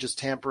egregious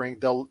tampering,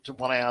 they'll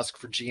want to ask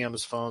for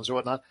GM's phones or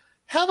whatnot.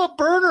 Have a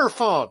burner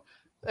phone.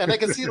 And I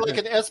can see like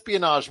an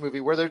espionage movie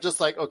where they're just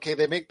like, okay,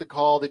 they make the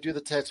call, they do the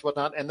text,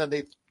 whatnot, and then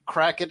they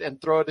crack it and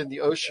throw it in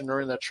the ocean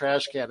or in the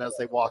trash can as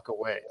they walk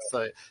away.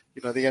 So,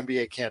 the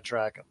NBA can't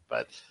track them.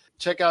 But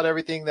check out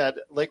everything that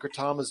Laker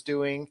Tom is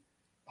doing.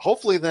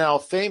 Hopefully the now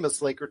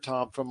famous Laker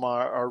Tom from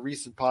our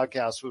recent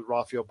podcast with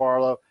Rafael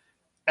Barlow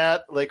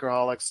at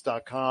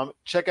Lakerholics.com.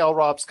 Check out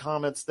Rob's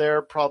comments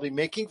there, probably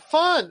making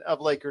fun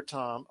of Laker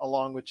Tom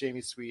along with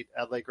Jamie Sweet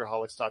at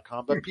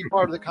Lakerholics.com. But be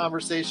part of the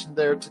conversation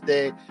there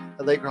today at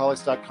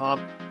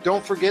Lakerholics.com.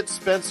 Don't forget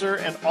Spencer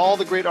and all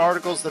the great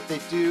articles that they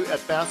do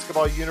at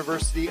Basketball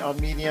University on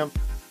Medium.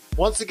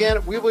 Once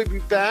again, we will be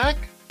back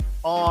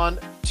on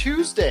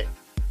Tuesday.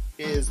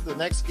 Is the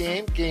next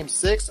game, Game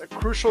 6, a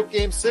crucial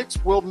Game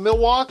 6. Will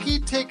Milwaukee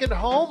take it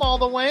home all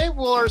the way?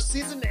 Will our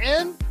season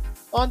end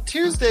on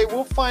Tuesday?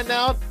 We'll find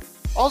out.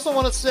 Also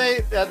want to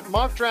say that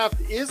mock draft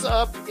is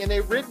up in a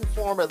written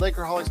form at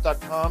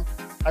Lakerholics.com.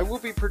 I will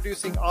be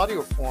producing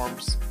audio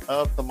forms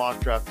of the mock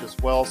draft as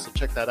well, so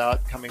check that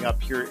out coming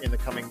up here in the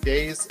coming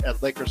days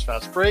at Lakers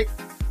Fast Break.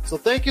 So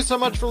thank you so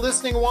much for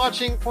listening and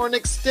watching for an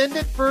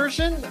extended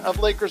version of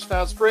Lakers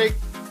Fast Break.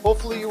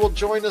 Hopefully you will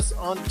join us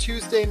on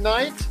Tuesday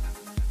night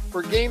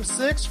for Game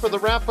 6 for the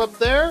wrap-up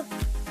there.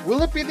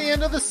 Will it be the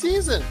end of the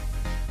season?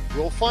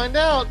 We'll find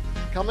out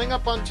coming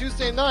up on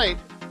Tuesday night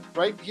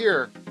right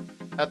here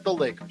at the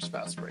Lakers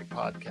Fast Break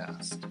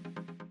Podcast.